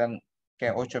 Ya nos quedan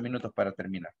 8 minutos para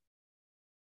terminar.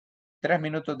 3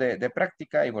 minutos de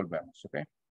práctica y volvemos, ¿ok?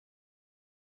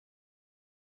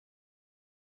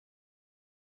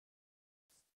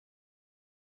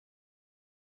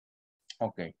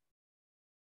 Ok.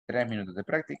 3 minutos de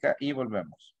práctica y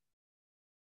volvemos.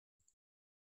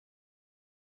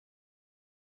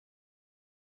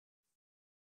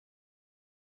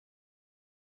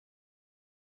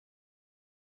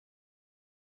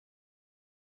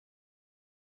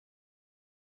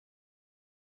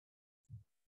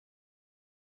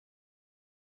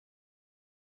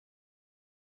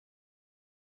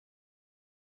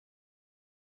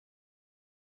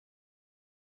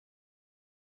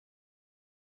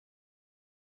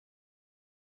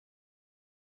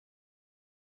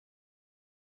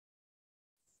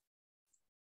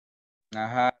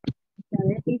 Ajá.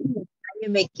 Nadie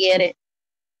me quiere.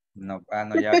 No,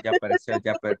 no, ya apareció,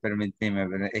 permíteme,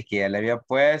 pero es que ya le había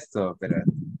puesto, pero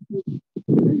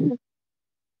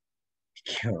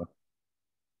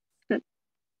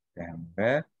déjame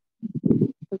ver.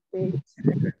 Okay.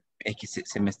 Es que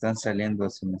se me están saliendo,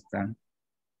 esta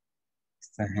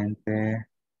gente,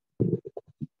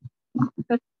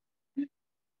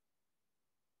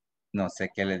 no sé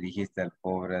qué le dijiste al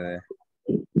pobre de,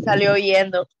 Salió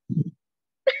oyendo.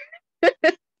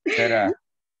 ¿será?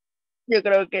 Yo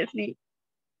creo que sí.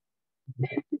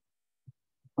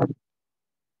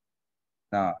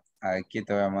 No, aquí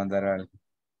te voy a mandar algo,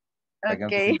 para que no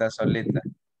te Ok, sientas solita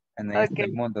en este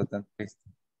ok. mundo tan triste.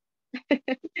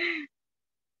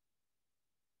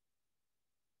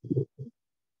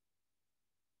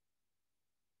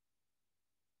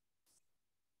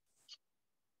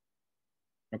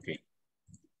 Ok.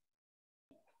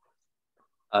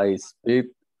 I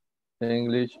speak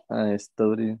English and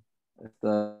study.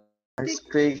 I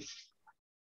speak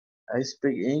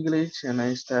English and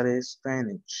I study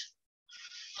Spanish.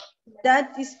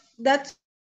 That's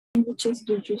Languages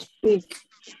do you speak?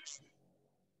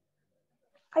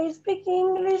 I speak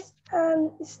English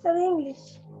and study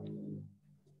English.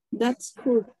 That's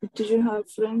good. Do you have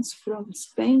friends from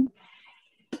Spain?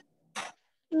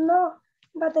 No,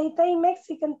 but I take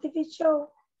Mexican TV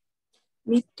show.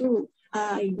 Me too.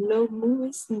 I love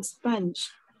movies in Spanish.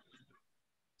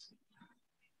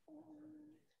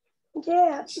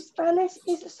 Yeah, Spanish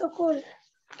is so cool.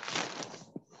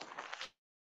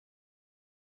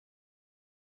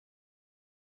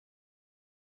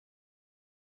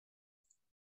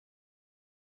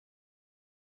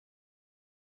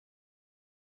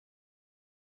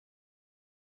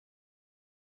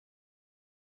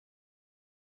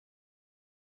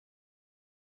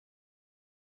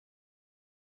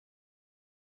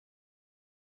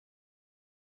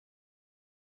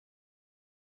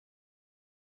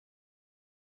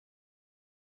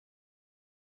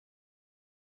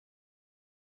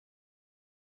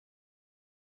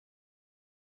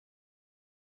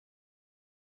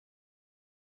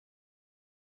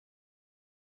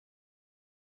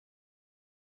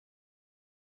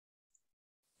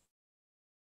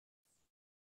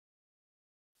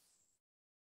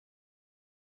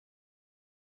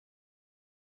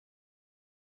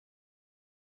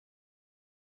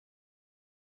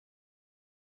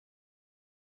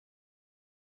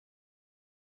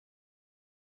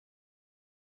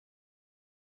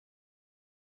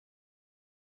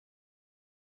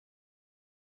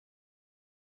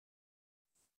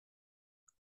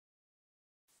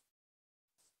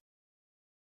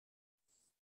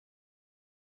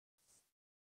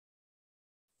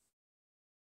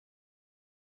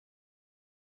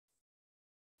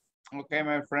 Ok,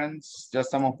 my friends, ya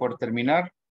estamos por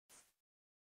terminar.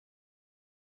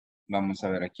 Vamos a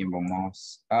ver a quién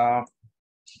vamos a...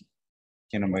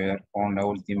 ¿Quién nos va a ayudar con la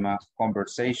última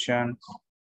conversation?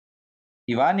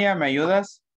 Ivania, ¿me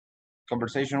ayudas?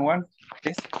 Conversation one,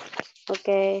 please.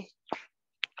 Ok.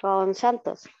 Con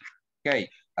Santos. Ok,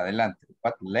 adelante.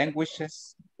 What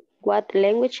languages? What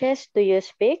languages do you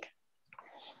speak?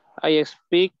 I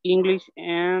speak English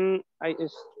and I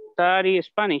study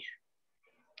Spanish.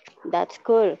 That's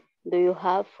cool. Do you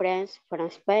have friends from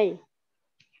Spain?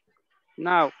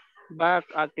 Now, but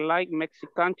I like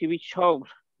Mexican TV shows.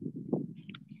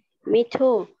 Me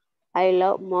too. I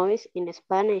love movies in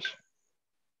Spanish.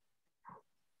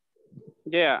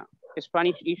 Yeah,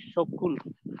 Spanish is so cool.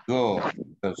 Good.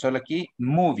 So, solo aquí,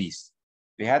 movies.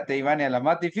 Fíjate, Ivania, las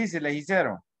más difíciles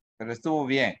hicieron, pero estuvo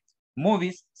bien.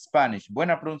 Movies, Spanish.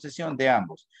 Buena pronunciación de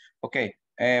ambos. Ok,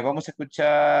 vamos a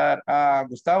escuchar a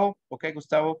Gustavo. Ok,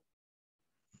 Gustavo.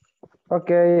 Ok,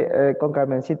 con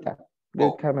Carmencita.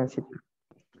 Oh. Carmencita.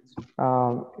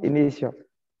 Inicio.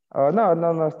 Oh,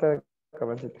 no, está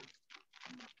Carmencita.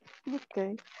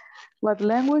 Okay. What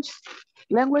languages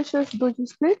do you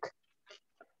speak?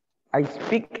 I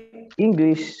speak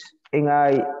English and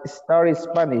I study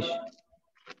Spanish.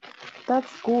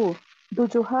 That's cool. Do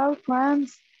you have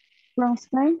friends from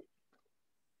Spain?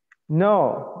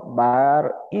 No,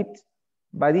 but it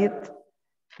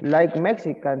like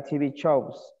Mexican TV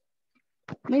shows.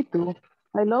 Me too.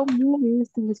 I love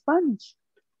movies in Spanish.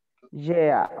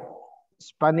 Yeah,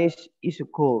 Spanish is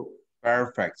cool.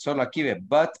 Perfect. Solo aquí ve,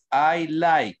 but I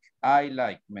like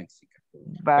Mexican.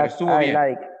 Pero But estuvo I bien.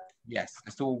 like. Yes,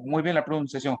 estuvo muy bien la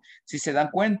pronunciación. Si se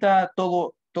dan cuenta,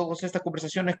 todas estas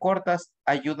conversaciones cortas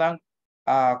ayudan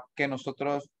a que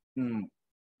nosotros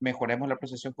mejoremos la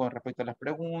pronunciación con respecto a las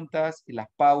preguntas y las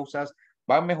pausas.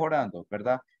 Van mejorando,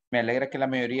 ¿verdad? Me alegra que la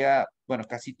mayoría, bueno,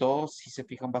 casi todos, sí se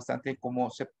fijan bastante en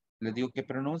cómo les digo que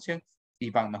pronuncian y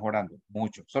van mejorando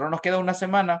mucho. Solo nos queda una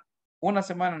semana Una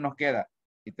semana nos queda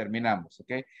y terminamos, ¿ok?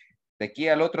 De aquí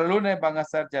al otro lunes van a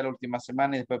estar ya la última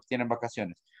semana y después tienen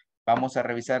vacaciones. Vamos a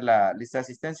revisar la lista de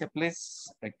asistencia,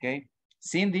 please. Ok.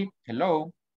 Cindy,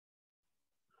 hello.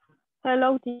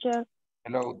 Hello, teacher.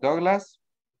 Hello, Douglas.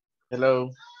 Hello.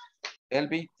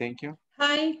 Elby, thank you.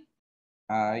 Hi.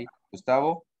 Hi.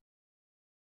 Gustavo.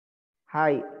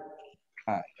 Hi.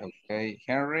 Hi. Okay.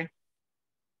 Henry.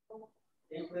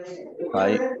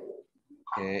 Hi.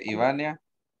 Ivania.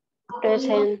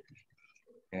 Present.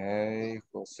 Okay.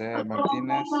 José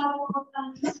Martínez.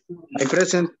 I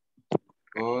present.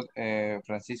 Good.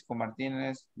 Francisco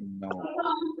Martínez. No.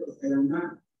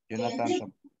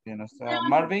 Jonathan.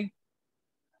 Marvin.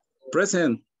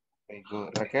 Present. Okay,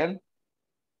 good. Raquel.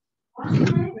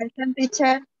 Present,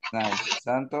 teacher. Nice.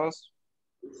 Santos.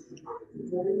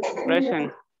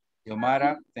 Present.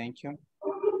 Yomara. Thank you.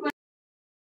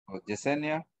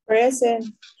 Yesenia. Present.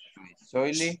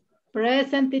 Soily.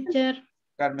 Present, teacher.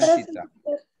 Carmencita.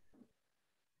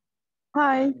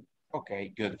 Hi. Ok,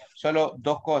 good. Solo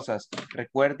dos cosas.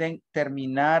 Recuerden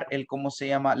terminar el, ¿cómo se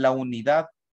llama? La unidad,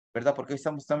 ¿verdad? Porque hoy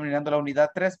estamos terminando la unidad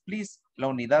 3, please. La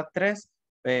unidad 3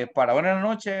 para ahora en la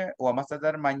noche o a más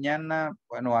tardar mañana,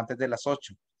 bueno, antes de las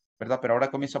 8, ¿verdad? Pero ahora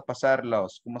comienzo a pasar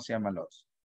los, ¿cómo se llaman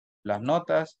las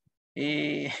notas?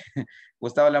 Y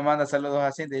Gustavo le manda saludos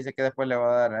a Cindy y dice que después le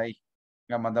va a dar ahí.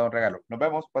 Me ha mandado un regalo. Nos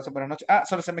vemos. Pasen buenas noches. Ah,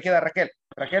 solo se me queda Raquel.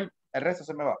 Raquel, el resto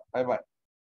se me va. Bye, bye.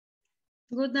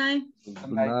 Good night. Good Good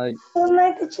night. night. Good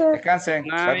night, teacher. Descansen.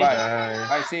 Bye, Night. bye.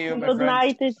 Bye, see you, my Good friends.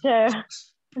 night, teacher.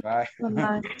 Bye. Good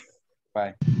night.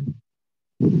 Bye.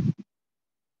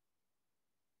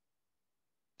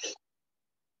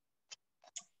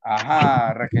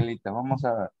 Ajá, Raquelita, vamos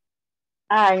a ver.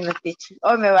 Ay, no, teacher.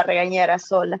 Hoy me va a regañar a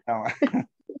sola. No.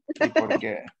 ¿Y por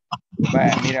qué?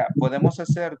 Vaya, mira, podemos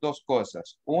hacer dos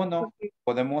cosas. Uno,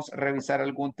 podemos revisar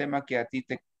algún tema que a ti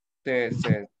te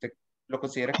lo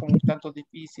consideres como un tanto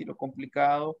difícil o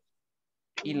complicado.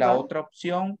 Y la otra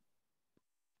opción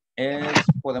es,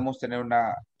 podemos tener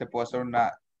te puedo hacer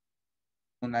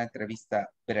una entrevista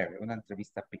breve, una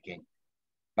entrevista pequeña,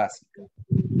 básica.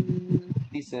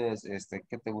 Dices,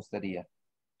 ¿qué te gustaría?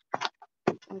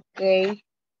 Ok.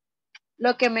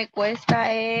 Lo que me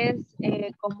cuesta es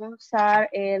cómo usar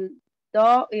el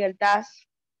do y el das.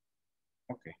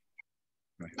 Ok.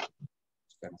 Bueno,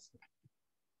 espérense.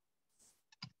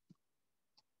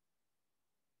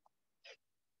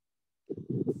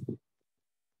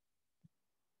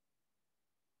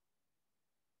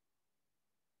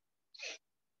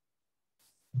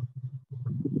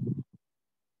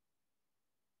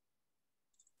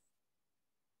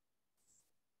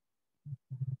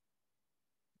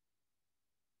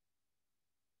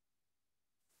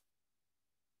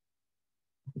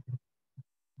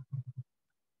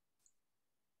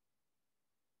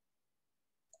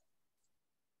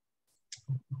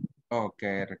 Ok,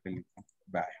 Raquelita.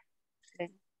 Vale.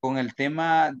 Con el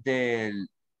tema de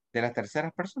las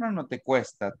terceras personas no te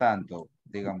cuesta tanto,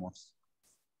 digamos.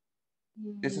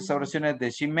 Esas oraciones de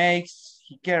she makes,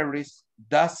 he carries,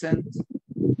 doesn't.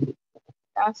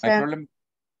 ¿Hay problema?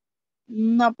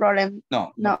 No problem.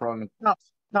 No, no problem. No,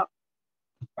 no.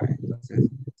 Vale, entonces,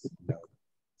 ¿sí?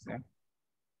 Sí.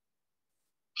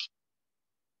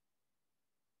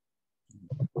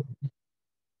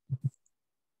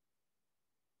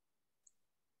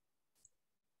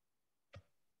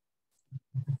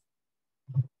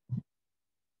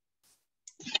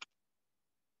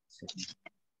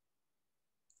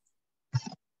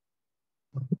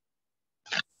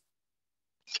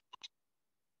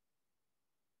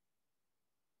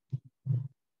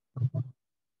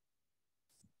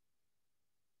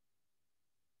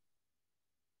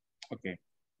 Ok.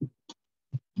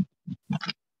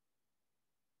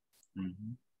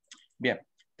 Ujú. Bien,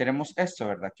 tenemos esto,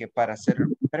 ¿verdad? Que para hacer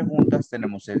preguntas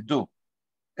tenemos el do.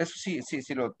 Eso sí,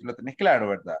 lo tenéis claro,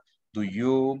 ¿verdad? Do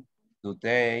you, do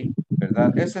they,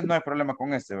 ¿verdad? Ese no hay problema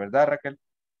con este, ¿verdad, Raquel?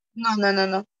 No, no, no,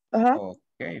 no. Ajá. Ok,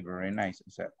 very nice. O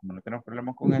sea, como no tenemos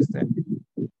problemas con este,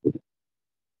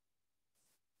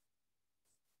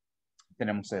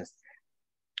 tenemos este.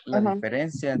 La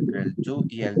diferencia entre el do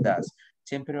y el does.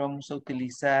 Siempre vamos a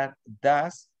utilizar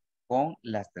does con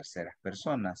las terceras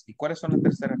personas. ¿Y cuáles son las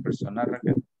terceras personas,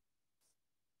 Raquel?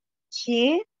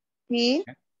 She, he,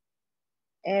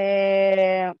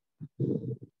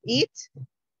 it.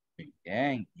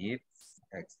 Bien, it.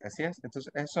 Así es.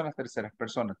 Entonces, esas son las terceras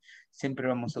personas. Siempre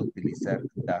vamos a utilizar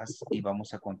does y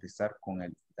vamos a contestar con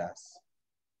el does.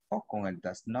 O con el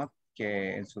does not,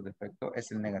 que en su defecto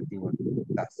es el negativo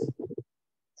does.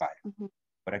 Vale.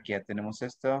 Por aquí ya tenemos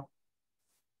esto.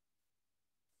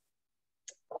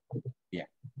 Bien.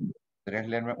 ¿Podrías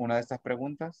leerme una de estas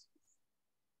preguntas?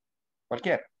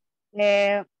 Cualquiera.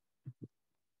 Quiero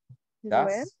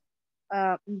ver.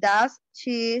 Does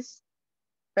cheese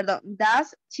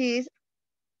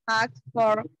ask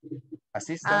for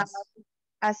Assistance.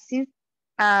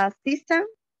 assistant?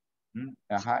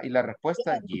 Ajá, y la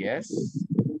respuesta, yes.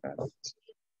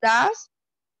 Does?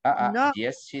 No.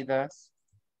 Yes, she does.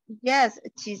 Yes,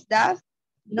 she does.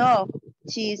 No,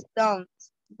 she don't.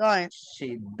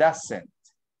 She doesn't.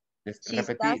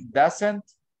 Repetí, doesn't.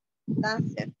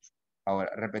 Doesn't.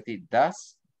 Ahora, repetí,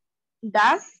 does.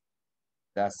 Does.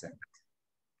 Doesn't.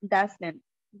 Doesn't.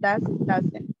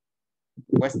 Doesn't.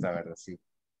 Cuesta, ¿verdad? Sí.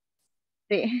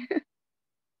 Sí.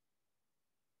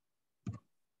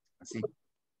 Así.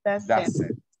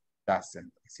 Doesn't.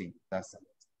 Doesn't. Sí, doesn't.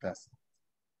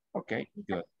 Ok,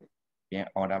 good. Bien,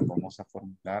 ahora vamos a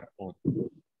formular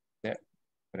otras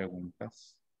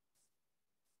preguntas.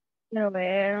 Quiero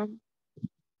ver.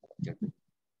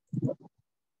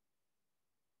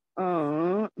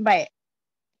 Vaya,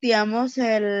 digamos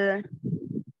el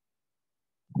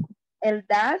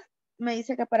does me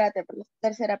dice que para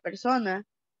tercera persona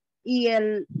y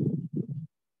el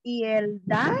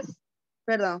does,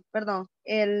 perdón,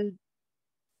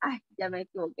 ya me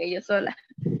equivoqué yo sola.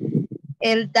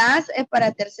 El does es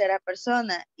para tercera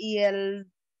persona y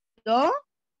el do,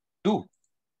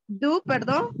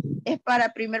 perdón, es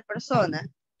para primera persona.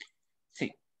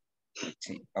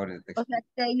 Sí, ahora te o sea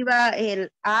que iba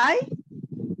el I,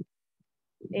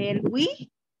 el we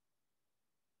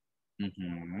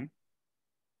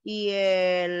y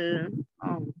el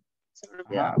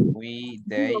we,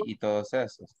 they y todos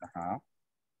esos. Ajá.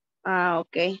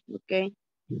 Ok.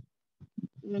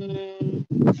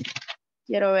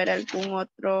 Quiero ver algún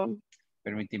otro.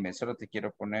 Permíteme, solo te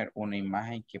quiero poner una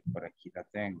imagen que por aquí la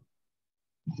tengo.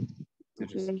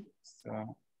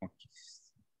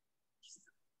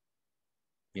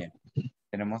 Bien,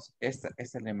 tenemos esta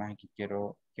es la imagen que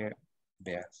quiero que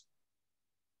veas.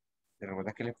 ¿Te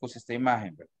recuerdas que les puse esta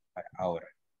imagen? Ahora,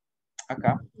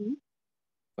 acá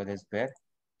puedes ver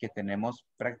que tenemos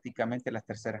prácticamente las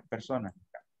terceras personas.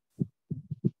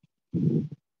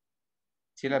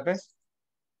 ¿Sí las ves?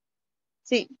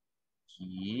 Sí.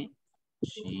 He,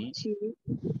 she,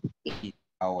 it.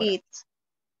 Ahora, el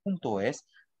punto es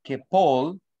que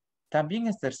Paul también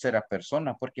es tercera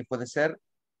persona porque puede ser,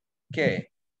 ¿qué?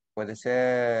 Puede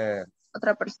ser...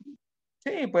 Otra persona.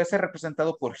 Sí, puede ser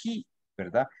representado por he,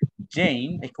 ¿verdad?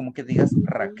 Jane es como que digas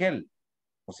Raquel.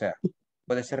 O sea,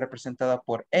 puede ser representada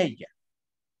por ella.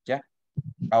 ¿Ya?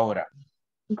 Ahora,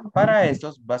 para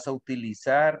estos vas a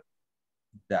utilizar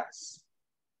does.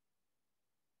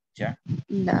 ¿Ya?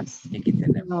 Does. Y aquí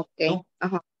tenemos do.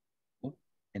 Ajá.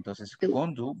 Entonces,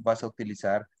 con do vas a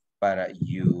utilizar para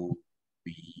you,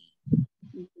 we,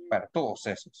 para todos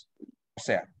esos. O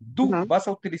sea, do vas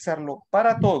a utilizarlo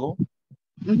para todo,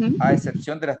 a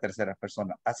excepción de las terceras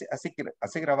personas. Así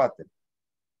grabate.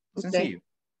 Sencillo.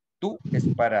 Do es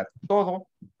para todo,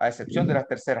 a excepción de las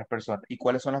terceras personas. ¿Y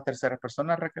cuáles son las terceras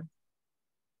personas, Raquel?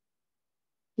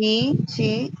 He,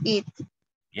 she, it.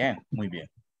 Bien, muy bien.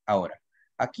 Ahora,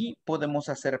 aquí podemos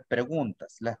hacer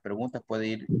preguntas. Las preguntas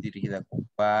pueden ir dirigidas con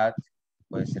what,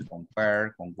 puede ser con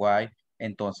where, con why.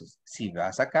 Entonces, si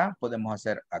vas acá, podemos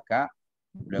hacer acá.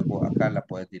 Luego acá la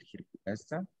puedes dirigir con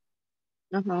esta.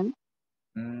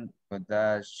 What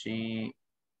does she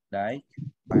like?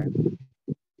 Bueno.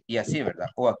 Y así, ¿verdad?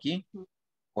 O aquí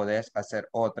puedes hacer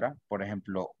otra. Por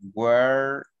ejemplo,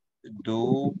 where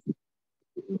do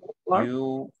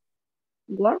you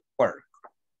work?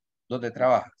 ¿Dónde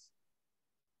trabajas?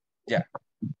 Ya.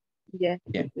 Bien.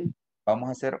 Vamos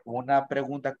a hacer una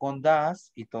pregunta con das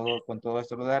y con todo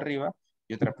esto lo de arriba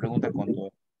y otra pregunta con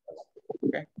todo.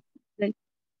 ¿Ok?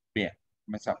 Bien,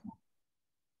 comenzamos.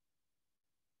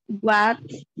 What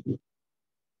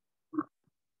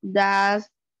does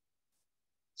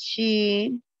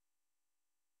she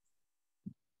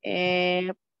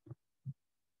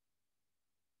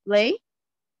play?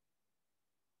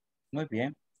 Muy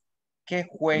bien. ¿Qué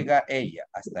juega ella?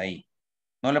 Hasta ahí.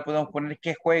 No le podemos poner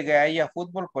que juega ella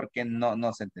fútbol porque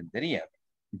no se entendería.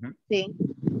 Sí.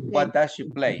 What does she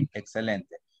play?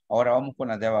 Excelente. Ahora vamos con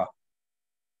las de abajo.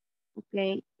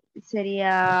 Ok.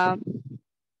 Sería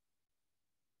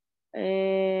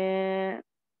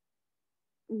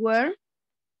where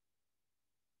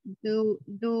do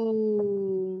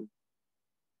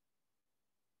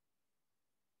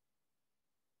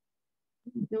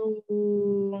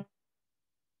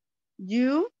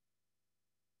you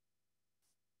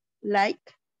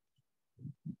like?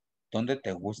 ¿Dónde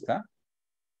te gusta?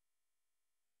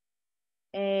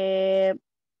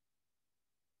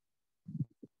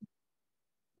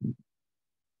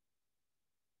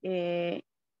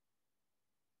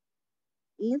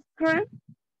 inscribe.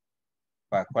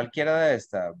 Va, cualquiera de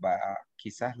estas, va,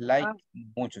 quizás like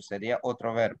mucho, sería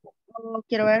otro verbo. Oh,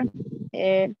 quiero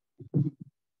ver.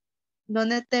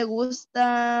 ¿Dónde te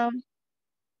gusta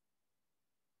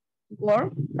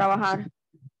work? Trabajar.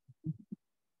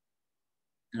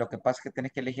 Lo que pasa es que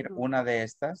tienes que elegir una de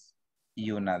estas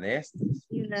y una de estas.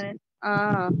 Y una vez.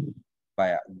 Ah.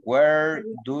 Vaya, where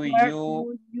do Where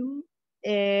you do you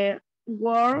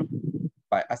work?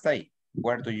 vaya, hasta ahí.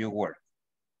 Where do you work?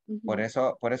 Por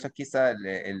eso quizá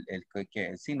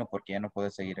el signo, porque ya no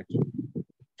puedes seguir aquí.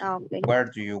 Ah, ok. Where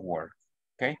do you work?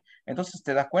 ¿Ok? Entonces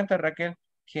te das cuenta, Raquel,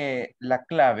 que la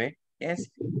clave es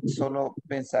solo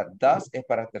pensar, does es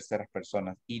para terceras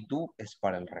personas y do es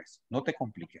para el resto. No te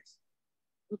compliques.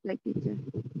 Okay, teacher.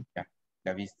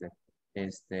 Ya viste.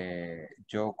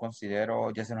 Yo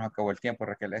considero, ya se nos acabó el tiempo,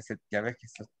 Raquel. Ya ves que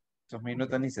estos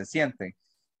minutos ni se sienten.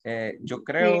 Yo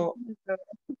creo,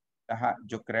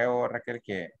 yo creo, Raquel,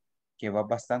 que va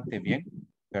bastante bien,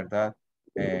 ¿verdad?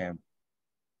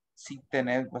 Sí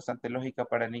tenés bastante lógica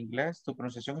para el inglés, tu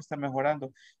pronunciación está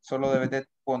mejorando, solo debes de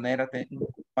poner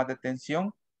más de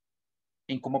atención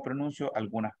en cómo pronuncio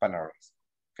algunas palabras,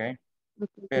 ¿ok?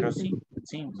 Pero sí,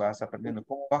 vas aprendiendo.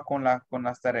 ¿Cómo vas con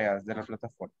las tareas de la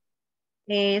plataforma?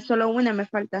 Solo una me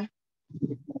falta.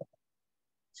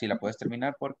 Si la puedes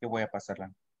terminar porque voy a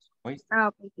pasarla. ¿Oíste? Ah,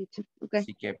 ok, teacher. Okay.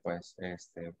 Así que pues,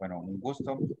 bueno, un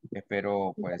gusto.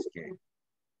 Espero pues que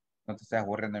no te estés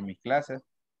aburriendo en mis clases.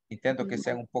 Intento que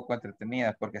sean un poco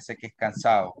entretenidas porque sé que es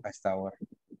cansado a esta hora.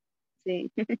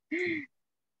 Sí.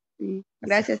 Sí.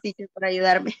 Gracias, teacher, por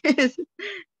ayudarme.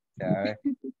 Ya ves,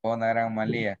 fue una gran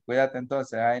malía. Cuídate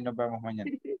entonces, ahí nos vemos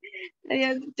mañana.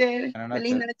 Adiós, teacher. Buenas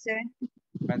Feliz noches.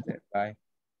 noche. Bye.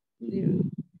 Adiós.